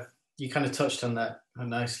 there are, you kind of touched on that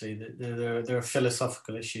nicely. There are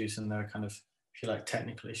philosophical issues, and there are kind of, if you like,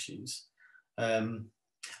 technical issues. And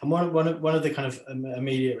one of the kind of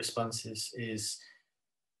immediate responses is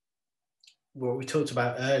what we talked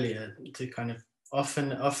about earlier. To kind of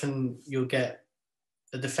often you'll get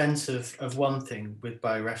a defense of one thing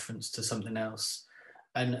by reference to something else,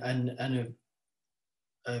 and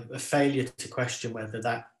a failure to question whether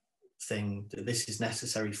that thing that this is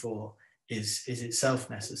necessary for is itself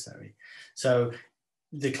necessary. So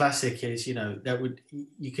the classic is,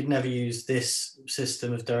 you could never use this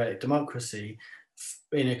system of direct democracy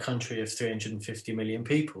in a country of 350 million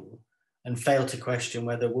people, and fail to question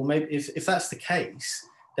whether, well, maybe if that's the case,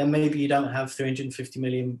 then maybe you don't have 350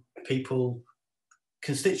 million people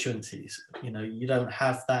constituencies. You don't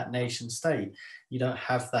have that nation state. You don't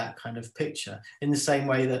have that kind of picture. In the same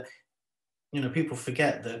way that, people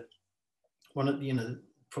forget that one of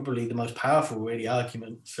probably the most powerful really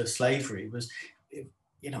argument for slavery was,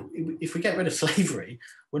 if we get rid of slavery,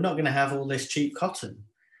 we're not going to have all this cheap cotton.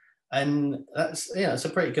 And that's, it's a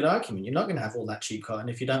pretty good argument. You're not going to have all that cheap cotton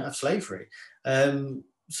if you don't have slavery. That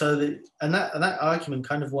argument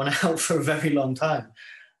kind of won out for a very long time.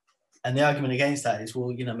 And the argument against that is,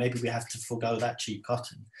 well, maybe we have to forego that cheap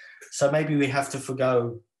cotton. So maybe we have to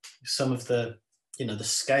forego some of the, the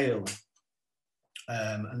scale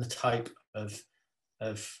and the type of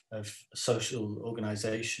social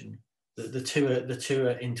organization. The two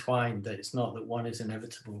are entwined. That it's not that one is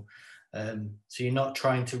inevitable. So you're not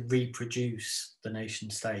trying to reproduce the nation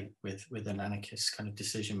state with an anarchist kind of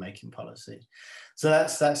decision making policy. So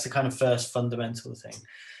that's the kind of first fundamental thing.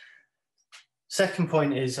 Second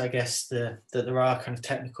point is, I guess, that there are kind of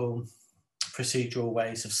technical, procedural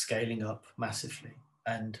ways of scaling up massively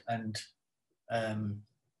and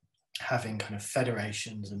having kind of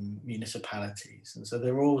federations and municipalities. And so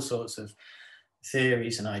there are all sorts of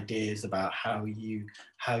theories and ideas about how you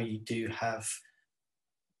do have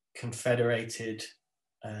confederated,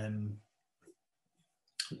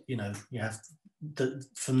 you have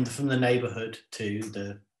from the neighborhood to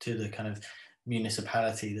the kind of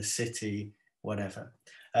municipality, the city, whatever.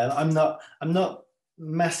 I'm not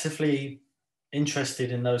massively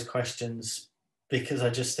interested in those questions, because I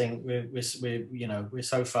just think we're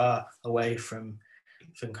so far away from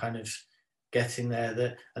kind of getting there,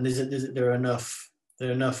 that, and there are enough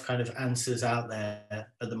kind of answers out there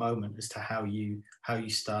at the moment as to how you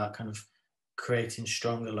start kind of creating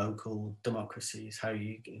stronger local democracies, how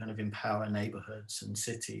you kind of empower neighborhoods and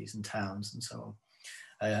cities and towns and so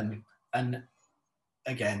on. And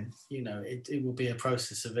again, it will be a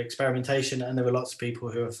process of experimentation, and there are lots of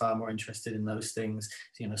people who are far more interested in those things,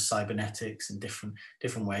 cybernetics and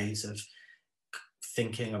different ways of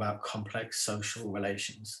thinking about complex social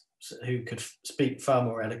relations, who could speak far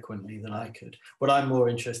more eloquently than I could. What I'm more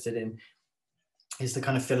interested in is the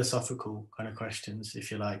kind of philosophical kind of questions, if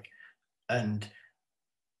you like, and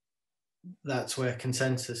that's where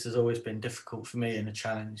consensus has always been difficult for me and a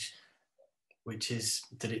challenge, which is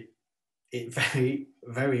that it very,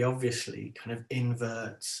 very obviously kind of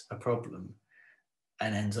inverts a problem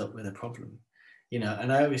and ends up with a problem,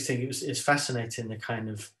 and I always think it's fascinating, the kind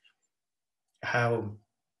of how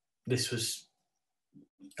this was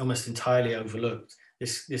almost entirely overlooked.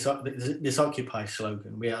 This Occupy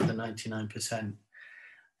slogan, "We are the 99%,"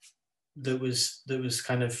 that was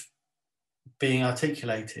kind of being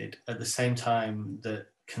articulated at the same time that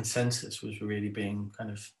consensus was really being kind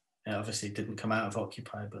of, obviously it didn't come out of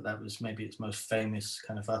Occupy, but that was maybe its most famous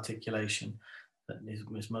kind of articulation, that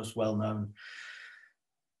was most well known.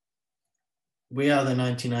 We are the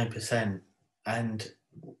 99%, and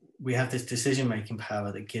we have this decision-making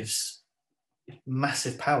power that gives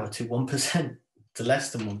massive power to 1%, to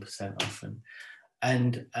less than 1% often,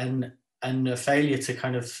 and a failure to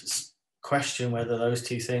kind of question whether those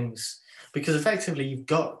two things, because effectively you've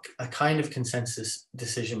got a kind of consensus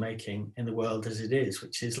decision-making in the world as it is,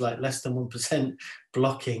 which is like less than 1%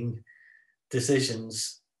 blocking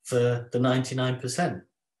decisions for the 99%.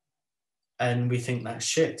 And we think that's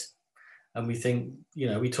shit. And we think,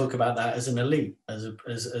 we talk about that as an elite, as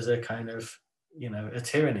a kind of, a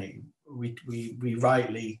tyranny. We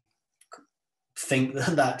rightly think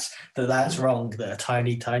that's wrong, that a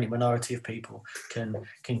tiny minority of people can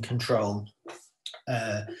control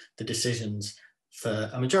the decisions for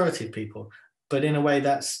a majority of people. But in a way,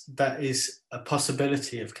 that is a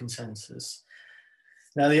possibility of consensus.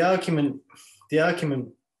 Now, the argument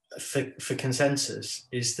for consensus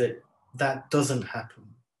is that doesn't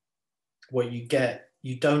happen. What you get,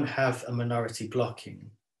 you don't have a minority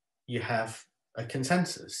blocking, you have a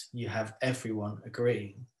consensus, you have everyone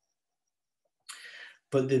agreeing.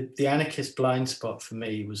 But the anarchist blind spot for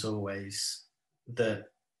me was always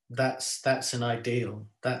that's an ideal,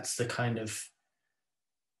 that's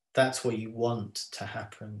what you want to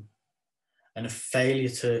happen, and a failure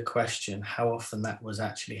to question how often that was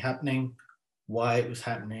actually happening, why it was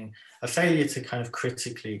happening, a failure to kind of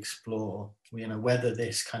critically explore, whether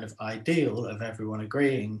this kind of ideal of everyone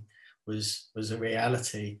agreeing was a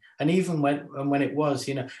reality. And even when it was,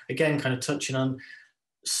 again, kind of touching on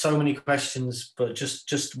so many questions, but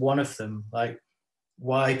just one of them, like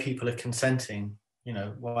why people are consenting,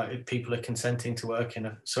 why people are consenting to work in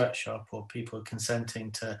a sweatshop, or people are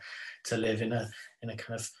consenting to live in a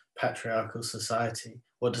kind of patriarchal society.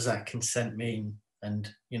 What does that consent mean?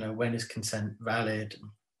 And when is consent valid?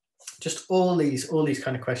 Just all these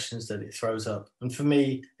kind of questions that it throws up. And for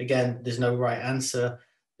me, again, there's no right answer,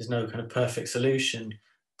 there's no kind of perfect solution.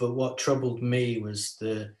 But what troubled me was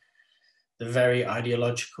the very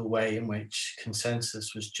ideological way in which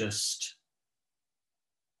consensus was just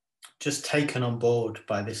taken on board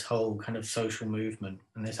by this whole kind of social movement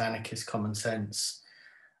and this anarchist common sense,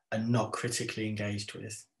 and not critically engaged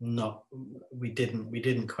with. We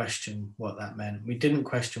didn't question what that meant. We didn't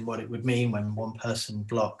question what it would mean when one person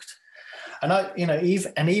blocked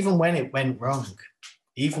And even when it went wrong,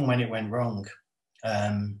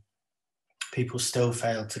 people still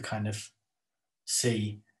failed to kind of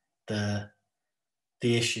see the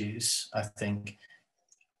issues, I think.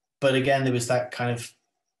 But again, there was that kind of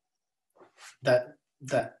that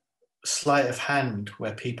sleight of hand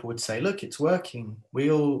where people would say, look, it's working. We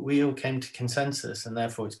all came to consensus, and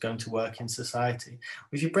therefore it's going to work in society.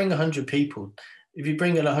 If you bring 100 people, if you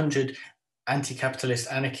bring in 100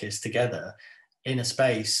 anti-capitalist anarchists together in a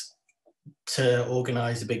space to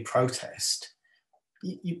organize a big protest,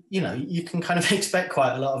 you can kind of expect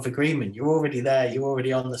quite a lot of agreement. You're already there. You're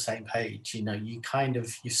already on the same page. You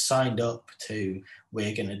signed up to,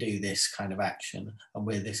 we're going to do this kind of action and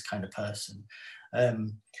we're this kind of person.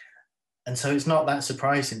 And so it's not that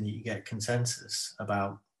surprising that you get consensus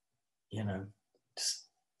about, just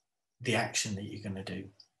the action that you're going to do.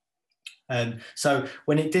 So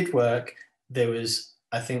when it did work,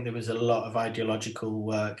 I think there was a lot of ideological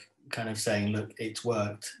work kind of saying, look, it's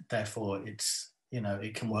worked, therefore it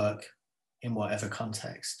can work in whatever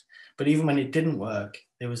context. But even when it didn't work,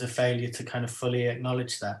 there was a failure to kind of fully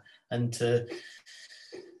acknowledge that and to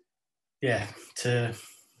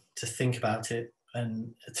think about it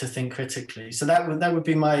and to think critically. So that would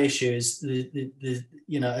be my issue, is the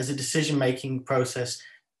as a decision-making process,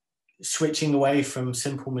 switching away from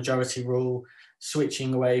simple majority rule,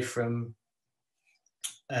 switching away from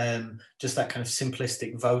just that kind of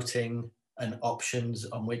simplistic voting and options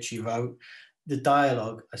on which you vote. The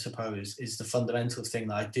dialogue, I suppose, is the fundamental thing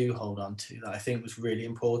that I do hold on to, that I think was really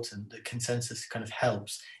important, that consensus kind of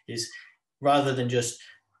helps, is rather than just,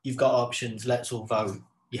 you've got options, let's all vote,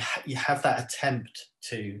 you have that attempt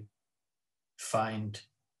to find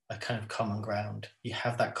a kind of common ground. You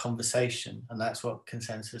have that conversation, and that's what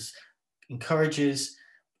consensus encourages,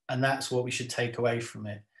 and that's what we should take away from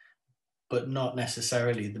it, but not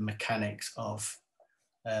necessarily the mechanics of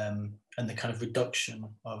and the kind of reduction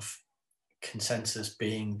of consensus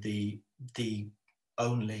being the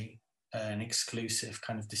only and exclusive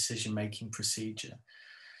kind of decision-making procedure.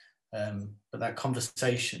 But that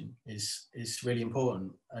conversation is really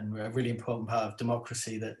important, and a really important part of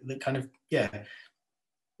democracy that kind of,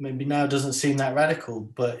 maybe now doesn't seem that radical,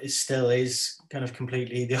 but it still is kind of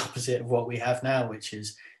completely the opposite of what we have now, which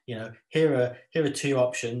is, here are two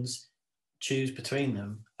options, choose between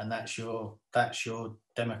them, and that's your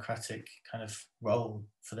democratic kind of role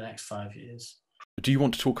for the next 5 years. Do you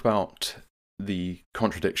want to talk about the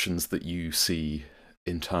contradictions that you see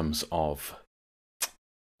in terms of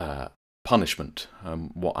punishment?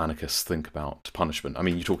 What anarchists think about punishment? I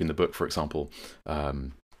mean, you talk in the book, for example,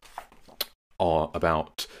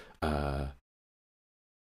 about the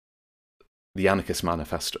Anarchist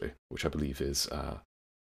Manifesto, which I believe is a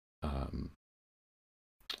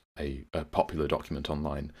popular document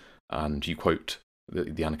online, and you quote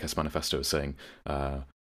the Anarchist Manifesto as saying,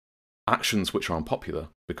 actions which are unpopular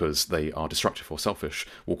because they are destructive or selfish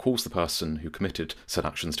will cause the person who committed said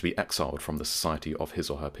actions to be exiled from the society of his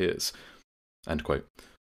or her peers. End quote.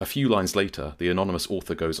 A few lines later, the anonymous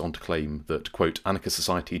author goes on to claim that, quote, anarchist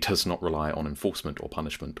society does not rely on enforcement or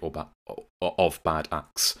punishment of bad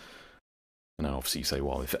acts. And then obviously you say,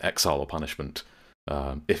 well, if exile or punishment,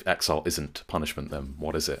 if exile isn't punishment, then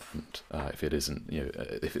what is it? And if it isn't,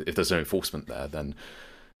 if there's no enforcement there, then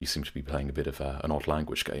you seem to be playing a bit of an odd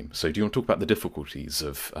language game. So do you want to talk about the difficulties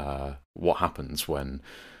of what happens when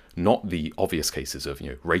not the obvious cases of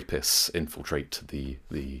rapists infiltrate the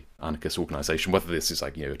anarchist organisation, whether this is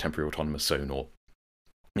like a temporary autonomous zone or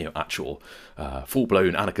actual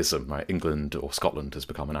full-blown anarchism, right? England or Scotland has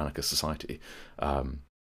become an anarchist society.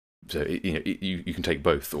 So you can take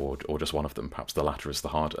both or just one of them. Perhaps the latter is the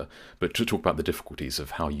harder. But to talk about the difficulties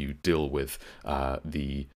of how you deal with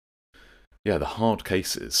the hard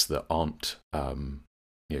cases that aren't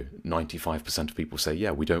 95% of people say,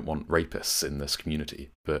 we don't want rapists in this community.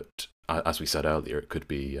 But as we said earlier, it could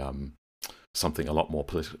be something a lot more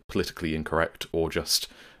politically incorrect, or just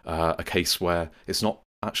a case where it's not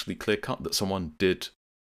actually clear cut that someone did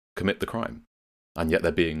commit the crime, and yet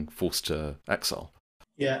they're being forced to exile.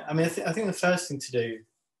 Yeah, I mean, I think the first thing to do,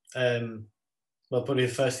 probably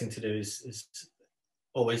the first thing to do is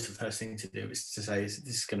always the first thing to do is to say this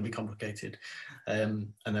is going to be complicated,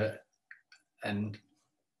 and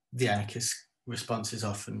the anarchist response is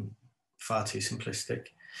often far too simplistic.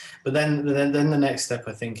 But then the next step,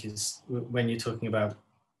 I think, is when you're talking about,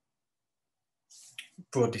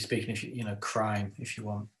 broadly speaking, if crime, if you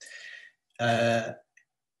want,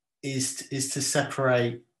 is to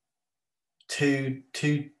separate two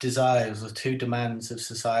desires or two demands of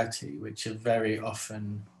society, which are very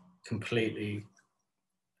often completely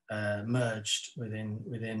merged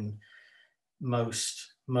within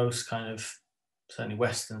most kind of certainly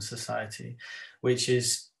Western society, which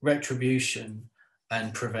is retribution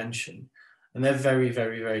and prevention, and they're very,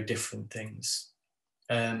 very, very different things.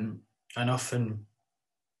 And often,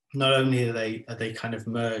 not only are they kind of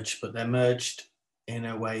merged, but they're merged in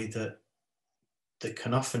a way that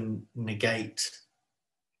can often negate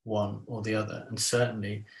one or the other. And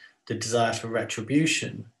certainly, the desire for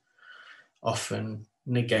retribution often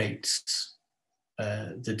negates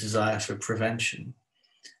the desire for prevention.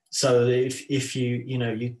 So if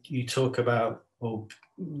you talk about, well,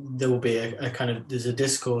 there will be a kind of, there's a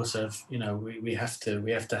discourse of, we have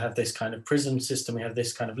to have this kind of prison system, we have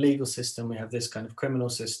this kind of legal system, we have this kind of criminal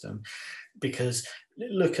system, because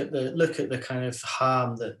look at the kind of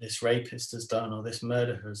harm that this rapist has done or this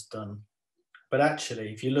murderer has done. But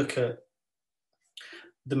actually, if you look at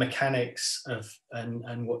the mechanics of and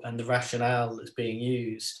the rationale that's being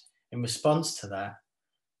used in response to that,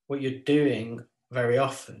 what you're doing very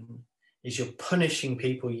often is you're punishing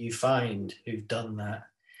people you find who've done that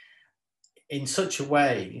in such a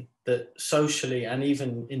way that socially and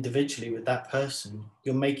even individually with that person,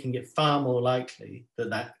 you're making it far more likely that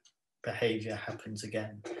that behavior happens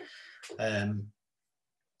again.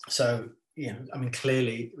 So, I mean,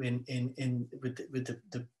 clearly with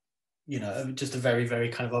the just a very, very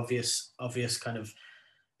kind of obvious kind of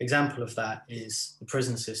example of that is the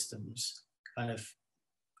prison systems kind of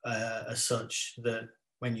as such that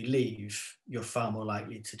when you leave, you're far more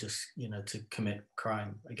likely to just, to commit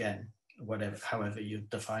crime again, however you're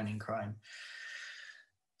defining crime.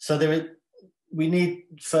 So we need,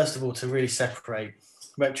 first of all, to really separate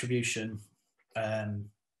retribution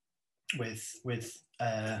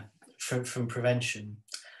from prevention.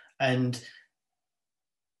 And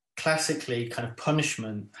classically, kind of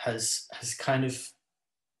punishment has kind of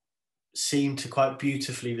seemed to quite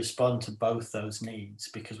beautifully respond to both those needs,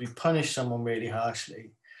 because we punish someone really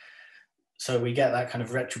harshly, so we get that kind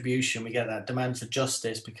of retribution, we get that demand for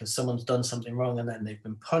justice because someone's done something wrong and then they've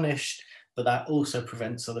been punished, but that also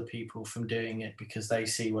prevents other people from doing it because they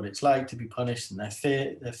see what it's like to be punished and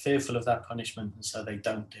they're fearful of that punishment, and so they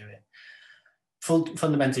don't do it.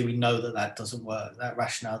 Fundamentally, we know that doesn't work. That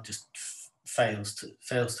rationale just fails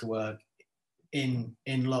to work in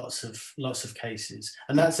lots of cases.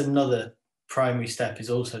 And that's another primary step, is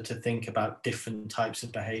also to think about different types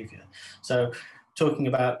of behavior. So talking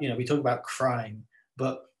about, we talk about crime,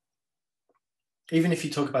 but even if you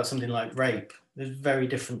talk about something like rape, there's very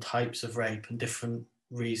different types of rape and different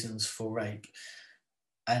reasons for rape.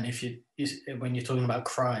 And when you're talking about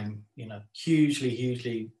crime,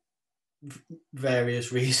 hugely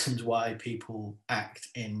various reasons why people act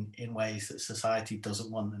in ways that society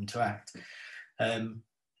doesn't want them to act.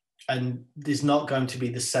 And there's not going to be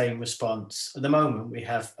the same response. At the moment, we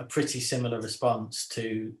have a pretty similar response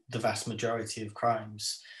to the vast majority of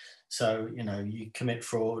crimes. So, you commit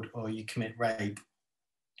fraud or you commit rape.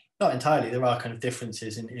 Not entirely, there are kind of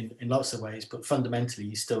differences in lots of ways, but fundamentally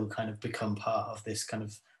you still kind of become part of this kind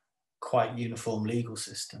of quite uniform legal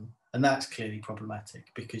system. And that's clearly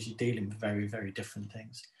problematic because you're dealing with very, very different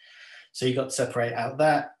things. So you've got to separate out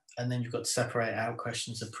that, and then you've got to separate out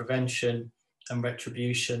questions of prevention and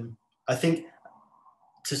retribution. I think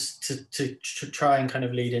to try and kind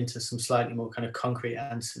of lead into some slightly more kind of concrete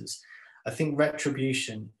answers, I think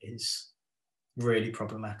retribution is really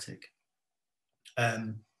problematic.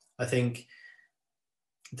 I think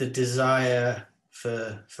the desire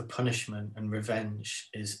for punishment and revenge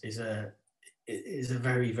is a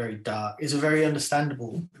very, very dark, is a very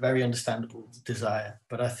understandable desire.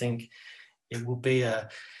 But I think it will be a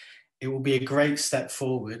great step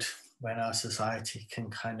forward when our society can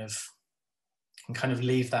kind of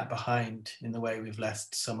leave that behind in the way we've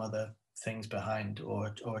left some other things behind,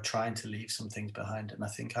 or trying to leave some things behind. And I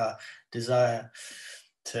think our desire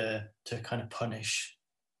to kind of punish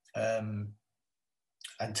and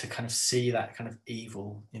to kind of see that kind of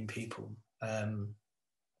evil in people,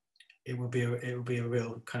 it will be a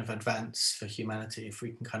real kind of advance for humanity if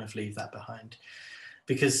we can kind of leave that behind.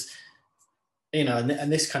 Because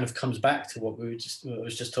and this kind of comes back to what I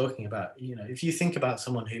was just talking about. If you think about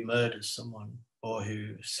someone who murders someone, or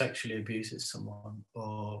who sexually abuses someone,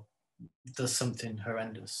 or does something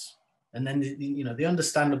horrendous, and then the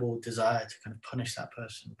understandable desire to kind of punish that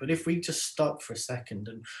person. But if we just stop for a second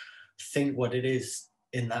and think what it is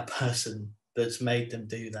in that person that's made them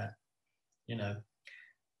do that,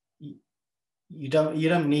 you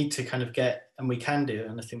don't need to kind of get, and we can do,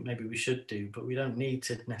 and I think maybe we should do, but we don't need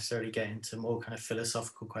to necessarily get into more kind of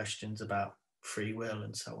philosophical questions about free will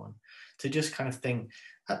and so on, to just kind of think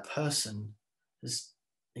that person is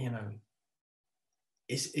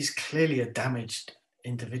clearly a damaged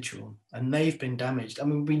individual, and they've been damaged. I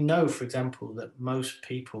mean, we know, for example, that most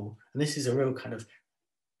people, and this is a real kind of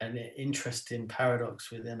an interesting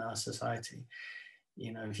paradox within our society.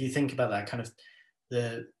 You know, if you think about that kind of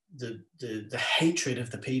the hatred of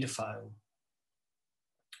the paedophile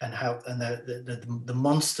and how and the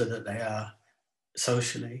monster that they are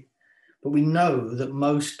socially, but we know that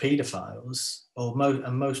most paedophiles or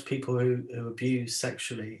most people who abuse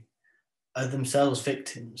sexually are themselves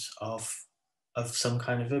victims of some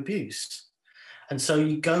kind of abuse. And so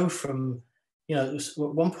you go from, you know, at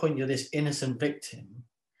one point you're this innocent victim,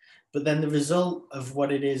 but then the result of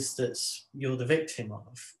what it is that's you're the victim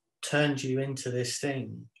of turns you into this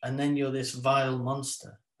thing, and then you're this vile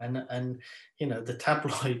monster. And you know, the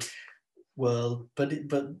tabloid world, but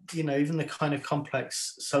you know, even the kind of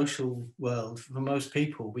complex social world, for most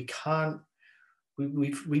people, we can't,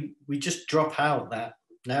 we just drop out that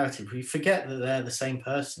narrative. We forget that they're the same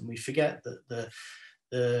person. We forget that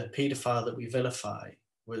the paedophile that we vilify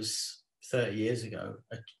was 30 years ago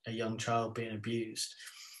a young child being abused.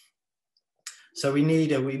 So we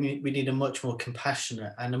need a much more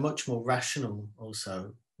compassionate and a much more rational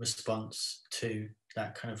also response to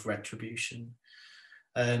that kind of retribution.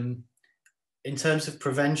 In terms of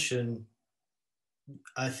prevention,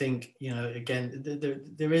 I think, you know, again,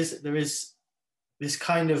 there is this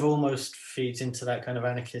kind of almost feeds into that kind of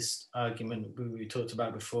anarchist argument we talked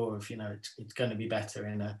about before of, you know, it's going to be better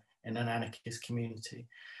in an anarchist community.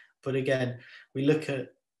 But again, we look at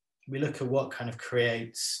what kind of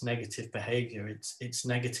creates negative behavior. It's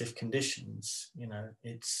negative conditions, you know,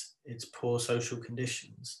 it's poor social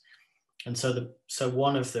conditions. And so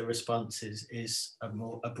one of the responses is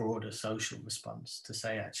a broader social response to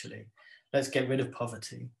say, actually, let's get rid of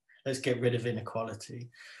poverty, let's get rid of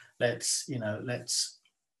inequality, let's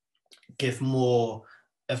give more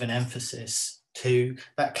of an emphasis to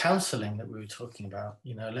that counselling that we were talking about.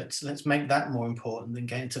 You know, let's make that more important than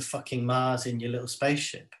getting to fucking Mars in your little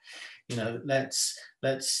spaceship. You know,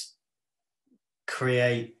 let's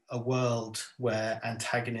create a world where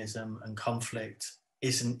antagonism and conflict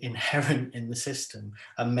isn't inherent in the system,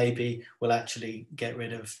 and maybe we'll actually get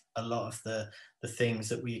rid of a lot of the things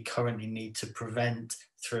that we currently need to prevent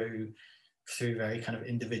through very kind of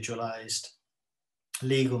individualized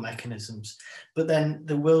legal mechanisms. But then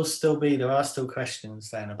there are still questions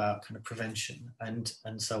then about kind of prevention and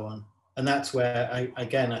so on. And that's where I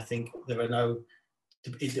think there are no,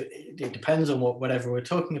 it depends on whatever we're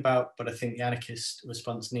talking about, but I think the anarchist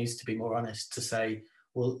response needs to be more honest to say,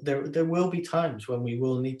 well, there will be times when we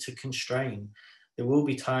will need to constrain. There will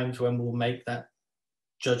be times when we'll make that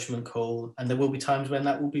judgment call, and there will be times when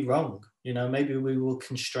that will be wrong. You know, maybe we will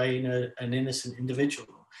constrain an innocent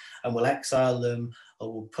individual and we'll exile them,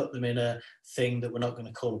 or we'll put them in a thing that we're not going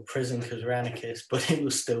to call a prison because we're anarchists, but it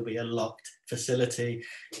will still be a locked facility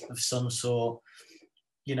of some sort.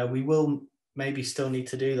 You know, we will maybe still need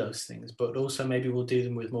to do those things, but also maybe we'll do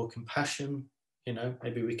them with more compassion. You know,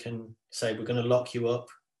 maybe we can say, we're going to lock you up,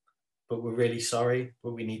 but we're really sorry,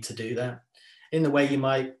 but we need to do that. In the way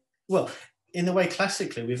in the way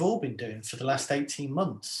classically we've all been doing for the last 18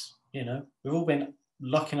 months. You know, we've all been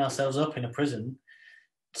locking ourselves up in a prison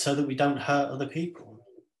so that we don't hurt other people.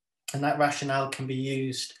 And that rationale can be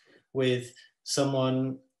used with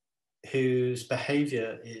someone whose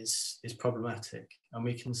behavior is problematic. And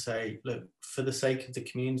we can say, look, for the sake of the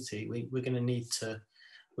community, we're going to need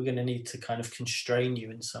to kind of constrain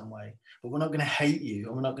you in some way, but we're not going to hate you,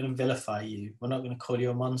 and we're not going to vilify you. We're not going to call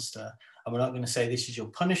you a monster, and we're not going to say this is your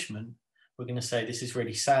punishment. We're going to say this is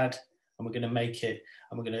really sad, and we're going to make it,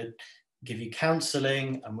 and we're going to give you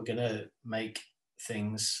counselling, and we're going to make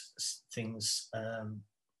things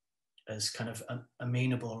as kind of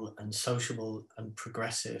amenable and sociable and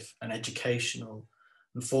progressive and educational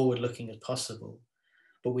and forward-looking as possible.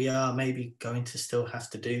 But we are maybe going to still have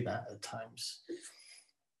to do that at times.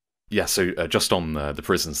 Yeah, so just on the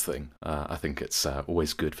prisons thing, I think it's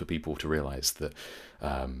always good for people to realise that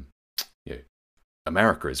you know,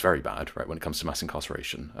 America is very bad, right, when it comes to mass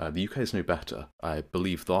incarceration. The UK is no better. I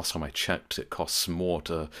believe the last time I checked, it costs more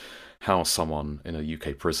to house someone in a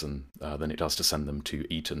UK prison than it does to send them to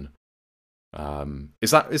Eton.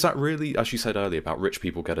 Is that really, as you said earlier, about rich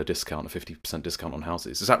people get a discount, a 50% discount on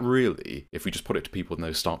houses? Is that really, if we just put it to people in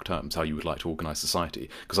those stark terms, how you would like to organise society?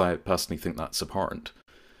 Because I personally think that's abhorrent.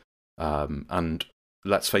 And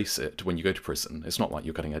let's face it, when you go to prison, it's not like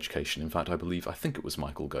you're getting education. In fact, I think it was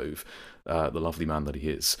Michael Gove, the lovely man that he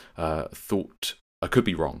is, thought, I could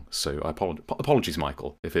be wrong, so apologies,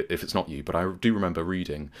 Michael, if it's not you, but I do remember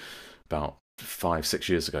reading about 5-6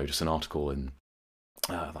 years ago just an article in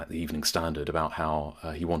like the Evening Standard, about how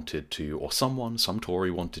he wanted to, or some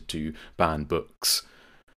Tory wanted to ban books.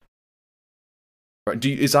 Right? Do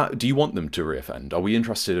you want them to reoffend? Are we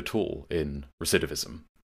interested at all in recidivism?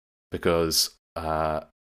 Because I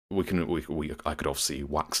could obviously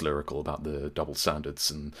wax lyrical about the double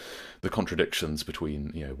standards and the contradictions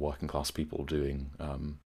between, you know, working class people doing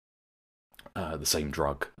the same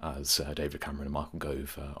drug as David Cameron and Michael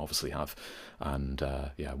Gove obviously have, and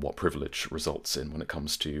what privilege results in when it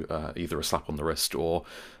comes to either a slap on the wrist, or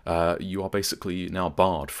you are basically now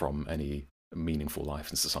barred from any meaningful life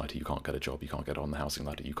in society. You can't get a job, you can't get on the housing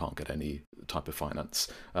ladder, you can't get any type of finance.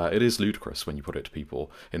 It is ludicrous when you put it to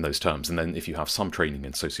people in those terms. And then if you have some training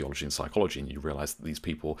in sociology and psychology, and you realise that these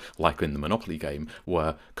people, like in the Monopoly game,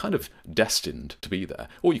 were kind of destined to be there.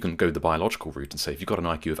 Or you can go the biological route and say, if you've got an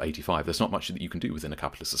IQ of 85, there's not much that you can do within a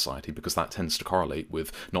capitalist society, because that tends to correlate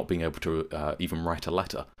with not being able to even write a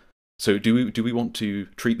letter. So do we want to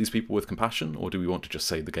treat these people with compassion, or do we want to just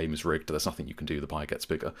say the game is rigged, there's nothing you can do, the pie gets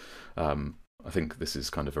bigger? I think this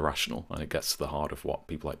is kind of irrational, and it gets to the heart of what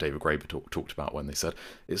people like David Graeber talked about when they said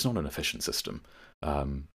it's not an efficient system.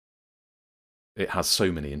 It has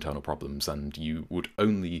so many internal problems, and you would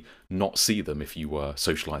only not see them if you were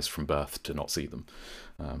socialised from birth to not see them.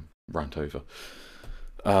 Rant over.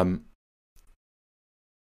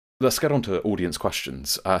 Let's get on to audience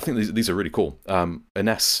questions. I think these are really cool.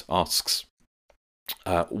 Ines asks,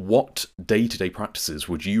 what day-to-day practices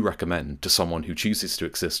would you recommend to someone who chooses to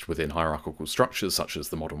exist within hierarchical structures such as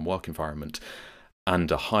the modern work environment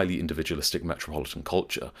and a highly individualistic metropolitan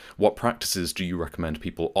culture? What practices do you recommend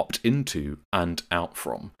people opt into and out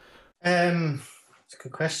from? It's a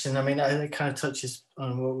good question. I mean, it kind of touches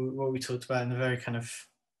on what we talked about in the very kind of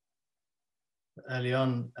early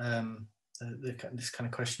on, this kind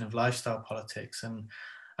of question of lifestyle politics, and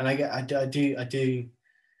I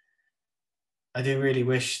do really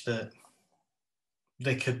wish that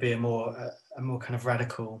there could be a more kind of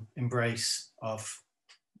radical embrace of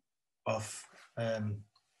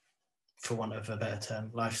for want of a better term,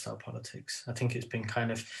 lifestyle politics. I think it's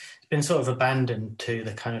been sort of abandoned to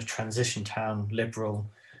the kind of transition town liberal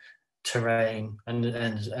terrain,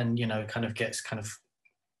 and you know, kind of gets kind of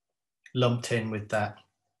lumped in with that.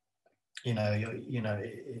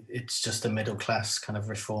 It's just a middle class kind of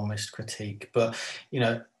reformist critique. But you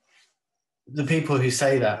know, the people who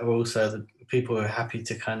say that are also the people who are happy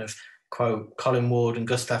to kind of quote Colin Ward and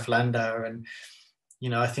Gustav Landauer. And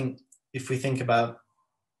you know, I think if we think about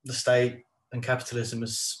the state and capitalism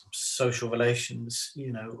as social relations,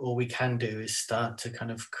 you know, all we can do is start to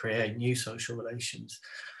kind of create new social relations.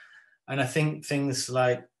 And I think things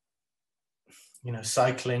like, you know,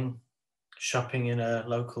 cycling, shopping in a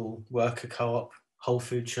local worker co-op, Whole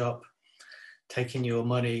Food shop, taking your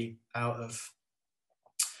money out of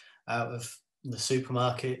the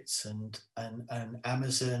supermarkets and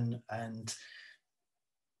Amazon, and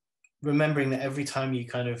remembering that every time you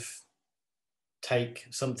kind of take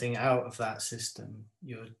something out of that system,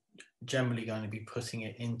 you're generally going to be putting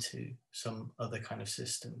it into some other kind of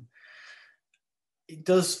system.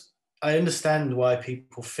 I understand why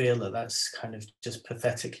people feel that that's kind of just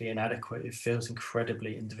pathetically inadequate. It feels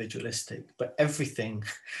incredibly individualistic, but everything,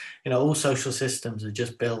 you know, all social systems are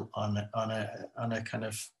just built on a kind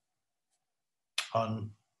of on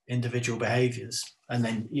individual behaviors. And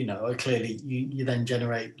then, you know, clearly you then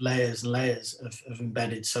generate layers and layers of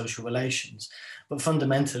embedded social relations. But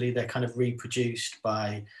fundamentally, they're kind of reproduced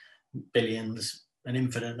by billions, an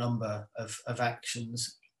infinite number of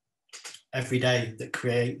actions every day that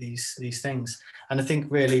create these things. And I think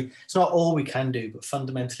really it's not all we can do, but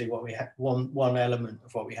fundamentally what we have, one element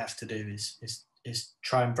of what we have to do is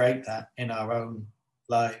try and break that in our own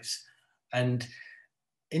lives. And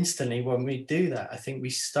instantly when we do that, I think we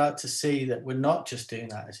start to see that we're not just doing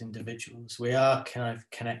that as individuals, we are kind of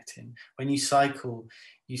connecting. When you cycle,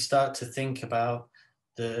 you start to think about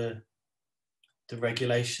the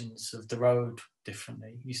regulations of the road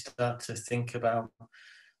differently. You start to think about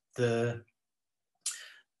the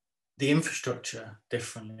infrastructure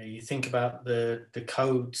differently. You think about the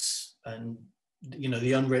codes, and you know,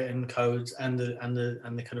 the unwritten codes and the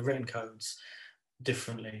kind of written codes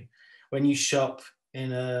differently. When you shop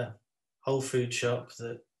in a Whole Food shop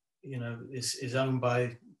that, you know, is owned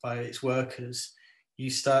by its workers, you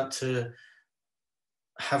start to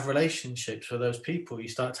have relationships with those people. You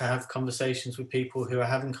start to have conversations with people who are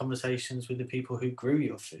having conversations with the people who grew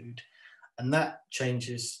your food. And that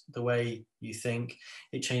changes the way you think.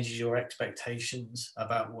 It changes your expectations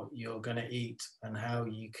about what you're going to eat and how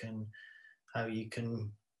you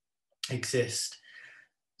can exist.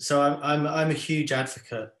 So I'm a huge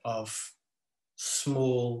advocate of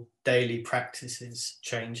small daily practices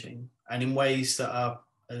changing, and in ways that are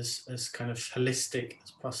as kind of holistic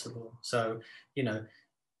as possible. So,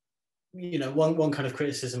 one kind of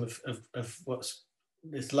criticism of what's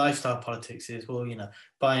this lifestyle politics is, well,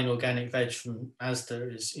 buying organic veg from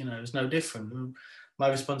Asda is no different. And my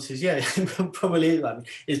response is, yeah, probably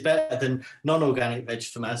is better than non-organic veg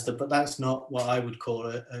from Asda, but that's not what I would call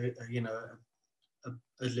a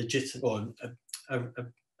legitimate or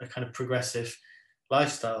a kind of progressive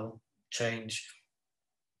lifestyle change.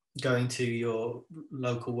 Going to your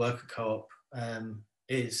local worker co-op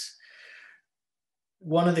is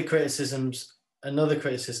one of the criticisms. Another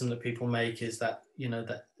criticism that people make is that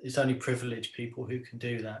that it's only privileged people who can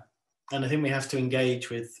do that, and I think we have to engage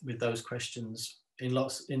with those questions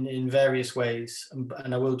in various ways.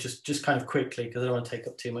 And I will just kind of quickly, because I don't want to take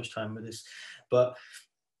up too much time with this, but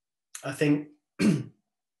I think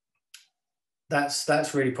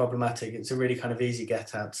that's really problematic. It's a really kind of easy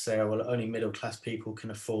get out to say, oh, well, only middle class people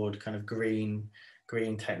can afford kind of green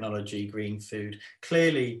technology, green food.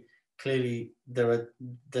 Clearly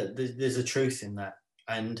there's a truth in that.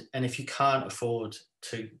 And if you can't afford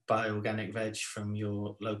to buy organic veg from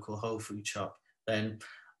your local whole food shop, then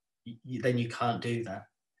you can't do that.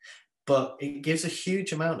 But it gives a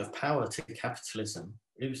huge amount of power to capitalism.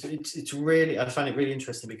 It's really, I find it really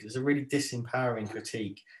interesting, because it's a really disempowering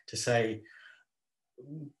critique to say,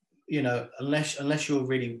 unless you're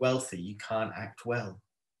really wealthy, you can't act well.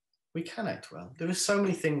 We can act well. There are so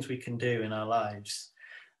many things we can do in our lives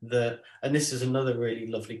and this is another really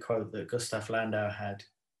lovely quote that Gustav Landau had,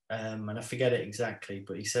 and I forget it exactly,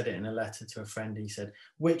 but he said it in a letter to a friend. He said,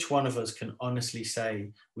 which one of us can honestly say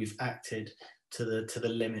we've acted to the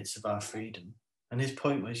limits of our freedom? And his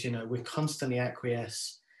point was, we constantly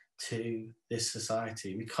acquiesce to this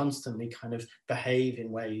society. We constantly kind of behave in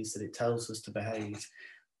ways that it tells us to behave.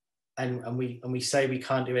 And we say we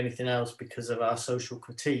can't do anything else because of our social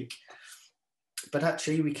critique. But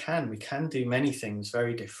actually we can do many things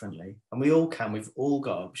very differently. And we all can. We've all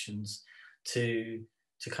got options to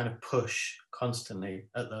kind of push constantly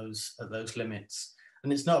at those limits.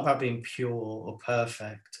 And it's not about being pure or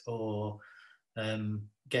perfect or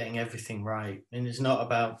getting everything right. And it's not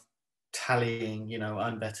about tallying,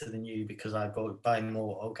 I'm better than you because I buy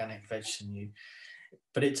more organic veg than you.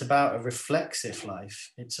 But it's about a reflexive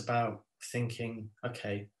life. It's about thinking,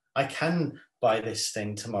 okay, I can buy this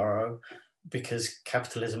thing tomorrow because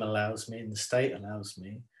capitalism allows me and the state allows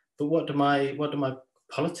me. But what do my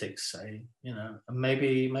politics say? And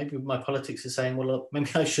maybe my politics is saying, well, look, maybe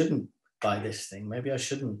I shouldn't buy this thing. Maybe I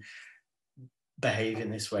shouldn't behave in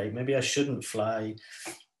this way. Maybe I shouldn't fly.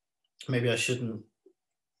 Maybe I shouldn't,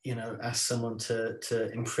 ask someone to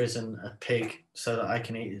imprison a pig so that I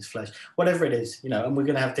can eat its flesh. Whatever it is, and we're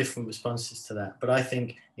going to have different responses to that. But I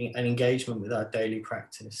think an engagement with our daily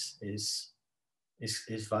practice is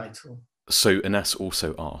vital. So Ines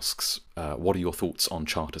also asks, what are your thoughts on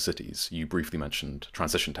charter cities? You briefly mentioned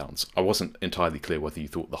transition towns. I wasn't entirely clear whether you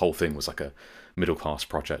thought the whole thing was like a middle class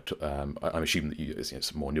project. I'm assuming that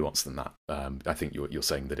it's more nuanced than that. I think you're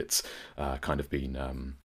saying that it's kind of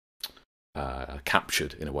been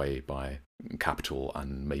captured in a way by capital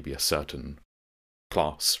and maybe a certain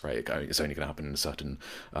class, right? It's only going to happen in a certain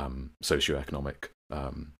socioeconomic.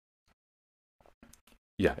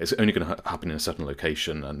 It's only going to happen in a certain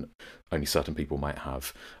location, and only certain people might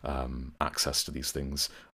have access to these things.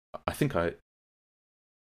 I think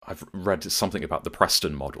I've read something about the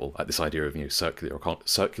Preston model, this idea of circular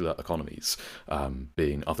economies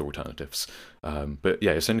being other alternatives. But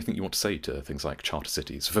yeah, is there anything you want to say to things like charter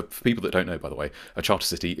cities? For people that don't know, by the way, a charter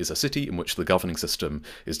city is a city in which the governing system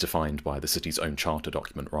is defined by the city's own charter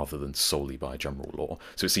document rather than solely by general law.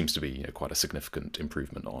 So it seems to be quite a significant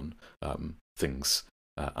improvement on things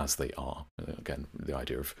as they are. Again, the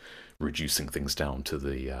idea of reducing things down to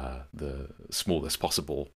the smallest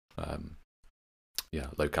possible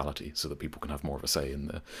locality, so that people can have more of a say in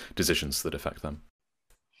the decisions that affect them.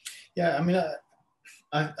 Yeah, I mean,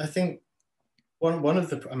 I think one of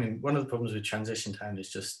the problems with transition town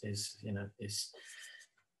is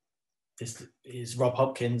Rob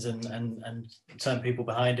Hopkins and certain people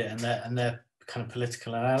behind it and their kind of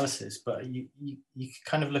political analysis. But you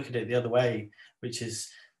kind of look at it the other way, which is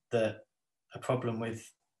that a problem with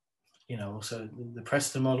also the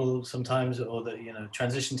Preston model sometimes, or the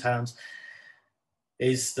transition towns,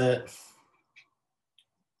 is that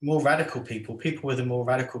more radical people with a more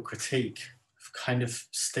radical critique kind of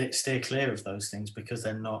steer clear of those things because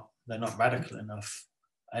they're not radical enough.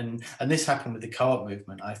 And this happened with the co-op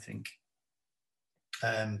movement, I think.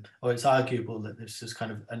 Or it's arguable that this is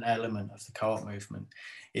kind of an element of the co-op movement,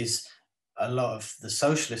 is a lot of the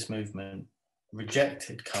socialist movement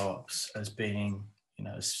rejected co-ops as being,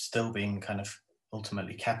 as still being kind of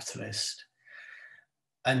ultimately capitalist.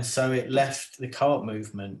 And so it left the co-op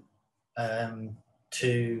movement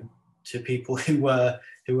to people who were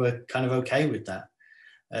kind of okay with that.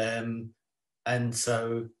 And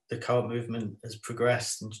so the co-op movement has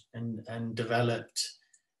progressed and developed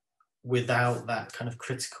without that kind of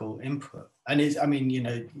critical input. And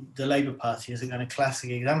the Labour Party is a kind of classic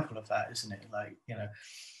example of that, isn't it? Like,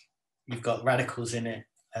 you've got radicals in it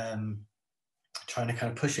trying to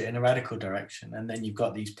kind of push it in a radical direction. And then you've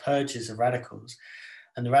got these purges of radicals,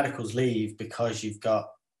 and the radicals leave because you've got,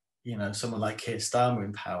 someone like Keir Starmer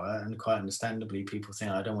in power, and quite understandably people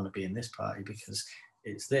think, I don't want to be in this party because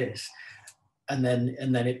it's this. And then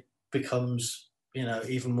it becomes,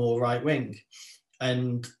 even more right wing.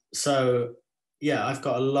 And so, yeah, I've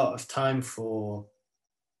got a lot of time for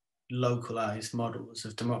localized models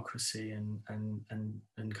of democracy and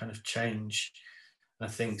kind of change. And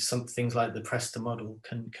I think some things like the Preston model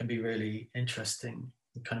can be really interesting,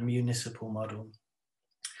 the kind of municipal model.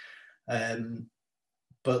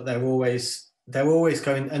 But they're always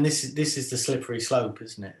going, and this is the slippery slope,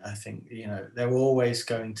 isn't it? I think, they're always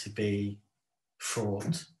going to be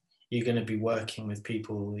fraught. You're going to be working with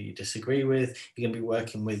people you disagree with. You're going to be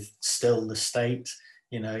working with still the state,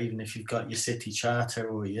 even if you've got your city charter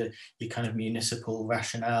or your kind of municipal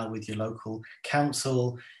rationale with your local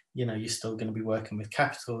council, you're still going to be working with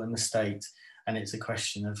capital and the state. And it's a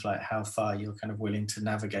question of like how far you're kind of willing to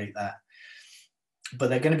navigate that. But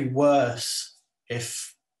they're going to be worse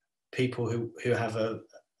if people who have a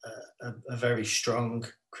very strong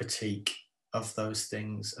critique of those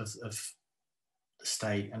things, of the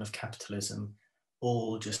state and of capitalism,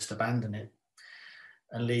 all just abandon it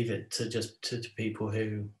and leave it to people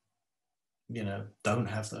who, don't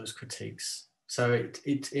have those critiques. So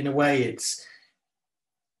it in a way, it's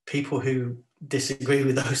people who disagree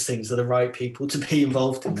with those things are the right people to be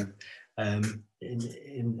involved in them,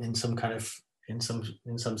 in some kind of, in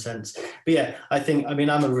some sense. But yeah,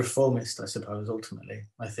 I'm a reformist, I suppose. Ultimately,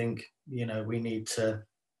 I think, we need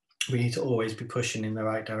to always be pushing in the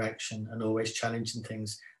right direction and always challenging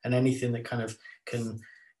things, and anything that kind of can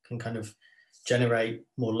kind of generate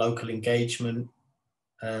more local engagement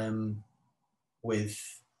with,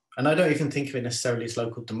 and I don't even think of it necessarily as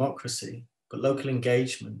local democracy, but local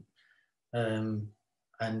engagement and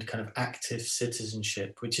kind of active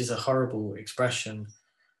citizenship, which is a horrible expression.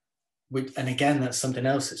 And again, that's something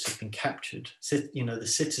else that's just been captured. The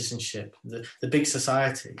citizenship, the big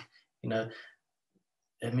society, that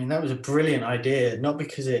was a brilliant idea, not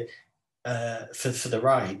because it, for the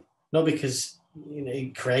right, not because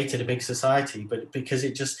it created a big society, but because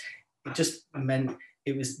it just meant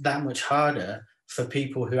it was that much harder for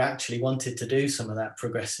people who actually wanted to do some of that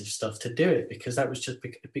progressive stuff to do it, because that was just,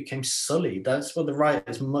 it became sullied. That's what the right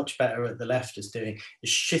is much better at the left is doing, is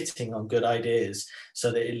shitting on good ideas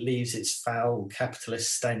so that it leaves its foul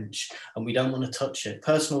capitalist stench, and we don't want to touch it.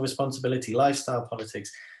 Personal responsibility, lifestyle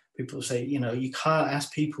politics. People say, you can't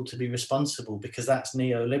ask people to be responsible because that's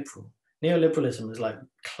neoliberal. Neoliberalism has like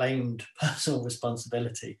claimed personal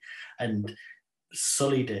responsibility and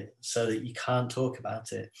sullied it so that you can't talk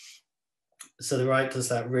about it. So the right does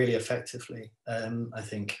that really effectively, I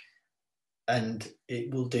think, and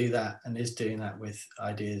it will do that and is doing that with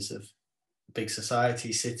ideas of big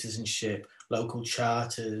society, citizenship, local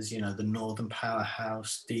charters, the Northern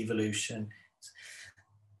Powerhouse, devolution.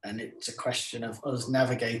 And it's a question of us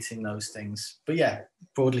navigating those things. But yeah,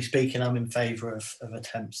 broadly speaking, I'm in favour of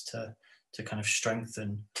attempts to kind of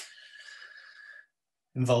strengthen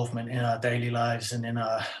involvement in our daily lives and in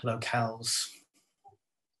our locales.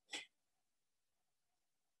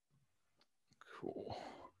 Cool.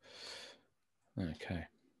 Okay.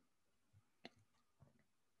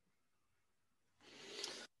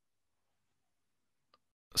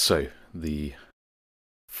 So, the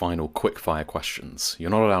final quick-fire questions. You're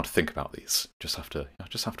not allowed to think about these. Just have to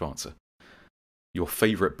answer. Your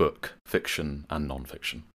favourite book, fiction and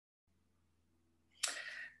non-fiction?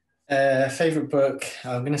 Favourite book,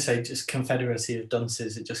 I'm going to say just Confederacy of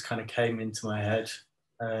Dunces. It just kind of came into my head.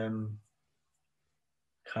 Can't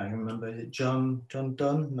remember. Is it John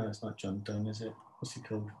Donne? No, it's not John Donne, is it? What's it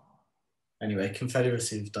called? Anyway,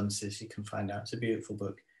 Confederacy of Dunces. You can find out. It's a beautiful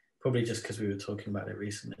book. Probably just because we were talking about it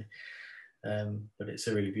recently. But it's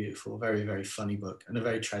a really beautiful, very, very funny book, and a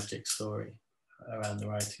very tragic story around the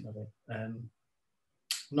writing of it.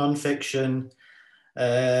 Non-fiction.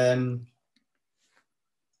 I'm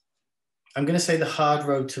going to say The Hard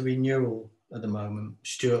Road to Renewal at the moment.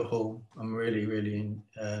 Stuart Hall. I'm really, really,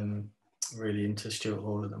 really into Stuart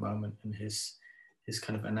Hall at the moment and his his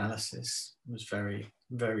kind of analysis was very,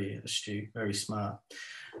 very astute, very smart.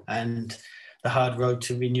 And The Hard Road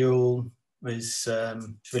to Renewal was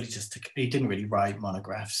really just, he didn't really write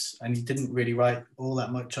monographs, and he didn't really write all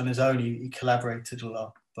that much on his own. He collaborated a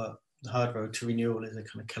lot, but The Hard Road to Renewal is a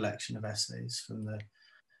kind of collection of essays from the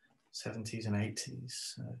 70s and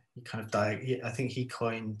 80s. He kind of I think he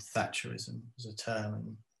coined Thatcherism as a term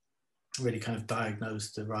and really kind of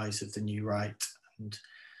diagnosed the rise of the new right, and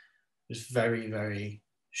was very, very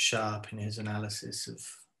sharp in his analysis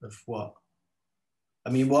of what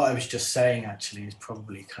I was just saying actually is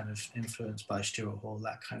probably kind of influenced by Stuart Hall,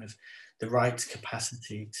 that kind of the right's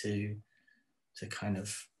capacity to kind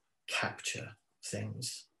of capture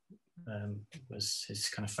things was his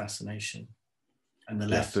kind of fascination, and the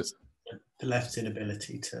left's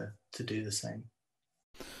inability to do the same.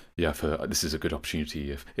 Yeah, this is a good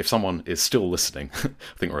opportunity. If someone is still listening, I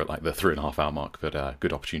think we're at like the 3.5 hour mark, but a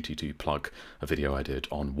good opportunity to plug a video I did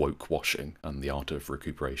on woke washing and the art of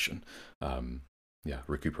recuperation.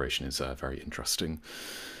 Recuperation is a very interesting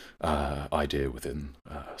idea within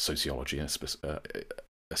sociology,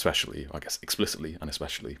 especially, I guess, explicitly and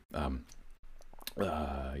especially,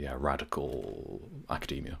 radical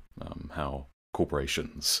academia, how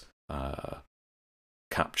corporations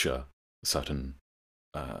capture certain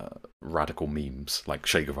radical memes, like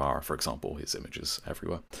Che Guevara, for example, his images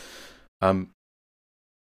everywhere. Who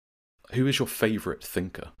is your favourite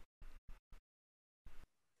thinker?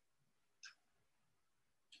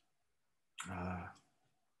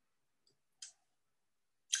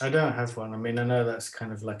 I don't have one. I mean, I know that's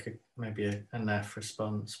kind of like maybe a naff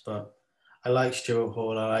response, but I like Stuart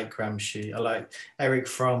Hall. I like Gramsci. I like Erich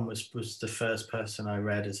Fromm. Was the first person I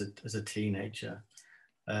read as a teenager.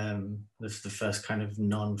 Was the first kind of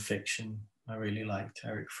non-fiction I really liked.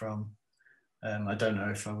 Erich Fromm. I don't know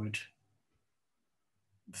if I would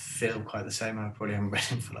feel quite the same. I probably haven't read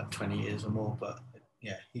him for like 20 years or more, but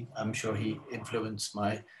yeah, I'm sure he influenced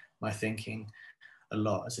my thinking a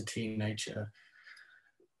lot as a teenager.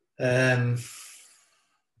 I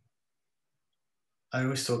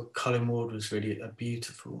always thought Colin Ward was really a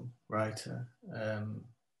beautiful writer,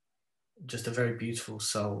 just a very beautiful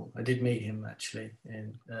soul. I did meet him actually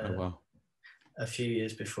in a few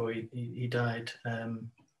years before he died.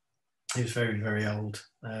 He was very, very old,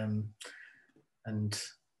 and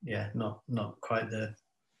yeah, not quite the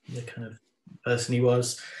kind of person he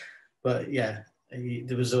was, but yeah,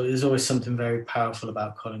 there's always something very powerful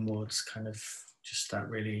about Colin Ward's kind of just that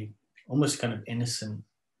really almost kind of innocent,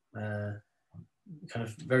 kind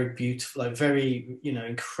of very beautiful, like very,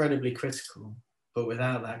 incredibly critical, but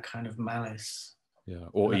without that kind of malice. Yeah,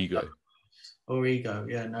 or ego. Or ego,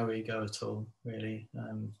 yeah, no ego at all, really.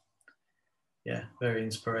 Yeah, very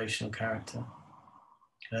inspirational character.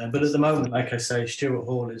 But at the moment, like I say, Stuart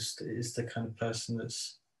Hall is the kind of person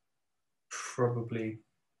that's probably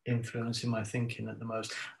influencing my thinking at the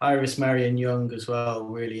most. Iris Marion Young as well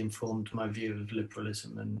really informed my view of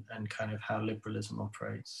liberalism and kind of how liberalism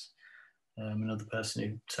operates. Another person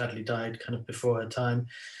who sadly died kind of before her time.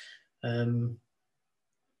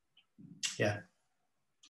 Yeah.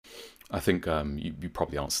 I think you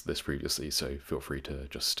probably answered this previously, so feel free to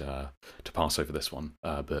just to pass over this one.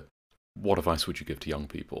 But what advice would you give to young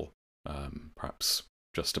people, perhaps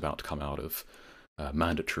just about to come out of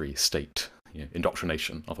mandatory state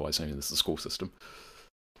indoctrination, otherwise known as the school system?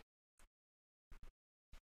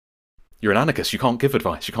 You're an anarchist. You can't give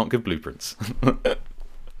advice. You can't give blueprints.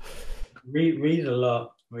 Read a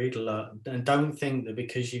lot. Read a lot, and don't think that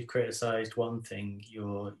because you've criticised one thing,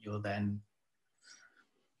 you're then.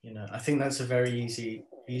 I think that's a very easy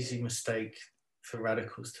mistake for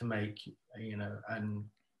radicals to make.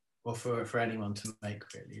 Or for anyone to make,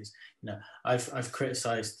 really, is I've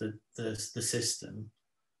criticised the system,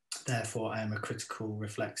 therefore I am a critical,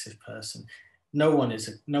 reflexive person. No one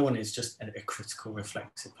is just a critical,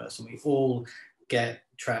 reflexive person. We all get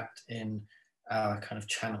trapped in our kind of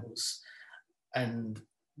channels, and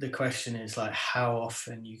the question is like how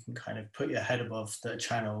often you can kind of put your head above the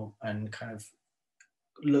channel and kind of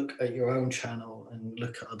look at your own channel and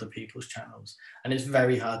look at other people's channels, and it's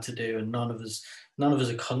very hard to do, and none of us are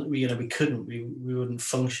we wouldn't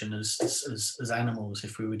function as animals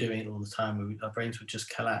if we were doing it all the time. Our brains would just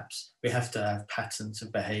collapse. We have to have patterns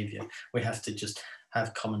of behavior. We have to just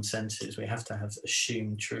have common senses. We have to have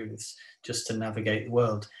assumed truths just to navigate the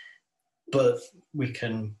world, but we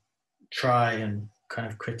can try and kind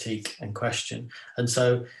of critique and question. And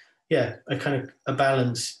so yeah, a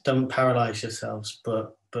balance. Don't paralyze yourselves,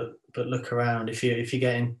 but look around. If you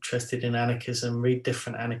get interested in anarchism, read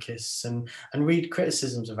different anarchists and read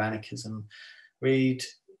criticisms of anarchism. Read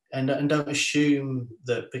and don't assume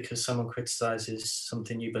that because someone criticizes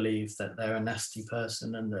something you believe that they're a nasty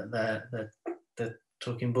person and that they're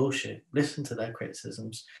talking bullshit. Listen to their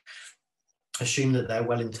criticisms. Assume that they're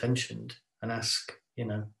well intentioned and ask,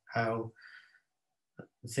 how.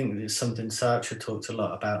 I think there's something Sartre talked a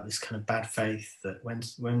lot about, this kind of bad faith, that when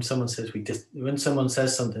someone says when someone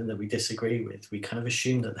says something that we disagree with, we kind of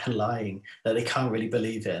assume that they're lying, that they can't really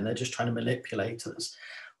believe it and they're just trying to manipulate us,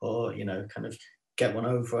 or kind of get one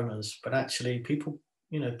over on us. But actually, people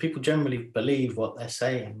generally believe what they're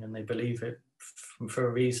saying, and they believe it for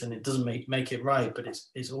a reason. It doesn't make it right, but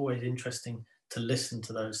it's always interesting to listen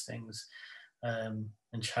to those things, and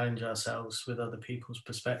challenge ourselves with other people's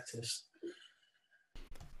perspectives.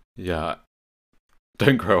 Yeah,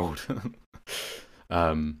 don't grow old.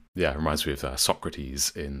 Yeah, it reminds me of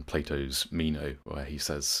Socrates in Plato's Meno, where he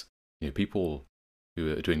says, people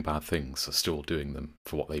who are doing bad things are still doing them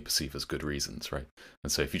for what they perceive as good reasons, right?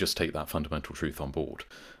 And so if you just take that fundamental truth on board,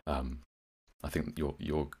 I think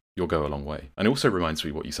you'll go a long way. And it also reminds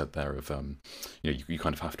me what you said there of, you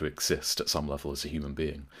kind of have to exist at some level as a human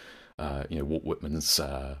being. Walt Whitman's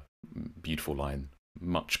beautiful line,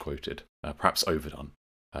 much quoted, perhaps overdone.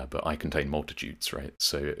 But I contain multitudes, right?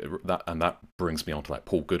 So that brings me on to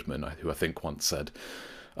Paul Goodman, who I think once said,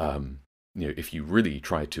 if you really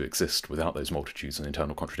tried to exist without those multitudes and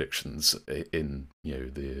internal contradictions in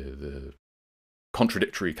the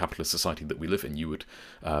contradictory capitalist society that we live in, you would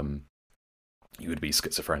be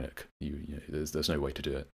schizophrenic. There's no way to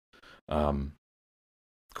do it.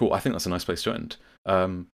 Cool. I think that's a nice place to end.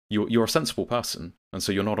 You're a sensible person, and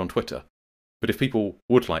so you're not on Twitter. But if people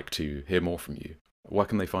would like to hear more from you, where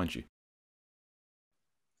can they find you?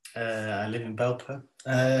 I live in Belper.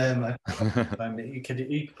 You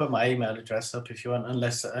could put my email address up if you want,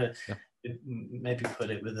 unless maybe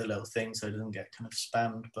put it with a little thing so it doesn't get kind of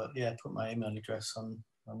spammed. But yeah, put my email address on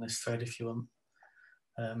this thread if you want,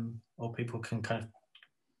 or people can kind of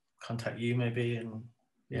contact you maybe, and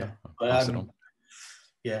I'm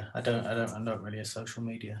not really a social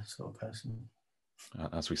media sort of person.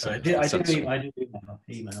 As we said, I do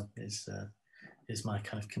email is my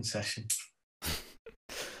kind of concession.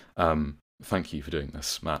 Thank you for doing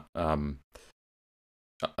this, Matt. When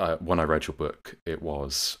I read your book, it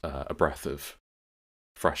was a breath of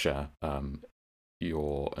fresh air.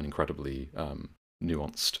 You're an incredibly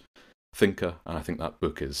nuanced thinker, and I think that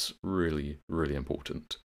book is really, really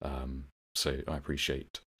important. So I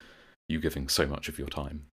appreciate you giving so much of your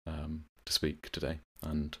time to speak today,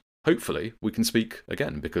 and hopefully we can speak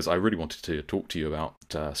again, because I really wanted to talk to you about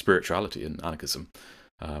spirituality and anarchism,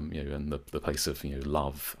 and the place of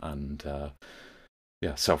love and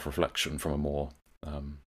self-reflection from a more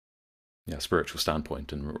spiritual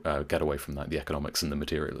standpoint, and get away from the economics and the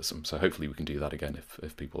materialism. So hopefully we can do that again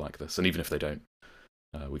if people like this, and even if they don't,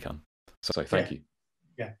 we can. So thank you.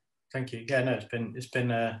 Yeah, thank you. Yeah, no, it's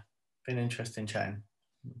been interesting chatting.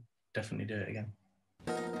 Definitely do it again.